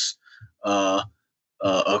owns a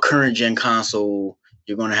current gen console,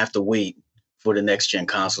 you're going to have to wait for the next gen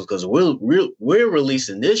consoles because we're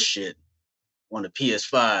releasing this shit on the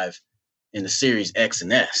PS5 and the Series X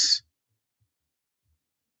and S.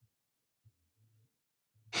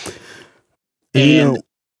 And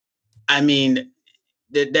I mean,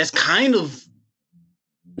 that's kind of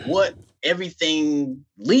what everything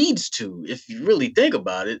leads to, if you really think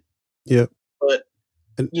about it. Yep. But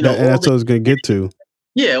And, and all that's the what I was going to get to.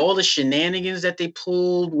 all the shenanigans that they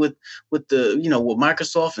pulled with the with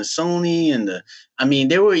Microsoft and Sony and I mean,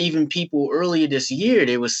 there were even people earlier this year.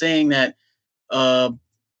 They were saying that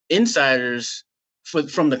insiders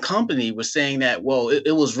from the company were saying that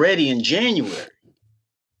it was ready in January,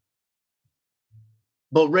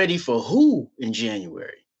 but ready for who in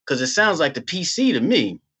January? Because it sounds like the PC to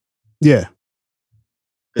me. Yeah,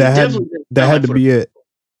 that had to be it.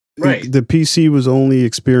 Right. The PC was only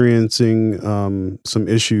experiencing some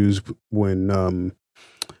issues when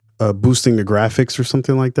boosting the graphics or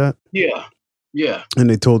something like that. Yeah. And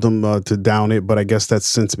they told them to down it, but I guess that's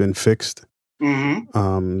since been fixed.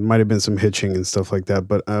 Might have been some hitching and stuff like that,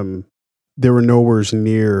 but they were nowhere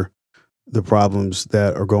near the problems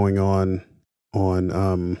that are going on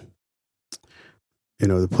the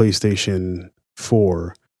PlayStation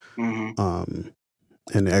 4 and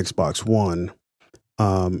the Xbox One.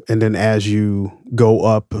 And then as you go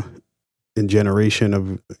up in generation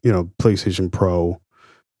of PlayStation Pro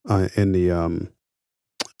and the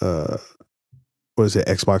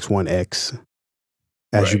Xbox One X,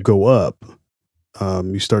 as you go up,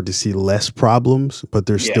 you start to see less problems, but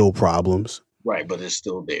there's still problems. Right, but it's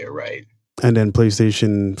still there, right? And then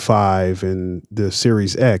PlayStation 5 and the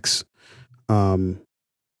Series X,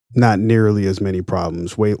 not nearly as many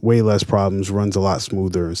problems, way less problems, runs a lot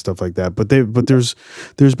smoother and stuff like that. But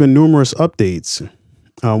there's been numerous updates,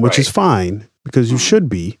 which is fine because you should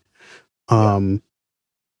be. I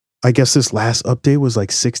guess this last update was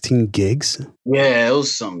like 16 gigs. Yeah, it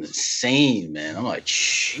was something insane, man. I'm like,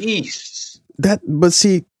 jeez. But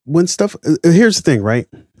see, when stuff, here's the thing, right?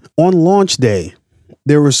 On launch day,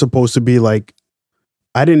 there was supposed to be like,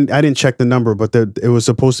 I didn't check the number, but it was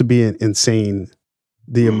supposed to be insane.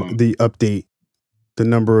 The update, the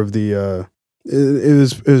number of the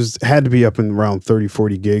it was had to be up in around 30,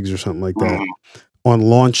 40 gigs or something like that on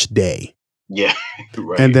launch day. Yeah,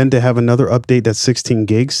 right. And then to have another update that's 16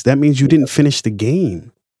 gigs, that means you didn't finish the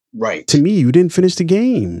game. Right. To me, you didn't finish the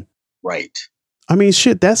game. Right. I mean,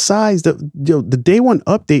 shit, that size, the day one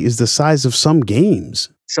update is the size of some games.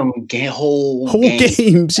 Some whole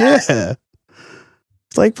games, yeah.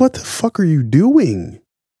 It's like, what the fuck are you doing?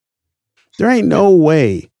 There ain't no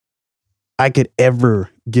way I could ever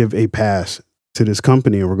give a pass to this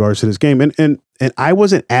company in regards to this game. And I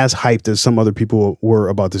wasn't as hyped as some other people were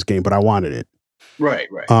about this game, but I wanted it. Right.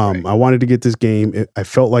 I wanted to get this game. I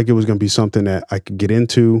felt like it was going to be something that I could get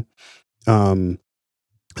into,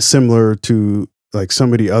 similar to like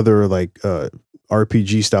some of the other like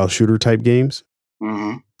RPG style shooter type games.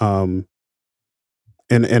 And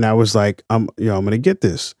I was like, I'm going to get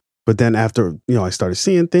this. But then after, I started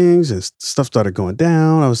seeing things and stuff started going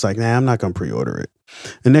down. I was like, nah, I'm not going to pre-order it.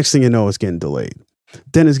 And next thing you know, it's getting delayed.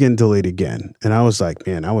 Then it's getting delayed again. And I was like,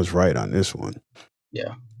 man, I was right on this one.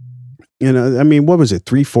 Yeah. I mean, what was it?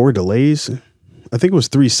 3-4 delays? I think it was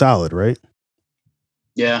 3 solid, right?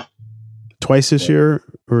 Yeah. Twice this year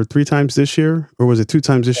or 3 times this year? Or was it 2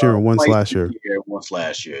 times this year or once last year? Once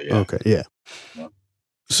last year, yeah. Okay, yeah.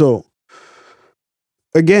 So,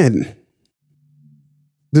 again,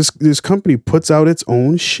 this company puts out its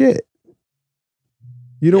own shit.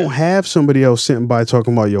 You don't have somebody else sitting by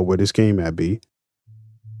talking about, yo, where this game at, B?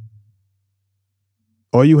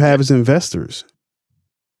 All you have is investors.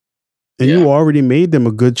 And you already made them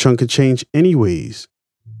a good chunk of change anyways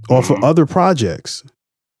off of other projects.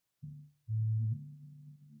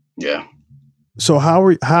 Yeah. So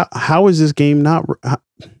how is this game not...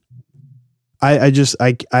 I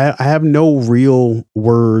have no real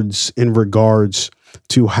words in regards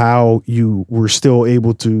to how you were still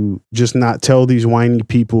able to just not tell these whiny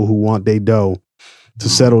people who want their dough to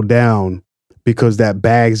settle down because that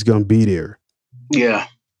bag's gonna be there. Yeah.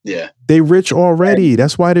 They rich already.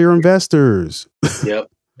 That's why they're investors. Yep.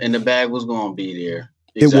 And the bag was gonna be there.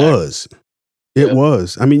 Exactly. It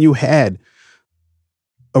was. I mean, you had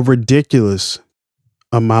a ridiculous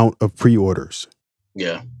amount of pre-orders.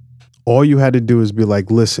 Yeah. All you had to do is be like,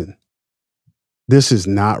 listen, this is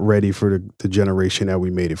not ready for the generation that we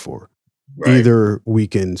made it for. Right. Either we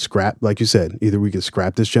can scrap, like you said,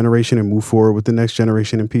 this generation and move forward with the next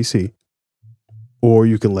generation in PC, or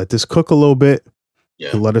you can let this cook a little bit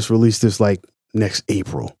and let us release this like next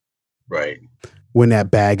April. Right. When that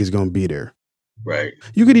bag is going to be there. Right.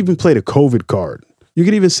 You could even play the COVID card. You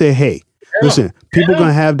could even say, hey, listen, people going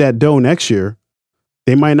to have that dough next year.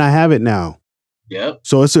 They might not have it now. Yep.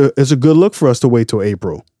 So it's a good look for us to wait till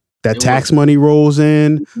April. That tax money rolls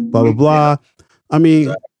in, blah, blah, blah. I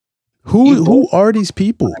mean, Who are these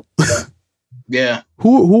people? Yeah.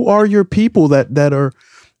 Who are your people that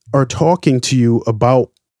are talking to you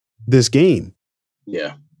about this game?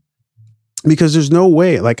 Yeah. Because there's no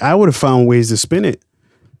way. Like, I would have found ways to spin it.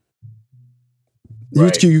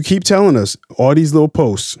 Right. You keep telling us all these little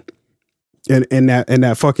posts and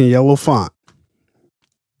that fucking yellow font,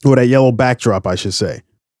 or that yellow backdrop, I should say.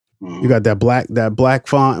 You got that black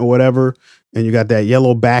font or whatever, and you got that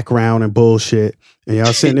yellow background and bullshit. And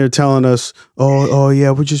y'all sitting there telling us, oh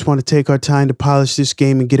yeah, we just want to take our time to polish this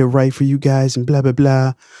game and get it right for you guys and blah blah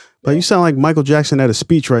blah. But you sound like Michael Jackson at a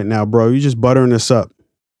speech right now, bro. You just buttering us up.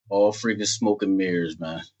 All freaking smoke and mirrors,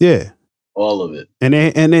 man. Yeah, all of it. And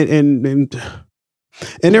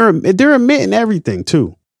they're admitting everything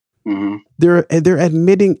too. Mm-hmm. They're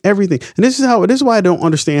admitting everything, and this is why I don't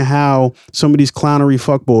understand how some of these clownery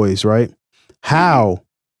fuckboys, right? How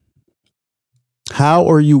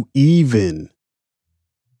are you even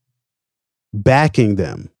backing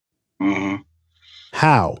them? Mm-hmm.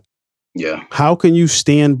 How? Yeah. How can you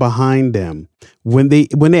stand behind them when they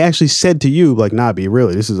actually said to you, like, nah, B,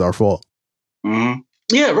 really, this is our fault? Mm-hmm.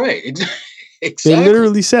 Yeah, right. Exactly. They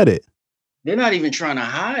literally said it. They're not even trying to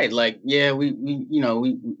hide. Like, yeah, we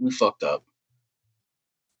fucked up.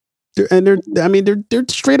 They're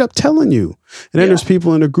straight up telling you. And then there's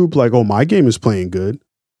people in the group like, oh, my game is playing good.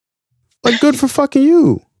 Like, good for fucking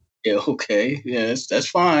you. Yeah, okay. Yes, that's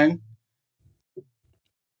fine.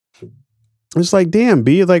 It's like, damn,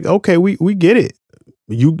 B, like, okay, we get it.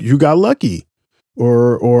 You got lucky.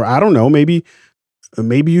 Or I don't know, maybe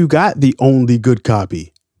you got the only good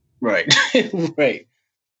copy. Right. Right.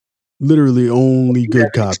 Literally only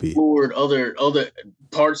good copy. Explored other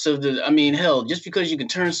parts of the. I mean, hell, just because you can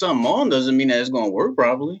turn something on doesn't mean that it's going to work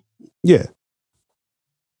properly. Yeah.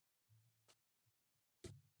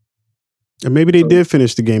 And maybe they did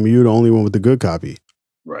finish the game, and you're the only one with the good copy.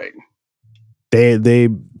 Right. They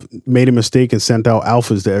made a mistake and sent out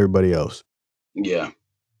alphas to everybody else. Yeah.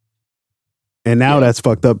 And now that's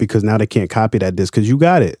fucked up because now they can't copy that disc because you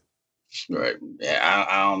got it. Right. Yeah,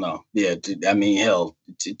 I don't know. Yeah. I mean, hell,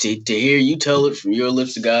 to hear you tell it from your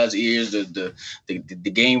lips to God's ears, the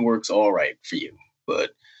game works all right for you.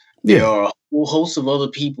 But there are a whole host of other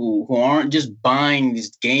people who aren't just buying this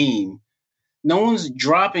game. No one's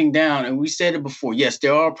dropping down. And we said it before. Yes,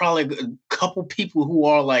 there are probably a couple people who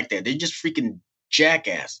are like that. They're just freaking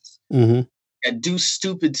jackasses that do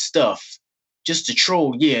stupid stuff just to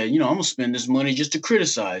troll. Yeah, I'm going to spend this money just to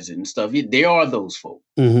criticize it and stuff. Yeah, there are those folks.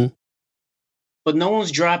 Mm-hmm. But no one's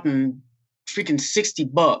dropping freaking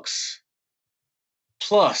 $60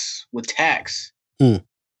 plus with tax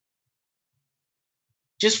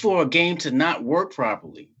just for a game to not work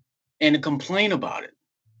properly and to complain about it.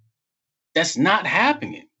 That's not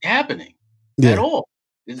happening at all.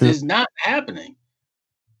 It's not happening.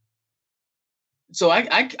 So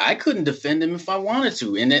I couldn't defend him if I wanted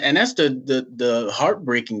to, and that's the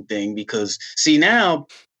heartbreaking thing, because see, now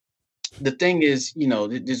the thing is,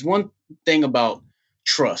 there's one thing about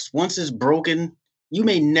trust. Once it's broken, you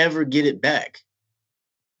may never get it back.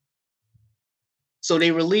 So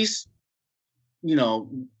they release,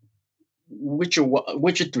 Witcher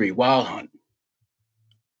 3 Wild Hunt.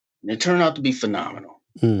 And it turned out to be phenomenal.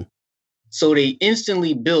 So they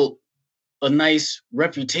instantly built a nice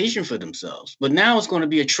reputation for themselves. But now it's going to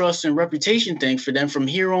be a trust and reputation thing for them from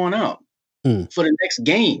here on out. For the next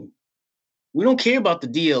game. We don't care about the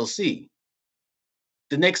DLC.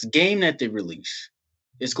 The next game that they release,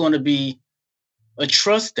 it's going to be a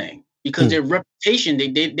trust thing, because their reputation,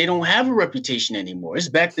 they don't have a reputation anymore. It's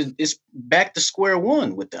back to square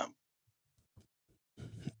one with them.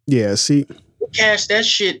 Yeah, see, cash that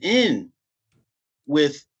shit in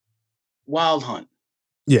with Wild Hunt.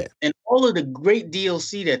 Yeah. And all of the great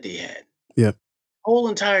DLC that they had. Yeah. Whole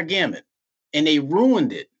entire gamut. And they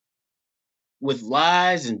ruined it with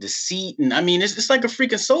lies and deceit. And I mean, it's like a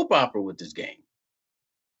freaking soap opera with this game.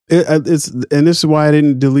 And this is why I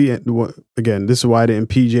didn't delete it. Again, this is why I didn't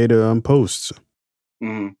PJ the posts.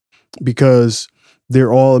 Because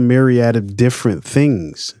they're all a myriad of different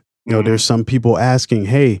things. There's some people asking,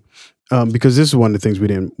 hey, because this is one of the things we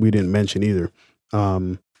didn't mention either.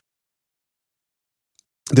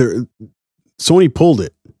 Sony pulled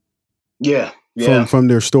it. Yeah. From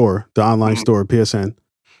their store, the online store, PSN.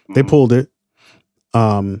 They pulled it.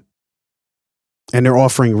 And they're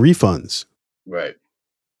offering refunds. Right.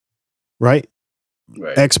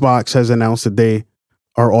 Xbox has announced that they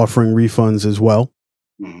are offering refunds as well.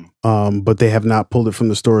 But they have not pulled it from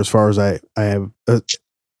the store as far as I have,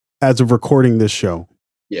 as of recording this show.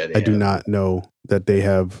 Yeah, I do not know that they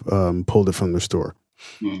have pulled it from the store.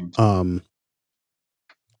 And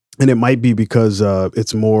it might be because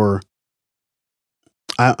it's more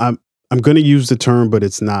I'm going to use the term, but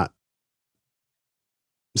it's not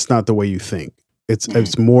the way you think.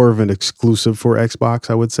 It's more of an exclusive for Xbox,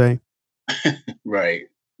 I would say. Right.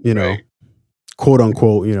 You know, Right. quote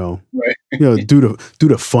unquote, Right. do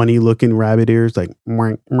the funny looking rabbit ears, like,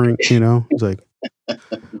 mwink, mwink, it's like,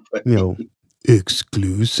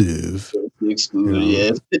 exclusive. Exclusive,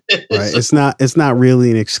 yes. Right. It's not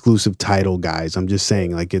really an exclusive title, guys. I'm just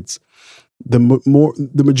saying, like, it's the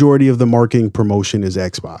majority of the marketing promotion is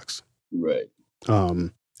Xbox. Right.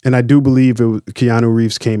 And I do believe Keanu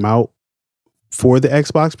Reeves came out for the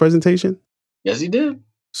Xbox presentation. Yes, he did.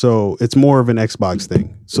 So it's more of an Xbox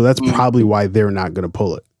thing. So that's probably why they're not going to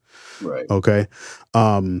pull it. Right. Okay.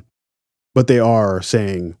 But they are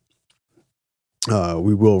saying,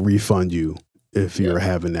 we will refund you if you're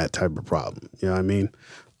having that type of problem. You know what I mean?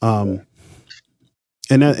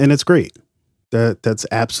 And it's great. That's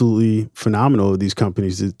absolutely phenomenal of these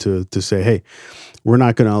companies to say, hey, we're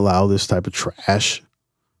not going to allow this type of trash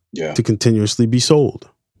to continuously be sold.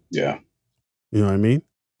 Yeah. You know what I mean?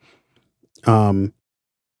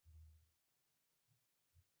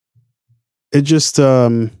 It just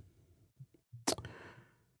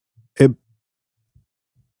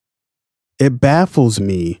it baffles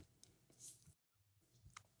me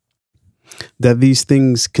that these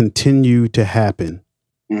things continue to happen,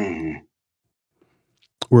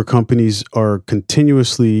 where companies are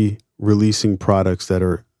continuously releasing products that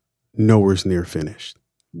are nowhere near finished.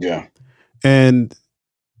 Yeah. And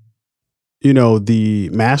the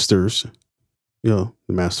masters, the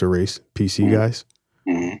master race PC guys.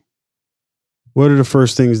 What are the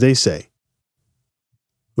first things they say?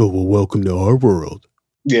 Oh, well, welcome to our world.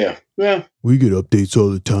 Yeah. Yeah. We get updates all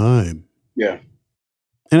the time. Yeah.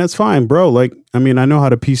 And that's fine, bro. Like, I mean, I know how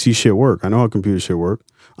the PC shit work. I know how computer shit work.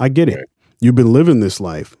 I get it. Right. You've been living this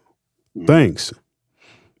life. Thanks.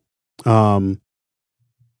 But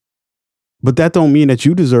that don't mean that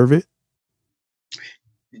you deserve it.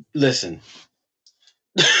 Listen.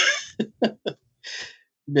 You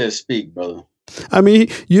better speak, brother. I mean,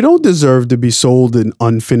 you don't deserve to be sold an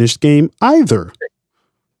unfinished game either.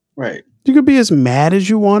 Right. You could be as mad as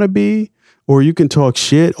you want to be, or you can talk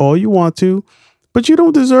shit all you want to, but you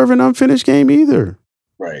don't deserve an unfinished game either.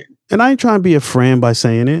 Right. And I ain't trying to be a friend by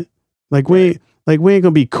saying it. Like, we ain't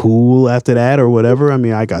gonna be cool after that or whatever. I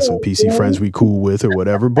mean, I got some PC friends we cool with or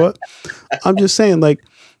whatever, but I'm just saying, like,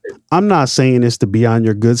 I'm not saying this to be on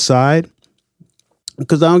your good side,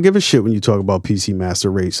 because I don't give a shit when you talk about PC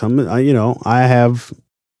Master Race. I have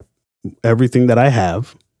everything that I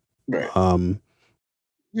have. Right.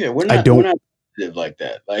 Yeah, we're not live like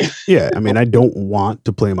that. Like, yeah, I mean, I don't want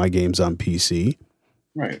to play my games on PC.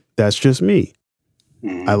 Right. That's just me.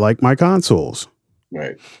 I like my consoles.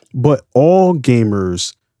 Right. But all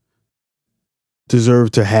gamers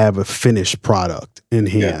deserve to have a finished product in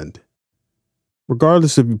hand.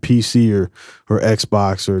 Regardless of your PC or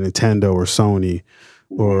Xbox or Nintendo or Sony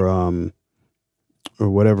or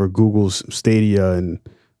whatever, Google's Stadia and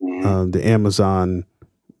the Amazon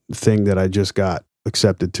thing that I just got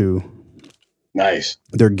accepted to. Nice.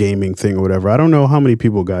 Their gaming thing or whatever. I don't know how many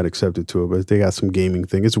people got accepted to it, but they got some gaming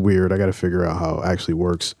thing. It's weird. I got to figure out how it actually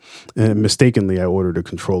works. And mistakenly, I ordered a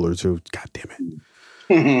controller too. God damn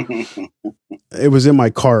it. It was in my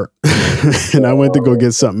cart and I went to go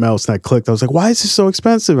get something else and I clicked. I was like, why is this so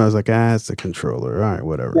expensive? I was like, it's the controller. All right,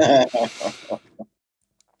 whatever.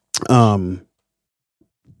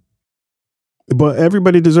 But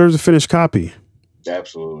everybody deserves a finished copy.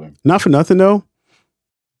 Absolutely. Not for nothing though.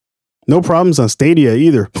 No problems on Stadia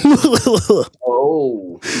either.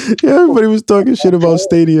 Oh. Yeah, everybody was talking shit about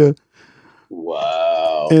Stadia.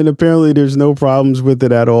 Wow. And apparently there's no problems with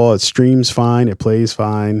it at all. It streams fine. It plays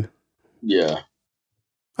fine. Yeah.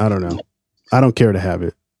 I don't know. I don't care to have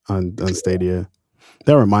it on Stadia.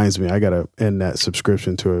 That reminds me, I got to end that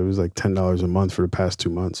subscription to it. It was like $10 a month for the past 2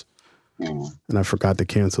 months. And I forgot to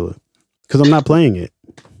cancel it because I'm not playing it.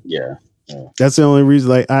 Yeah. That's the only reason.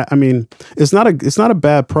 Like, I mean, it's not a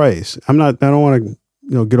bad price. I don't want to,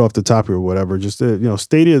 get off the top here or whatever. Just,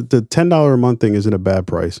 Stadia, the $10 a month thing isn't a bad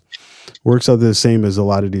price. Works out the same as a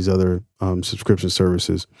lot of these other subscription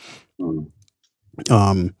services. And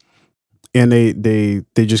they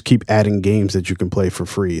just keep adding games that you can play for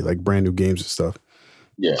free, like brand new games and stuff.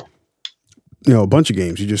 Yeah. A bunch of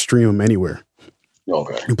games. You just stream them anywhere.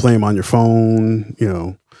 Okay. You play them on your phone,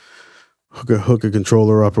 hook a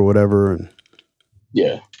controller up or whatever. And,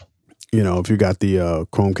 if you got the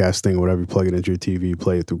Chromecast thing or whatever, you plug it into your TV, you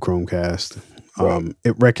play it through Chromecast. Right.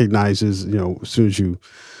 It recognizes, as soon as you,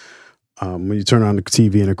 when you turn on the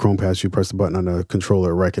TV and the Chromecast, you press the button on the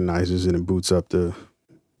controller, it recognizes and it boots up the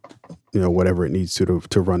whatever it needs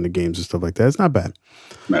to run the games and stuff like that. It's not bad.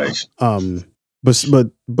 Nice.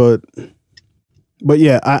 But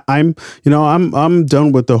yeah, I'm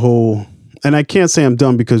done with the whole. And I can't say I'm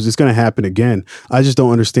done because it's going to happen again. I just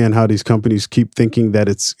don't understand how these companies keep thinking that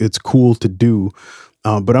it's cool to do.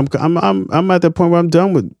 But I'm at that point where I'm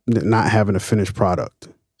done with not having a finished product.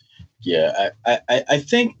 Yeah, I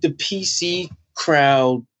think the PC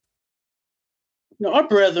crowd, our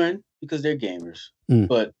brethren, because they're gamers.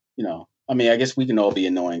 But I mean, I guess we can all be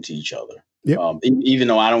annoying to each other. Yep. Even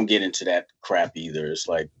though I don't get into that crap either. It's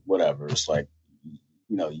like whatever. It's like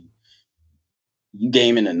you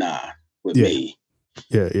gaming or not with me.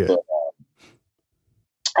 Yeah. But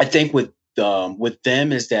I think with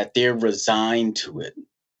them is that they're resigned to it.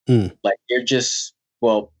 Like they're just,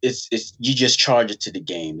 it's you just charge it to the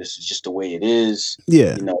game. This is just the way it is.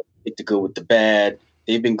 Yeah. Take the good with the bad.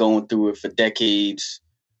 They've been going through it for decades.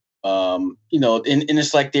 And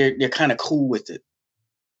it's like they're kind of cool with it.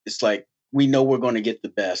 It's like we know we're going to get the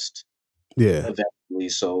best. Yeah. Eventually.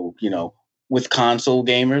 So, with console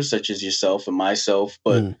gamers such as yourself and myself,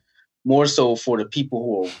 but more so for the people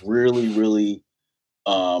who are really, really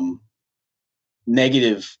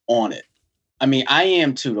negative on it. I mean, I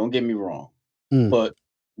am too, don't get me wrong. But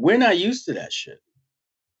we're not used to that shit.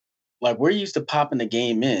 Like we're used to popping the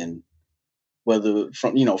game in, whether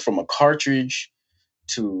from a cartridge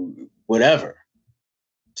to whatever,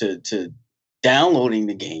 to downloading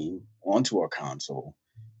the game onto our console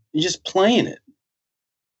and just playing it.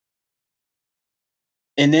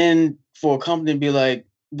 And then for a company to be like,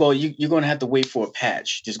 well, you're going to have to wait for a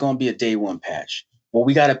patch. There's going to be a day one patch. Well,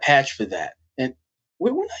 we got a patch for that. And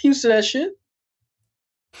we're not used to that shit.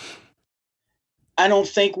 I don't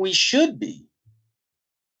think we should be.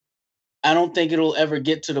 I don't think it'll ever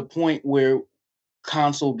get to the point where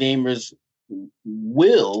console gamers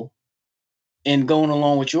will. And going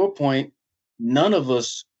along with your point, none of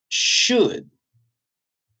us should.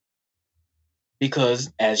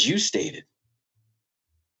 Because as you stated,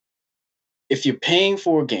 if you're paying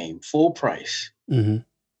for a game full price,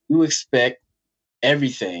 you expect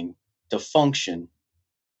everything to function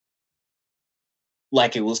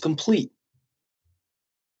like it was complete,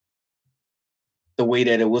 the way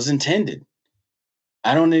that it was intended.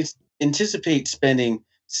 I don't anticipate spending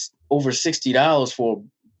over $60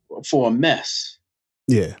 for a mess.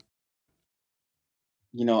 Yeah.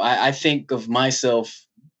 I think of myself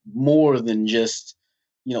more than just,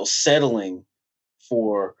 settling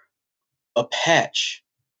for a patch.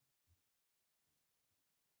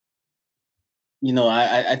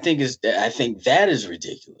 I think that is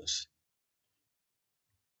ridiculous.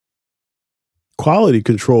 Quality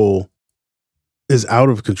control is out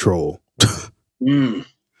of control.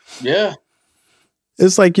 Yeah.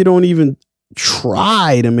 It's like you don't even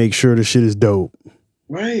try to make sure the shit is dope.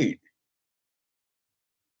 Right.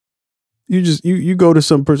 You just you go to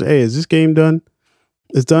some person, hey, is this game done?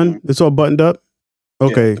 It's done? It's all buttoned up?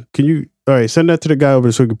 Okay. Yeah. Can you send that to the guy over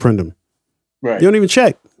there so we can print them. Right. You don't even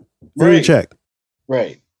check.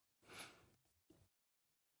 Right.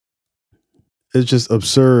 It's just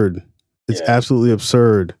absurd. It's absolutely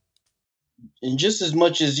absurd. And just as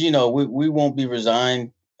much as, we won't be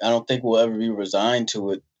resigned, I don't think we'll ever be resigned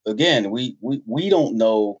to it. Again, we don't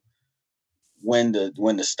know when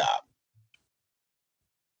to stop.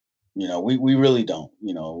 We really don't.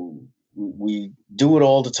 We do it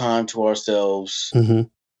all the time to ourselves. And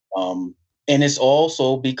it's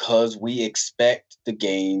also because we expect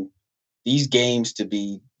these games to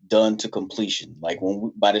be done to completion. Like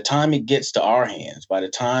by the time it gets to our hands, by the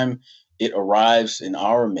time it arrives in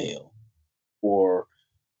our mail, or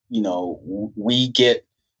we get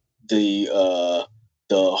the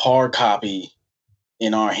hard copy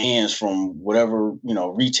in our hands from whatever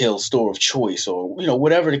retail store of choice, or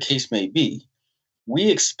whatever the case may be,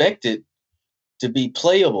 we expect it to be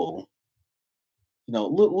playable.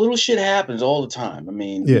 Little shit happens all the time. I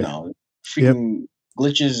mean, freaking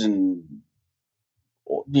glitches and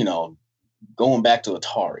going back to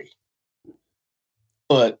Atari,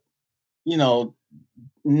 but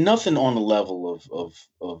nothing on the level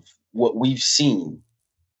of what we've seen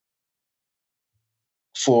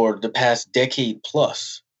for the past decade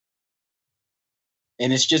plus.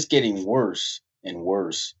 And it's just getting worse and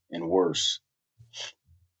worse and worse.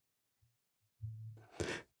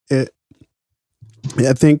 I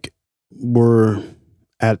think we're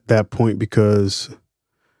at that point because,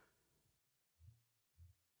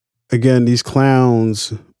 again, these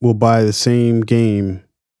clowns will buy the same game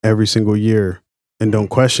every single year and don't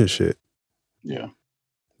question shit. Yeah.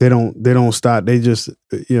 They don't stop. They just,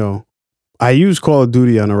 I use Call of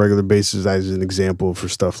Duty on a regular basis as an example for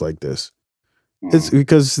stuff like this. It's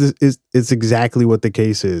because it's exactly what the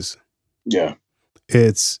case is. Yeah.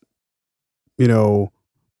 It's, you know,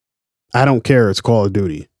 I don't care. It's Call of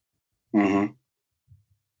Duty. Mm-hmm.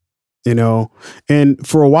 You know, and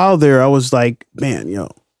for a while there, I was like, man, you know,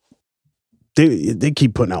 they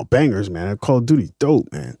keep putting out bangers, man. Call of Duty,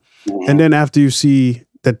 dope, man. Mm-hmm. And then after you see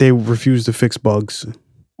that they refuse to fix bugs,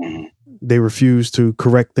 Mm-hmm. they refuse to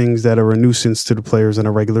correct things that are a nuisance to the players on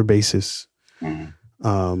a regular basis.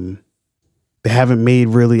 Mm-hmm. They haven't made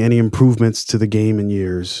really any improvements to the game in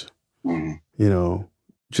years. Mm-hmm. You know,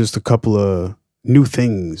 just a couple of new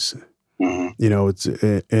things. Mm-hmm. You know,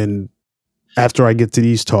 and after I get to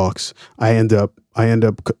these talks, I end up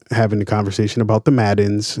having a conversation about the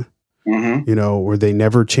Maddens. Mm-hmm. You know, where they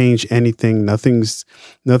never change anything. Nothing's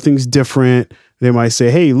different. They might say,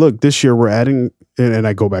 "Hey, look, this year we're adding," and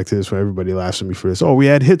I go back to this when everybody laughs at me for this. Oh, we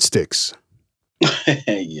add hit sticks.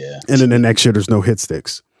 Yeah. And then the next year there's no hit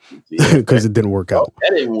sticks because it didn't work out.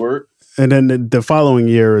 That didn't work. And then the following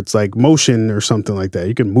year it's like motion or something like that.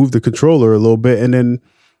 You can move the controller a little bit, and then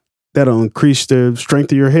that'll increase the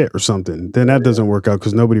strength of your hit or something. Then that doesn't work out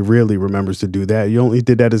because nobody really remembers to do that. You only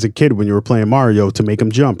did that as a kid when you were playing Mario to make him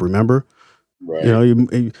jump, remember? Right. You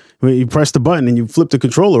know, when you press the button and you flip the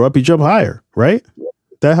controller up, you jump higher, right?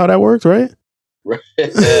 That how that works, right? Right.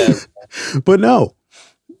 But no,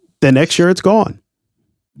 the next year it's gone,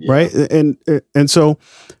 right? And so,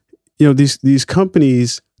 you know, these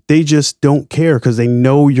companies, they just don't care because they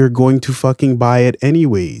know you're going to fucking buy it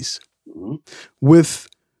anyways. Mm-hmm. With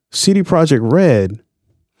CD Projekt Red,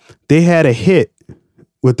 they had a hit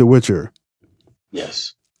with The Witcher.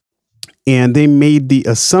 Yes. And they made the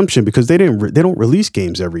assumption, because they don't release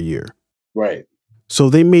games every year. Right. So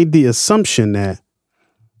they made the assumption that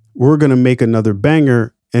we're going to make another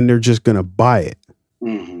banger and they're just going to buy it.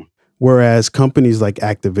 Mm-hmm. Whereas companies like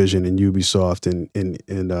Activision and Ubisoft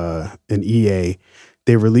and EA,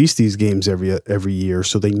 they release these games every year,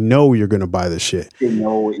 so they know you're going to buy the shit. They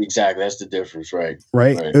know exactly. That's the difference, right?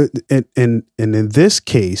 Right. And in this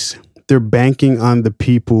case, they're banking on the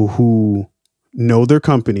people who know their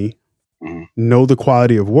company, mm-hmm. know the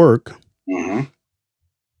quality of work, mm-hmm.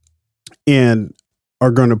 and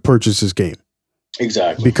are going to purchase this game.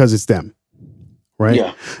 Exactly. Because it's them. Right.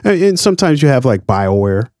 Yeah. And sometimes you have like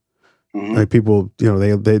BioWare, mm-hmm. like people, you know,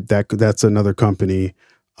 that's another company.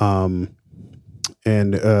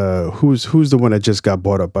 And who's the one that just got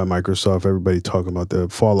bought up by Microsoft? Everybody talking about the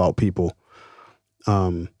Fallout people.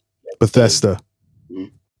 Bethesda. Mm-hmm.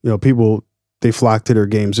 You know, people, they flock to their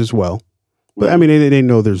games as well. But I mean, they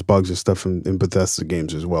know there's bugs and stuff in Bethesda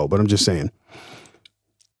games as well. But I'm just saying,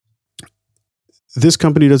 this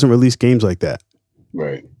company doesn't release games like that.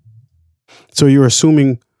 Right. So you're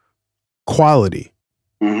assuming quality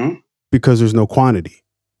mm-hmm. because there's no quantity.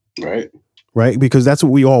 Right. Right? Because that's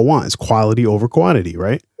what we all want, is quality over quantity,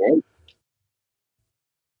 right? Right.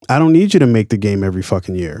 I don't need you to make the game every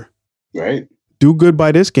fucking year. Right. Do good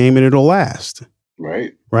by this game and it'll last.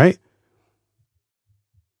 Right. Right?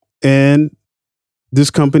 And this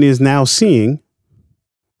company is now seeing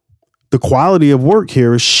the quality of work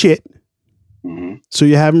here is shit. Mm-hmm. So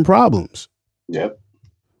you're having problems. Yep.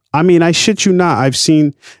 I mean, I shit you not. I've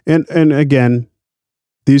seen, and again,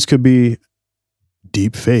 these could be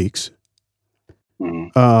deep fakes.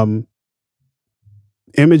 Mm-hmm.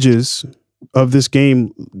 Images of this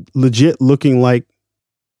game legit looking like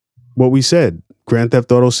what we said, Grand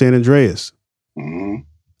Theft Auto San Andreas. Mm-hmm.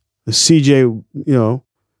 The CJ, you know,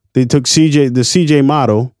 they took the CJ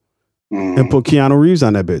model mm-hmm. and put Keanu Reeves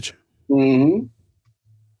on that bitch. Mm-hmm.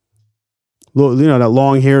 You know, that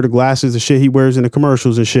long hair, the glasses, the shit he wears in the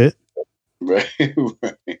commercials and shit. Right.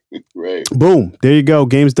 Right. Boom. There you go.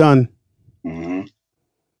 Game's done. Mm-hmm.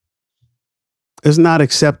 It's not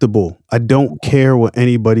acceptable. I don't care what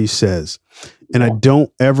anybody says. And I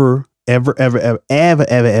don't ever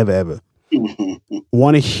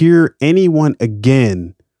want to hear anyone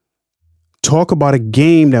again talk about a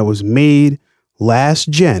game that was made last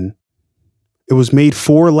gen. It was made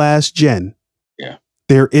for last gen. Yeah.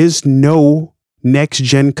 There is no next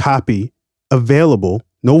gen copy available,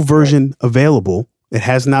 no version available. It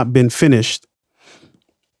has not been finished.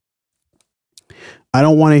 I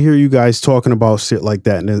don't want to hear you guys talking about shit like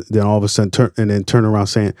that, and then all of a sudden turn around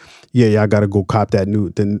saying, "Yeah, I got to go cop that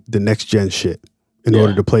the next gen shit in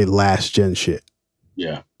order to play last gen shit."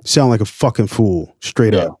 Yeah, sound like a fucking fool,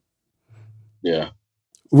 straight up. Yeah,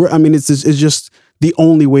 I mean, it's just the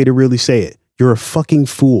only way to really say it. You're a fucking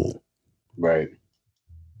fool. Right.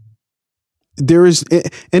 There's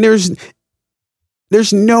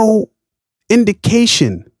no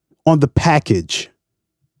indication on the package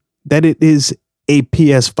that it is a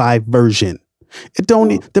PS5 version.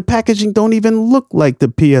 The packaging don't even look like the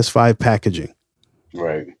PS5 packaging.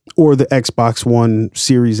 Right. Or the Xbox One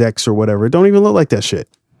Series X or whatever. It don't even look like that shit.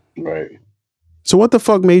 Right. So what the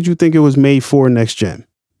fuck made you think it was made for next gen?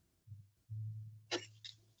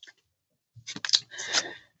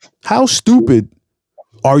 How stupid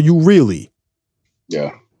are you really?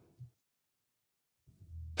 Yeah.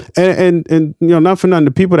 And you know, not for nothing,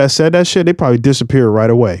 the people that said that shit, they probably disappear right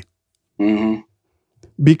away. Mm-hmm.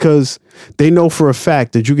 Because they know for a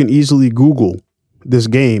fact that you can easily Google this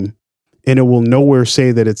game and it will nowhere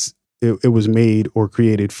say that it was made or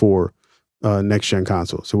created for next gen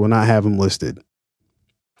consoles. It will not have them listed.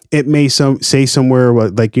 It may say somewhere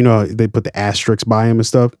like, you know, they put the asterisks by them and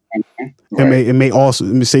stuff. Mm-hmm. Right. It may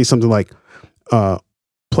also say something like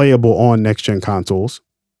playable on next gen consoles.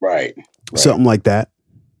 Right. Something like that.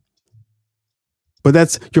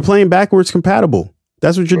 But you're playing backwards compatible.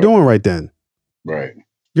 That's what you're doing right then. Right.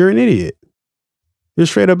 You're an idiot. You're a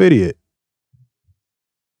straight up idiot.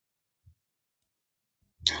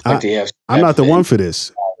 Like I'm not the one for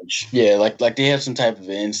this. Knowledge. Yeah, like they have some type of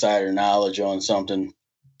insider knowledge on something.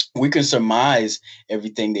 We can surmise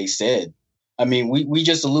everything they said. I mean, we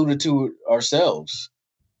just alluded to it ourselves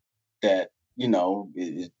that, you know,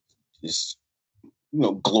 it's, you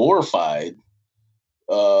know, glorified,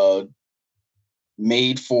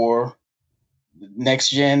 made for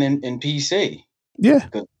next gen and PC. Yeah.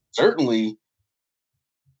 Because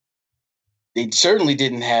they certainly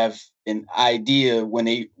didn't have an idea when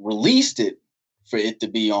they released it for it to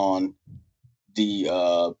be on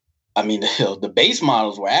the the base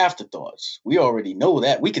models were afterthoughts. We already know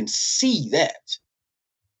that. We can see that.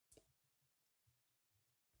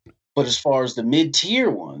 But as far as the mid-tier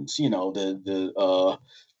ones, you know, the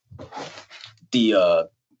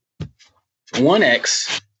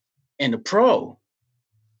 1X and the Pro,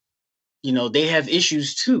 you know, they have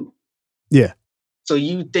issues too. Yeah. So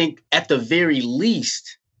you think at the very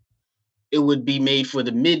least it would be made for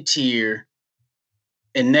the mid-tier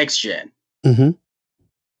and next gen. Mm-hmm.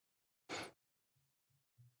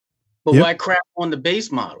 But why crap on the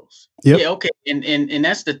base models? Yep. Yeah, okay. And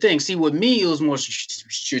that's the thing. See, with me, it was more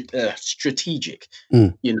strategic.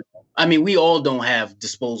 Mm. You know, I mean, we all don't have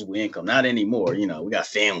disposable income. Not anymore. You know, we got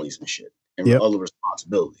families and shit and other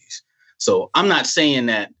responsibilities. So I'm not saying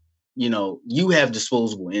that, you know, you have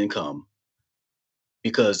disposable income,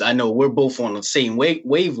 because I know we're both on the same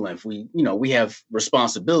wavelength. We have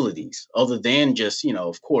responsibilities other than just, you know,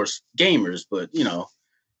 of course, gamers, but, you know,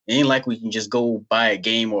 it ain't like we can just go buy a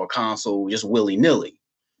game or a console just willy-nilly.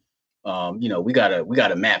 You know, we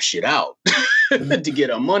gotta map shit out to get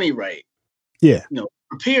our money right. Yeah. You know,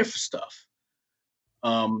 prepare for stuff.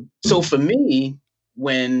 So for me,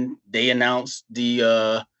 when they announced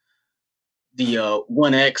the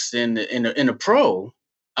 1X and the Pro,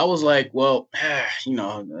 I was like, well, you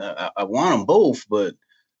know, I want them both, but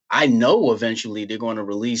I know eventually they're going to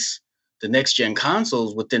release the next gen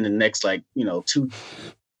consoles within the next, like, you know,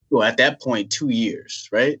 at that point, 2 years,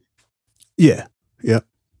 right? Yeah. Yeah.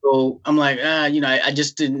 So I'm like, you know, I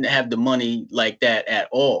just didn't have the money like that at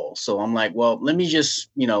all. So I'm like, well, let me just,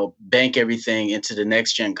 you know, bank everything into the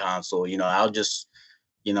next gen console. You know, I'll just,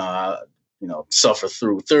 you know, suffer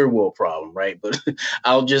through third world problem, right? But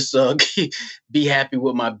I'll just be happy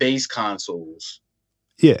with my base consoles.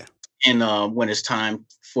 Yeah. And when it's time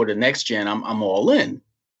for the next gen, I'm all in.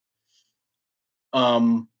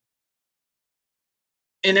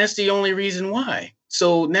 And that's the only reason why.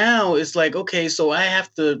 So now it's like, okay, so I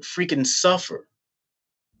have to freaking suffer.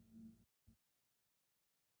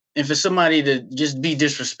 And for somebody to just be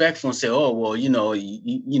disrespectful and say, oh, well, you know,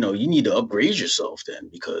 you need to upgrade yourself then,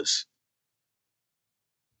 because,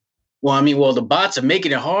 well, the bots are made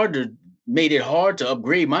it hard to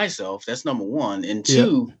upgrade myself. That's number one. And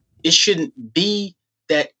two, It shouldn't be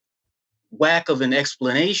that whack of an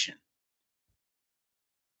explanation.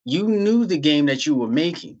 You knew the game that you were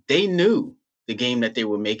making. They knew the game that they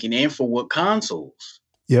were making and for what consoles.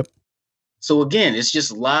 Yep. So again, it's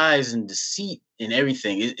just lies and deceit and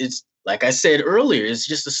everything. It's like I said earlier, it's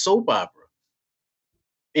just a soap opera.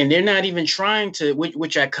 And they're not even trying to,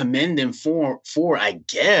 which I commend them for, I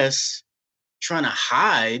guess, trying to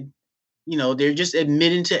hide. You know, they're just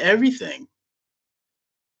admitting to everything.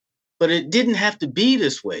 But it didn't have to be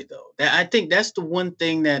this way, though. I think that's the one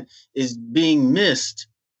thing that is being missed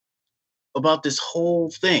about this whole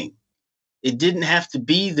thing. It didn't have to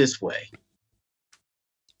be this way.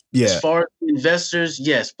 Yeah. As far as investors,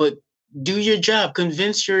 yes, but do your job.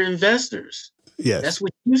 Convince your investors. Yes. That's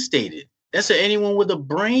what you stated. That's what anyone with a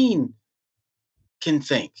brain can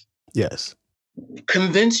think. Yes.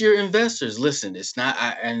 Convince your investors. Listen, it's not.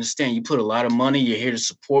 I understand you put a lot of money. You're here to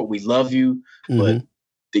support. We love you, but Mm-hmm.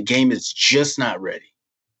 the game is just not ready.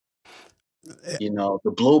 The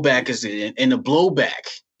blowback is in the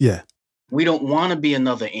blowback. Yeah. We don't want to be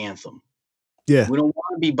another Anthem. Yeah. We don't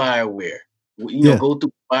want to be BioWare. Yeah. Go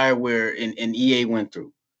through BioWare and EA went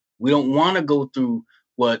through. We don't want to go through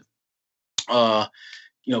what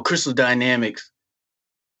Crystal Dynamics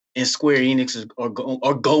and Square Enix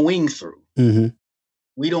are going through. Mm-hmm.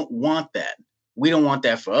 We don't want that. We don't want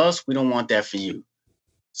that for us. We don't want that for you.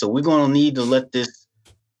 So we're going to need to let this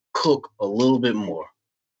cook a little bit more.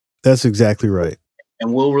 That's exactly right.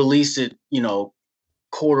 And we'll release it,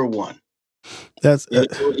 quarter one. That's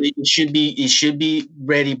it should be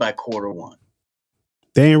ready by quarter one.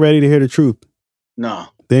 They ain't ready to hear the truth. No.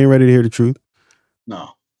 They ain't ready to hear the truth. No.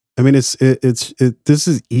 I mean, this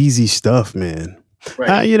is easy stuff, man.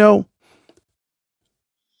 Right.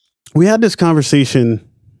 We had this conversation,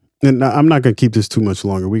 and I'm not going to keep this too much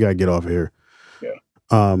longer. We got to get off of here. Yeah.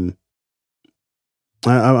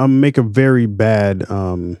 I'll make a very bad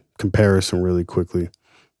comparison really quickly.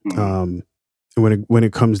 Mm-hmm. When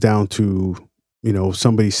it comes down to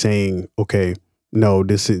somebody saying, okay, no,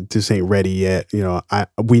 this ain't ready yet.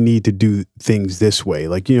 We need to do things this way.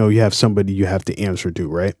 Like, you have somebody you have to answer to,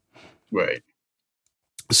 right? Right.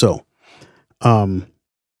 So, the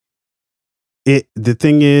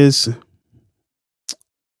thing is,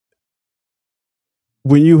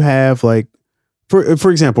 when you have like,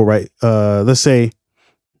 for example, right? Let's say,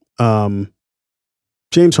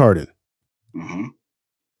 James Harden, mm-hmm.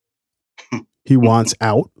 he wants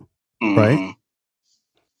out, mm-hmm. right?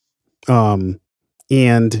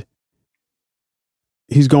 And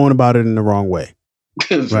he's going about it in the wrong way,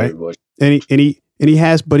 right? And he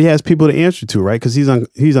has people to answer to, right? Because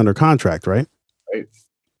he's under contract, right?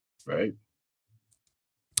 Right.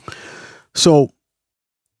 So,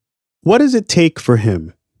 what does it take for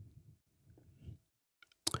him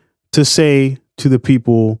to say to the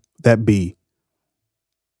people that be,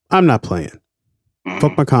 I'm not playing. Mm-hmm.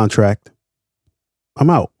 Fuck my contract. I'm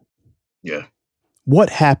out. Yeah. What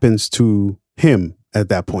happens to him at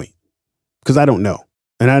that point? Because I don't know.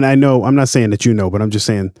 And I know, I'm not saying that but I'm just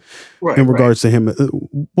saying in regards to him,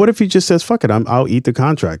 what if he just says, fuck it, I'll eat the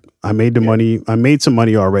contract. I made the money. I made some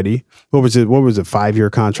money already. What was it?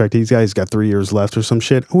 5-year contract? These guys got 3 years left or some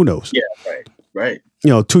shit. Who knows? Yeah, right.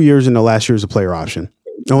 2 years in the last year is a player option.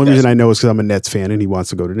 The only reason I know is because I'm a Nets fan and he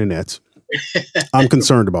wants to go to the Nets. I'm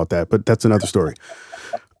concerned about that, but that's another story.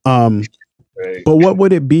 But what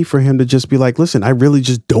would it be for him to just be like, listen, I really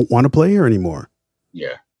just don't want to play here anymore.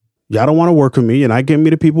 Yeah. Y'all don't want to work with me, and I give me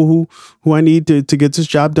the people who I need to get this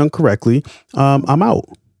job done correctly. I'm out.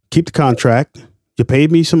 Keep the contract. You paid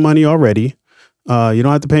me some money already. You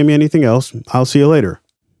don't have to pay me anything else. I'll see you later.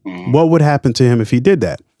 Mm-hmm. What would happen to him if he did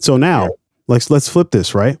that? So now, let's flip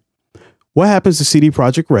this, right? What happens to CD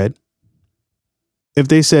Projekt Red if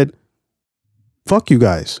they said, fuck you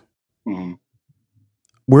guys. Mm-hmm.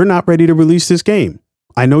 We're not ready to release this game.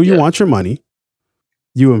 I know you want your money.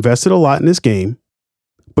 You invested a lot in this game.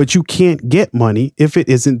 But you can't get money if it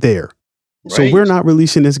isn't there. Right. So we're not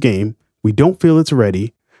releasing this game. We don't feel it's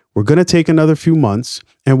ready. We're going to take another few months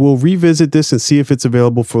and we'll revisit this and see if it's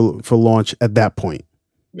available for launch at that point.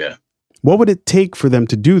 Yeah. What would it take for them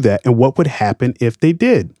to do that? And what would happen if they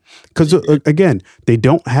did? Because again, they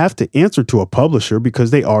don't have to answer to a publisher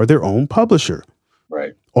because they are their own publisher.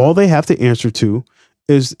 Right. All they have to answer to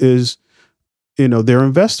is their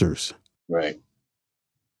investors. Right.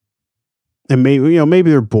 And maybe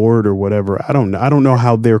they're bored or whatever. I don't know. I don't know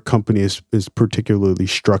how their company is particularly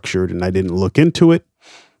structured, and I didn't look into it.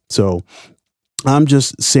 So I'm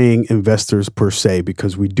just saying investors per se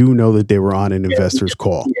because we do know that they were on an investors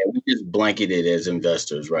call. Yeah, we just blanketed as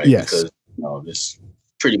investors, right? Yes. Because this is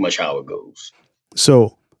pretty much how it goes.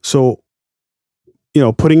 So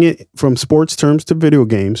putting it from sports terms to video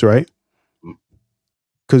games, right?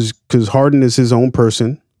 Because Harden is his own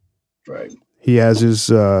person, right? He has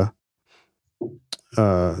his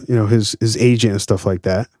his agent and stuff like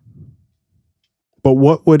that. But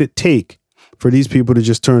what would it take for these people to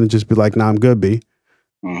just turn and just be like, nah, I'm good, B.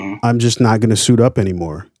 Mm-hmm. I'm just not going to suit up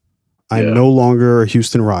anymore. I'm no longer a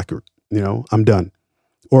Houston Rocket. I'm done.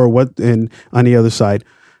 Or what? And on the other side,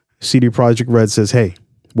 CD Projekt Red says, hey,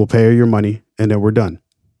 we'll pay you your money and then we're done.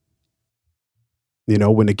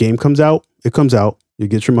 When the game comes out, it comes out. You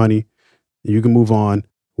get your money. You can move on.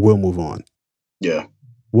 We'll move on. Yeah.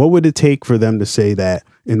 What would it take for them to say that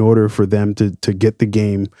in order for them to get the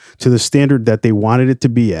game to the standard that they wanted it to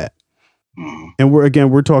be at? Mm-hmm.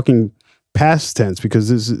 And we're talking past tense because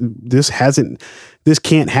this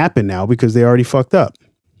can't happen now because they already fucked up.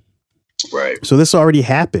 Right. So this already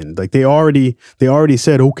happened. Like they already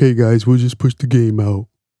said, okay, guys, we'll just push the game out.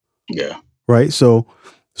 Yeah. Right. So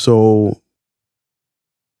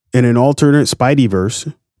in an alternate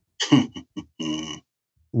Spideyverse,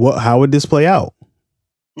 how would this play out?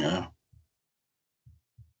 Yeah.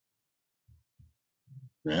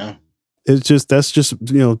 Yeah. That's just,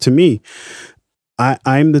 to me,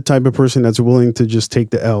 I'm the type of person that's willing to just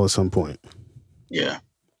take the L at some point. Yeah.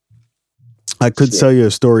 I could tell you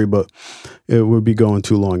a story, but it would be going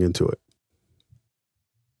too long into it.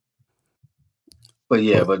 But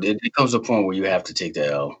it comes to a point where you have to take the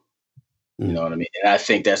L. You know what I mean? And I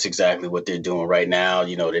think that's exactly what they're doing right now.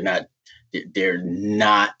 They're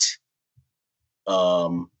not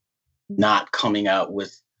coming out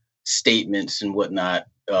with statements and whatnot.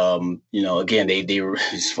 Again, they were,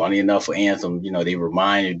 it's funny enough for Anthem, they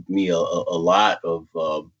reminded me a lot of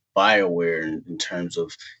BioWare in terms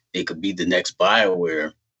of they could be the next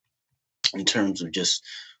BioWare in terms of just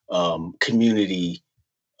community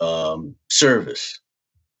service.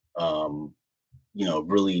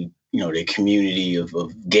 Really, the community of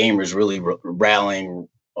gamers really rallying,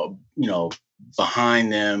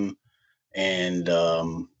 behind them. And,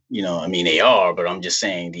 they are, but I'm just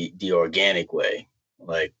saying the organic way.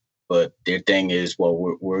 But their thing is,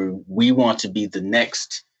 well, we want to be the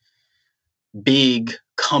next big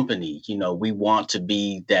company. We want to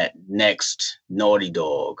be that next Naughty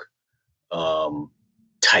Dog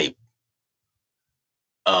type.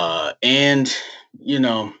 And,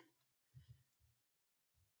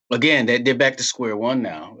 again, they're back to square one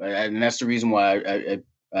now. And that's the reason why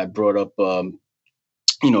I brought up,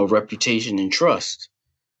 reputation and trust.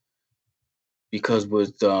 Because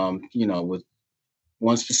with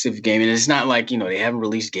one specific game, and it's not like, they haven't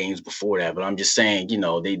released games before that, but I'm just saying,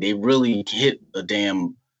 they really hit a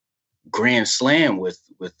damn grand slam with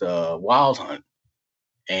Wild Hunt.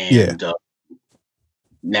 And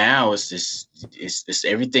now it's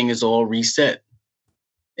everything is all reset.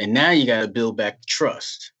 And now you got to build back the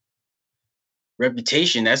trust.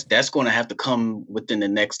 Reputation, that's going to have to come within the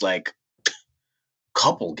next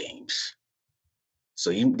couple games. So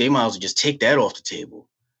they might as well just take that off the table.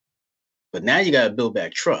 But now you got to build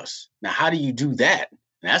back trust. Now, how do you do that?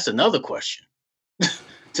 And that's another question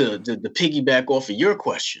to piggyback off of your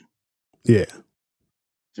question. Yeah.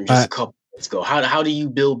 From just a couple minutes ago. How do you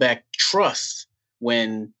build back trust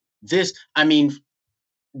when the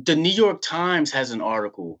New York Times has an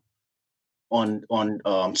article on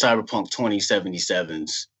Cyberpunk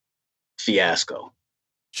 2077's fiasco.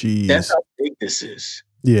 Jeez. That's how big this is.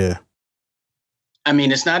 Yeah.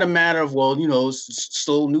 It's not a matter of,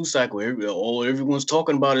 slow news cycle. All everyone's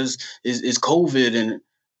talking about is COVID, and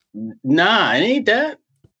nah, it ain't that.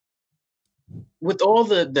 With all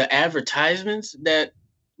the advertisements that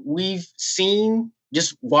we've seen,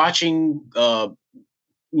 just watching,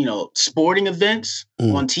 sporting events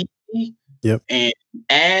on TV, and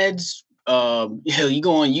ads. You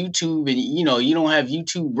go on YouTube, and you don't have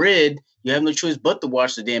YouTube Red. You have no choice but to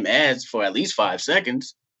watch the damn ads for at least 5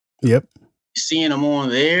 seconds. Yep. Seeing them on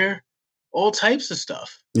there, all types of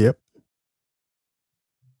stuff. Yep.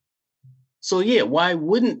 So yeah, why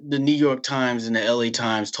wouldn't the New York Times and the LA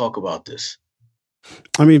Times talk about this?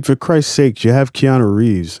 For Christ's sake, you have Keanu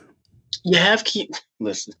Reeves.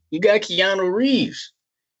 Listen, you got Keanu Reeves.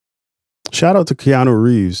 Shout out to Keanu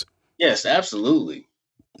Reeves. Yes, absolutely.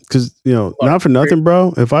 Because, not for nothing,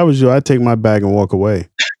 bro. If I was you, I'd take my bag and walk away.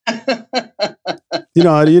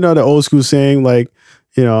 The old school saying,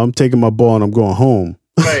 I'm taking my ball and I'm going home.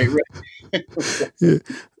 Right.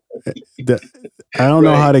 I don't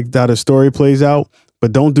know how the story plays out,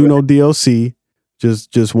 but don't do no DLC.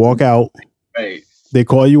 Just walk out. Right. They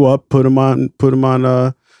call you up, put them on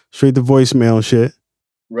straight to voicemail and shit.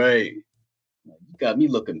 Right. You got me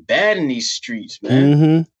looking bad in these streets,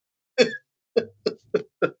 man.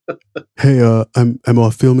 Hey, I'm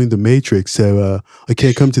off filming The Matrix, so I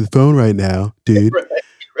can't come to the phone right now, dude.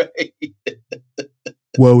 Right.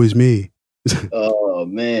 Woe is me. Oh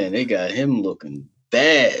man, they got him looking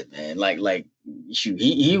bad, man. Like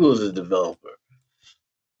he was a developer.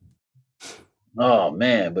 Oh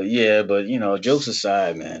man, but jokes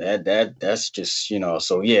aside, man, that's just so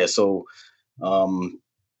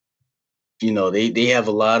they have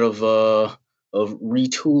a lot of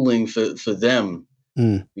retooling for them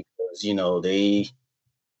because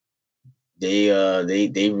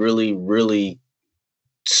they really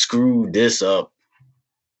screwed this up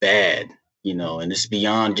bad, and it's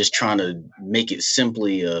beyond just trying to make it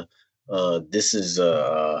simply this is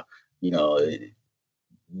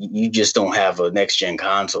you just don't have a next gen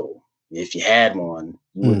console. If you had one,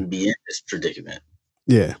 you wouldn't be in this predicament.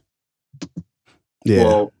 Yeah.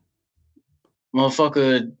 Well,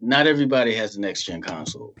 motherfucker, not everybody has the next gen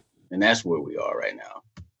console, and that's where we are right now.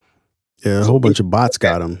 Yeah, a So whole bunch of bots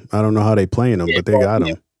got them. I don't know how they playing them, but they got them.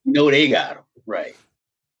 You know they got them, right?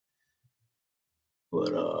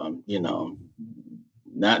 But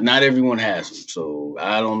not everyone has them, so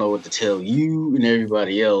I don't know what to tell you and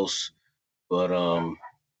everybody else. But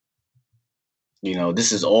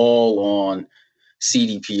this is all on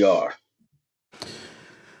CDPR.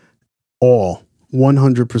 All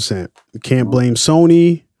 100%. You can't blame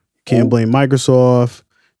Sony. Can't blame Microsoft.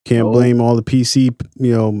 Can't blame all the PC,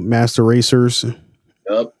 master racers.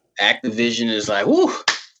 Yep. Activision is like, whoo.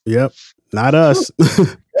 Yep. Not us.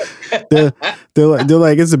 they're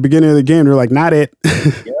like, it's the beginning of the game. They're like, not it.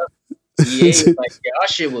 Yep. EA like, yeah, our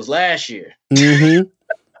shit was last year.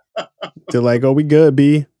 Mm-hmm. They're like, oh, we good,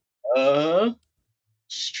 B.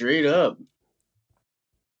 Straight up.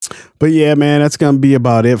 But yeah, man, that's gonna be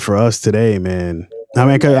about it for us today, man. I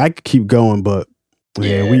mean, I could keep going, but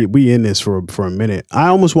yeah, we in this for a minute. I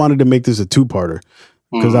almost wanted to make this a 2-parter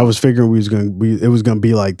because I was figuring it was gonna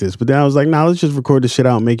be like this, but then I was like, nah, let's just record this shit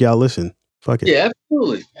out and make y'all listen. Fuck it. Yeah,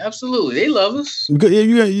 absolutely. They love us.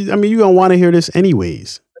 You're gonna want to hear this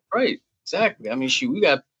anyways. Right, exactly. I mean, shoot, we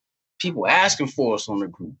got people asking for us on the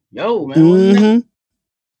group. Yo, man, mm-hmm.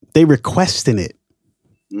 They requesting it.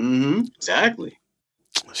 Mm-hmm. Exactly.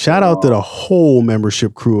 Shout out to the whole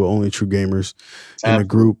membership crew of Only True Gamers in the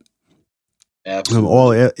group.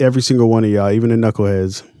 Absolutely. Every single one of y'all, even the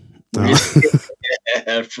knuckleheads.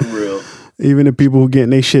 For real. Even the people who getting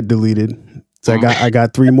their shit deleted. So I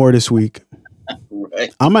got 3 more this week.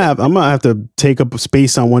 Right. I'm gonna have to take up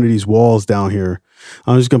space on one of these walls down here.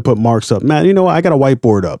 I'm just gonna put marks up. Man, you know what? I got a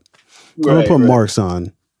whiteboard up. I'm gonna put marks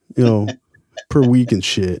on, per week and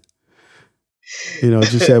shit.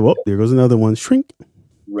 Just say, well, there goes another one. Shrink.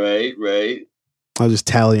 Right. I'll just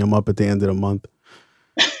tally them up at the end of the month.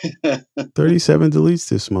 37 deletes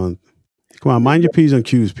this month. Come on, mind your P's and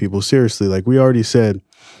Q's, people. Seriously, like we already said,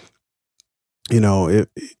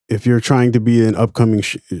 if you're trying to be an upcoming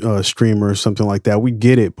streamer or something like that, we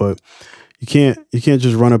get it, but you can't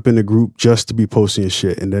just run up in the group just to be posting your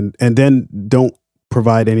shit and then don't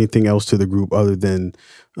provide anything else to the group other than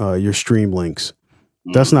your stream links.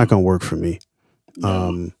 That's not going to work for me.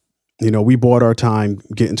 We bought our time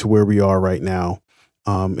getting to where we are right now.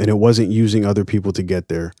 And it wasn't using other people to get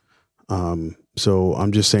there. So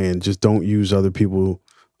I'm just saying, just don't use other people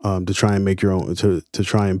to try and make your own, to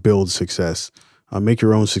try and build success. Make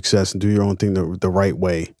your own success and do your own thing the right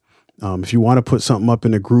way. If you want to put something up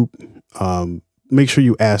in a group, make sure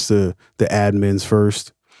you ask the admins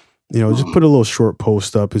first. Just put a little short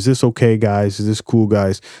post up. Is this okay, guys? Is this cool,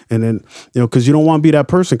 guys? And then, because you don't want to be that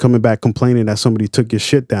person coming back complaining that somebody took your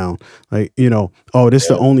shit down. Like, this is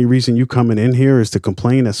the only reason you coming in here is to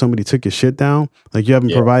complain that somebody took your shit down. Like you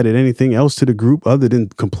haven't provided anything else to the group other than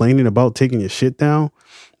complaining about taking your shit down.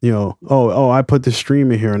 I put the stream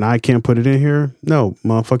in here and I can't put it in here. No,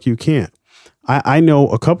 motherfucker, you can't. I know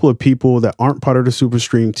a couple of people that aren't part of the Super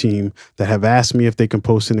Stream team that have asked me if they can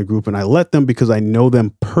post in the group, and I let them because I know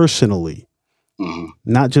them personally,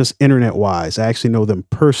 not just internet wise. I actually know them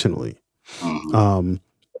personally. And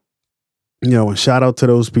shout out to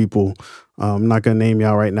those people. I'm not going to name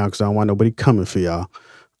y'all right now because I don't want nobody coming for y'all.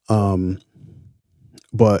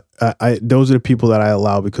 But those are the people that I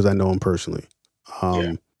allow because I know them personally.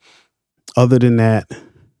 Other than that,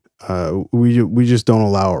 we just don't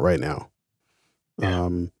allow it right now.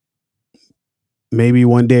 Maybe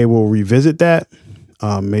one day we'll revisit that.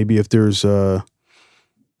 Maybe if there's a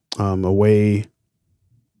way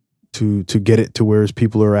to get it to where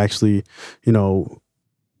people are actually,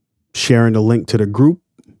 sharing the link to the group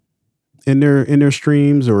in their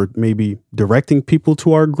streams, or maybe directing people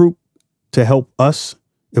to our group to help us.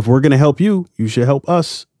 If we're going to help you, you should help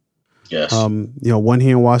us. Yes. One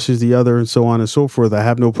hand washes the other and so on and so forth. I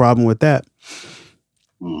have no problem with that.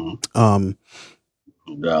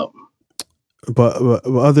 No. But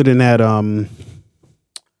other than that,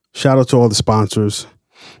 shout out to all the sponsors,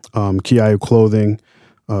 Kiayu Clothing,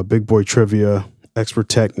 Big Boy Trivia, Expert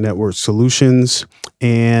Tech Network Solutions,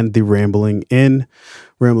 and the Rambling Inn.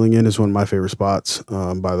 Rambling Inn is one of my favorite spots,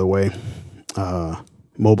 by the way.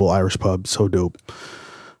 Mobile Irish pub, so dope.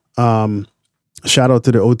 Shout out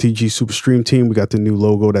to the OTG Super Stream team. We got the new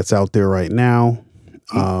logo that's out there right now.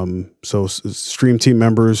 So Stream team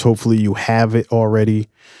members, hopefully you have it already.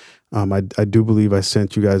 I do believe I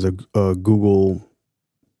sent you guys a Google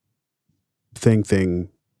thing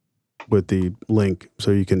with the link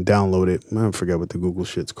so you can download it. I forget what the Google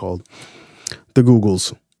shit's called. The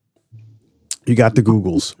Googles. You got the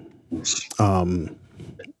Googles.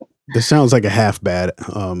 This sounds like a half bad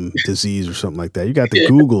disease or something like that. You got the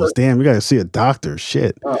Googles. Damn, you got to see a doctor.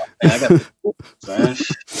 Shit. Oh, man, I got the Googles, man.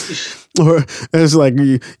 Or it's like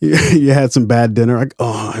you had some bad dinner. Like,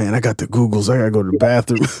 oh man, I got the Googles. I got to go to the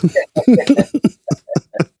bathroom.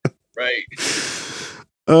 Right.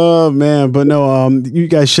 Oh man, but no, you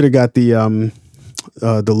guys should have got the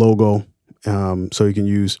logo, so you can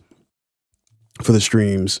use for the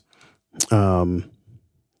streams. We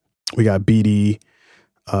got BD,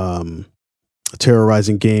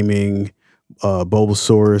 Terrorizing Gaming,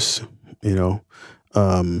 Bulbasaurus,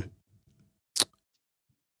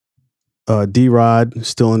 D-Rod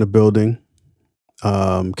still in the building.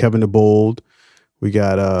 Kevin the Bold. We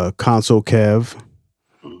got Console Kev,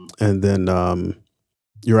 and then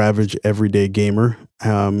Your Average Everyday Gamer.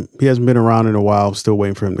 He hasn't been around in a while. I'm still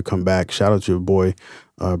waiting for him to come back. Shout out to your boy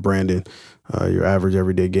Brandon, Your Average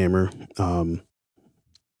Everyday Gamer.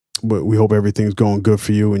 But we hope everything's going good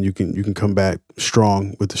for you and you can come back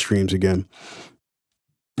strong with the streams again.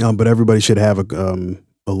 But everybody should have a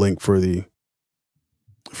link for the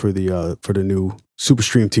new Super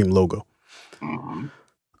Stream Team logo.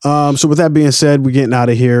 So with that being said, we're getting out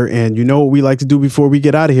of here, and you know what we like to do before we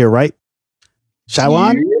get out of here, right?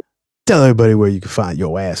 Shaiwan, tell everybody where you can find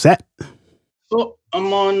your ass at. So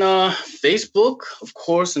I'm on Facebook, of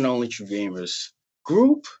course, and Only True Gamers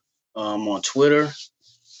group. I'm on Twitter.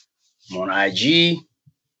 I'm on IG,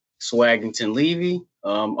 Swaggington Levy.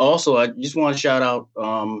 Also, I just want to shout out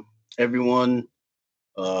everyone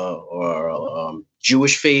or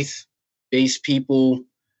Jewish faith-based people.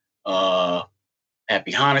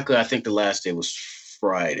 Happy Hanukkah. I think the last day was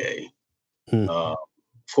Friday. Of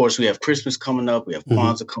course, we have Christmas coming up. We have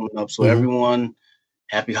Kwanzaa coming up. So everyone,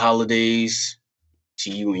 happy holidays to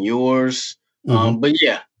you and yours. But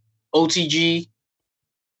yeah, OTG,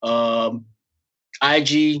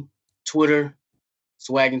 IG, Twitter,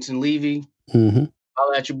 Swaggington Levy.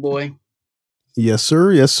 Holla at your boy. Yes,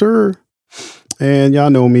 sir. Yes, sir. And y'all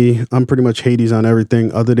know me. I'm pretty much Hades on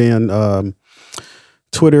everything other than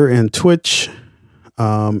Twitter and Twitch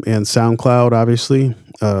and SoundCloud, obviously.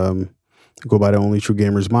 Go by the Only True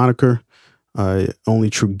Gamers moniker. Only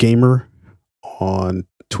True Gamer on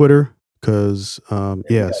Twitter because, some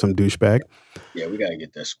douchebag. Yeah, we got to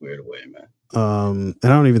get that squared away, man. And I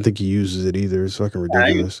don't even think he uses it either. It's fucking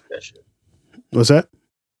ridiculous. That shit. What's that?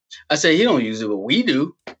 I say he don't use it, but we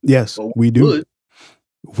do. Yes, we do. Would.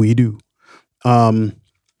 We do. You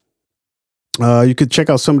could check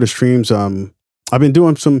out some of the streams. I've been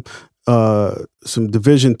doing some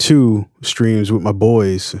Division 2 streams with my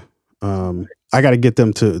boys. I got to get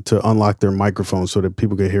them to unlock their microphones so that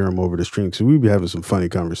people can hear them over the stream. Because we be having some funny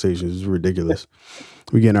conversations. It's ridiculous.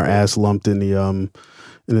 We getting our ass lumped in the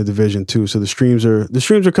Division 2. So the streams are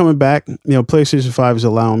coming back. PlayStation 5 is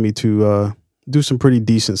allowing me to do some pretty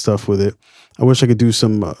decent stuff with it. I wish I could do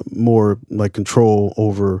some more like control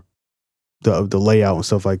over the layout and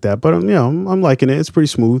stuff like that. But I'm liking it. It's pretty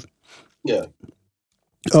smooth. Yeah.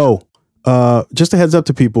 Oh, just a heads up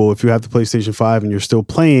to people, if you have the PlayStation 5 and you're still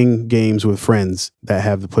playing games with friends that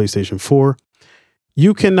have the PlayStation 4,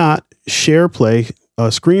 you cannot share play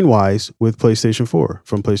screen-wise with PlayStation 4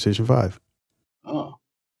 from PlayStation 5. Oh.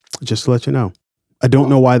 Just to let you know. I don't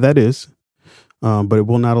know why that is, but it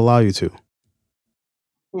will not allow you to.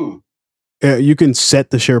 You can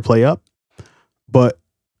set the share play up, but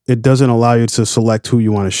it doesn't allow you to select who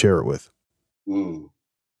you want to share it with.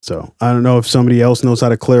 So I don't know if somebody else knows how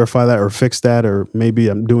to clarify that or fix that, or maybe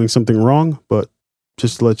I'm doing something wrong, but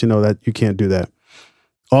just to let you know that you can't do that.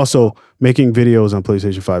 Also, making videos on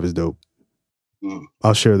PlayStation 5 is dope.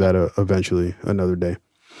 I'll share that eventually another day.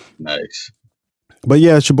 Nice. But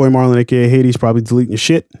yeah, it's your boy Marlon, aka Hades, probably deleting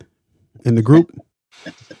shit in the group.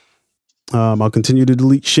 I'll continue to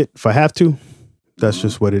delete shit if I have to. That's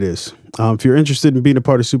just what it is. If you're interested in being a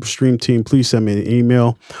part of Super Stream Team, please send me an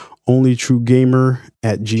email.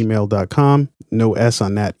 onlytruegamer@gmail.com. No S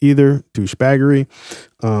on that either. Douchebaggery.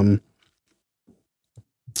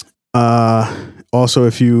 Also,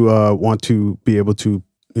 if you want to be able to,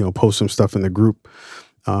 post some stuff in the group,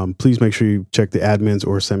 please make sure you check the admins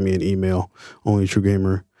or send me an email.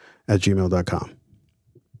 onlytruegamer@gmail.com.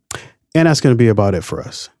 And that's going to be about it for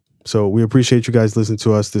us. So we appreciate you guys listening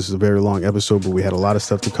to us. This is a very long episode, but we had a lot of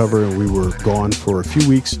stuff to cover and we were gone for a few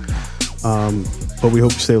weeks. But we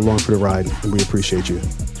hope you stay along for the ride and we appreciate you.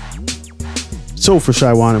 So for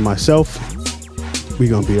Shaiwan and myself, we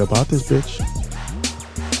gonna be about this bitch.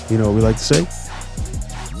 You know what we like to say?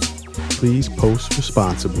 Please post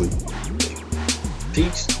responsibly.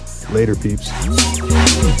 Peace. Later, peeps.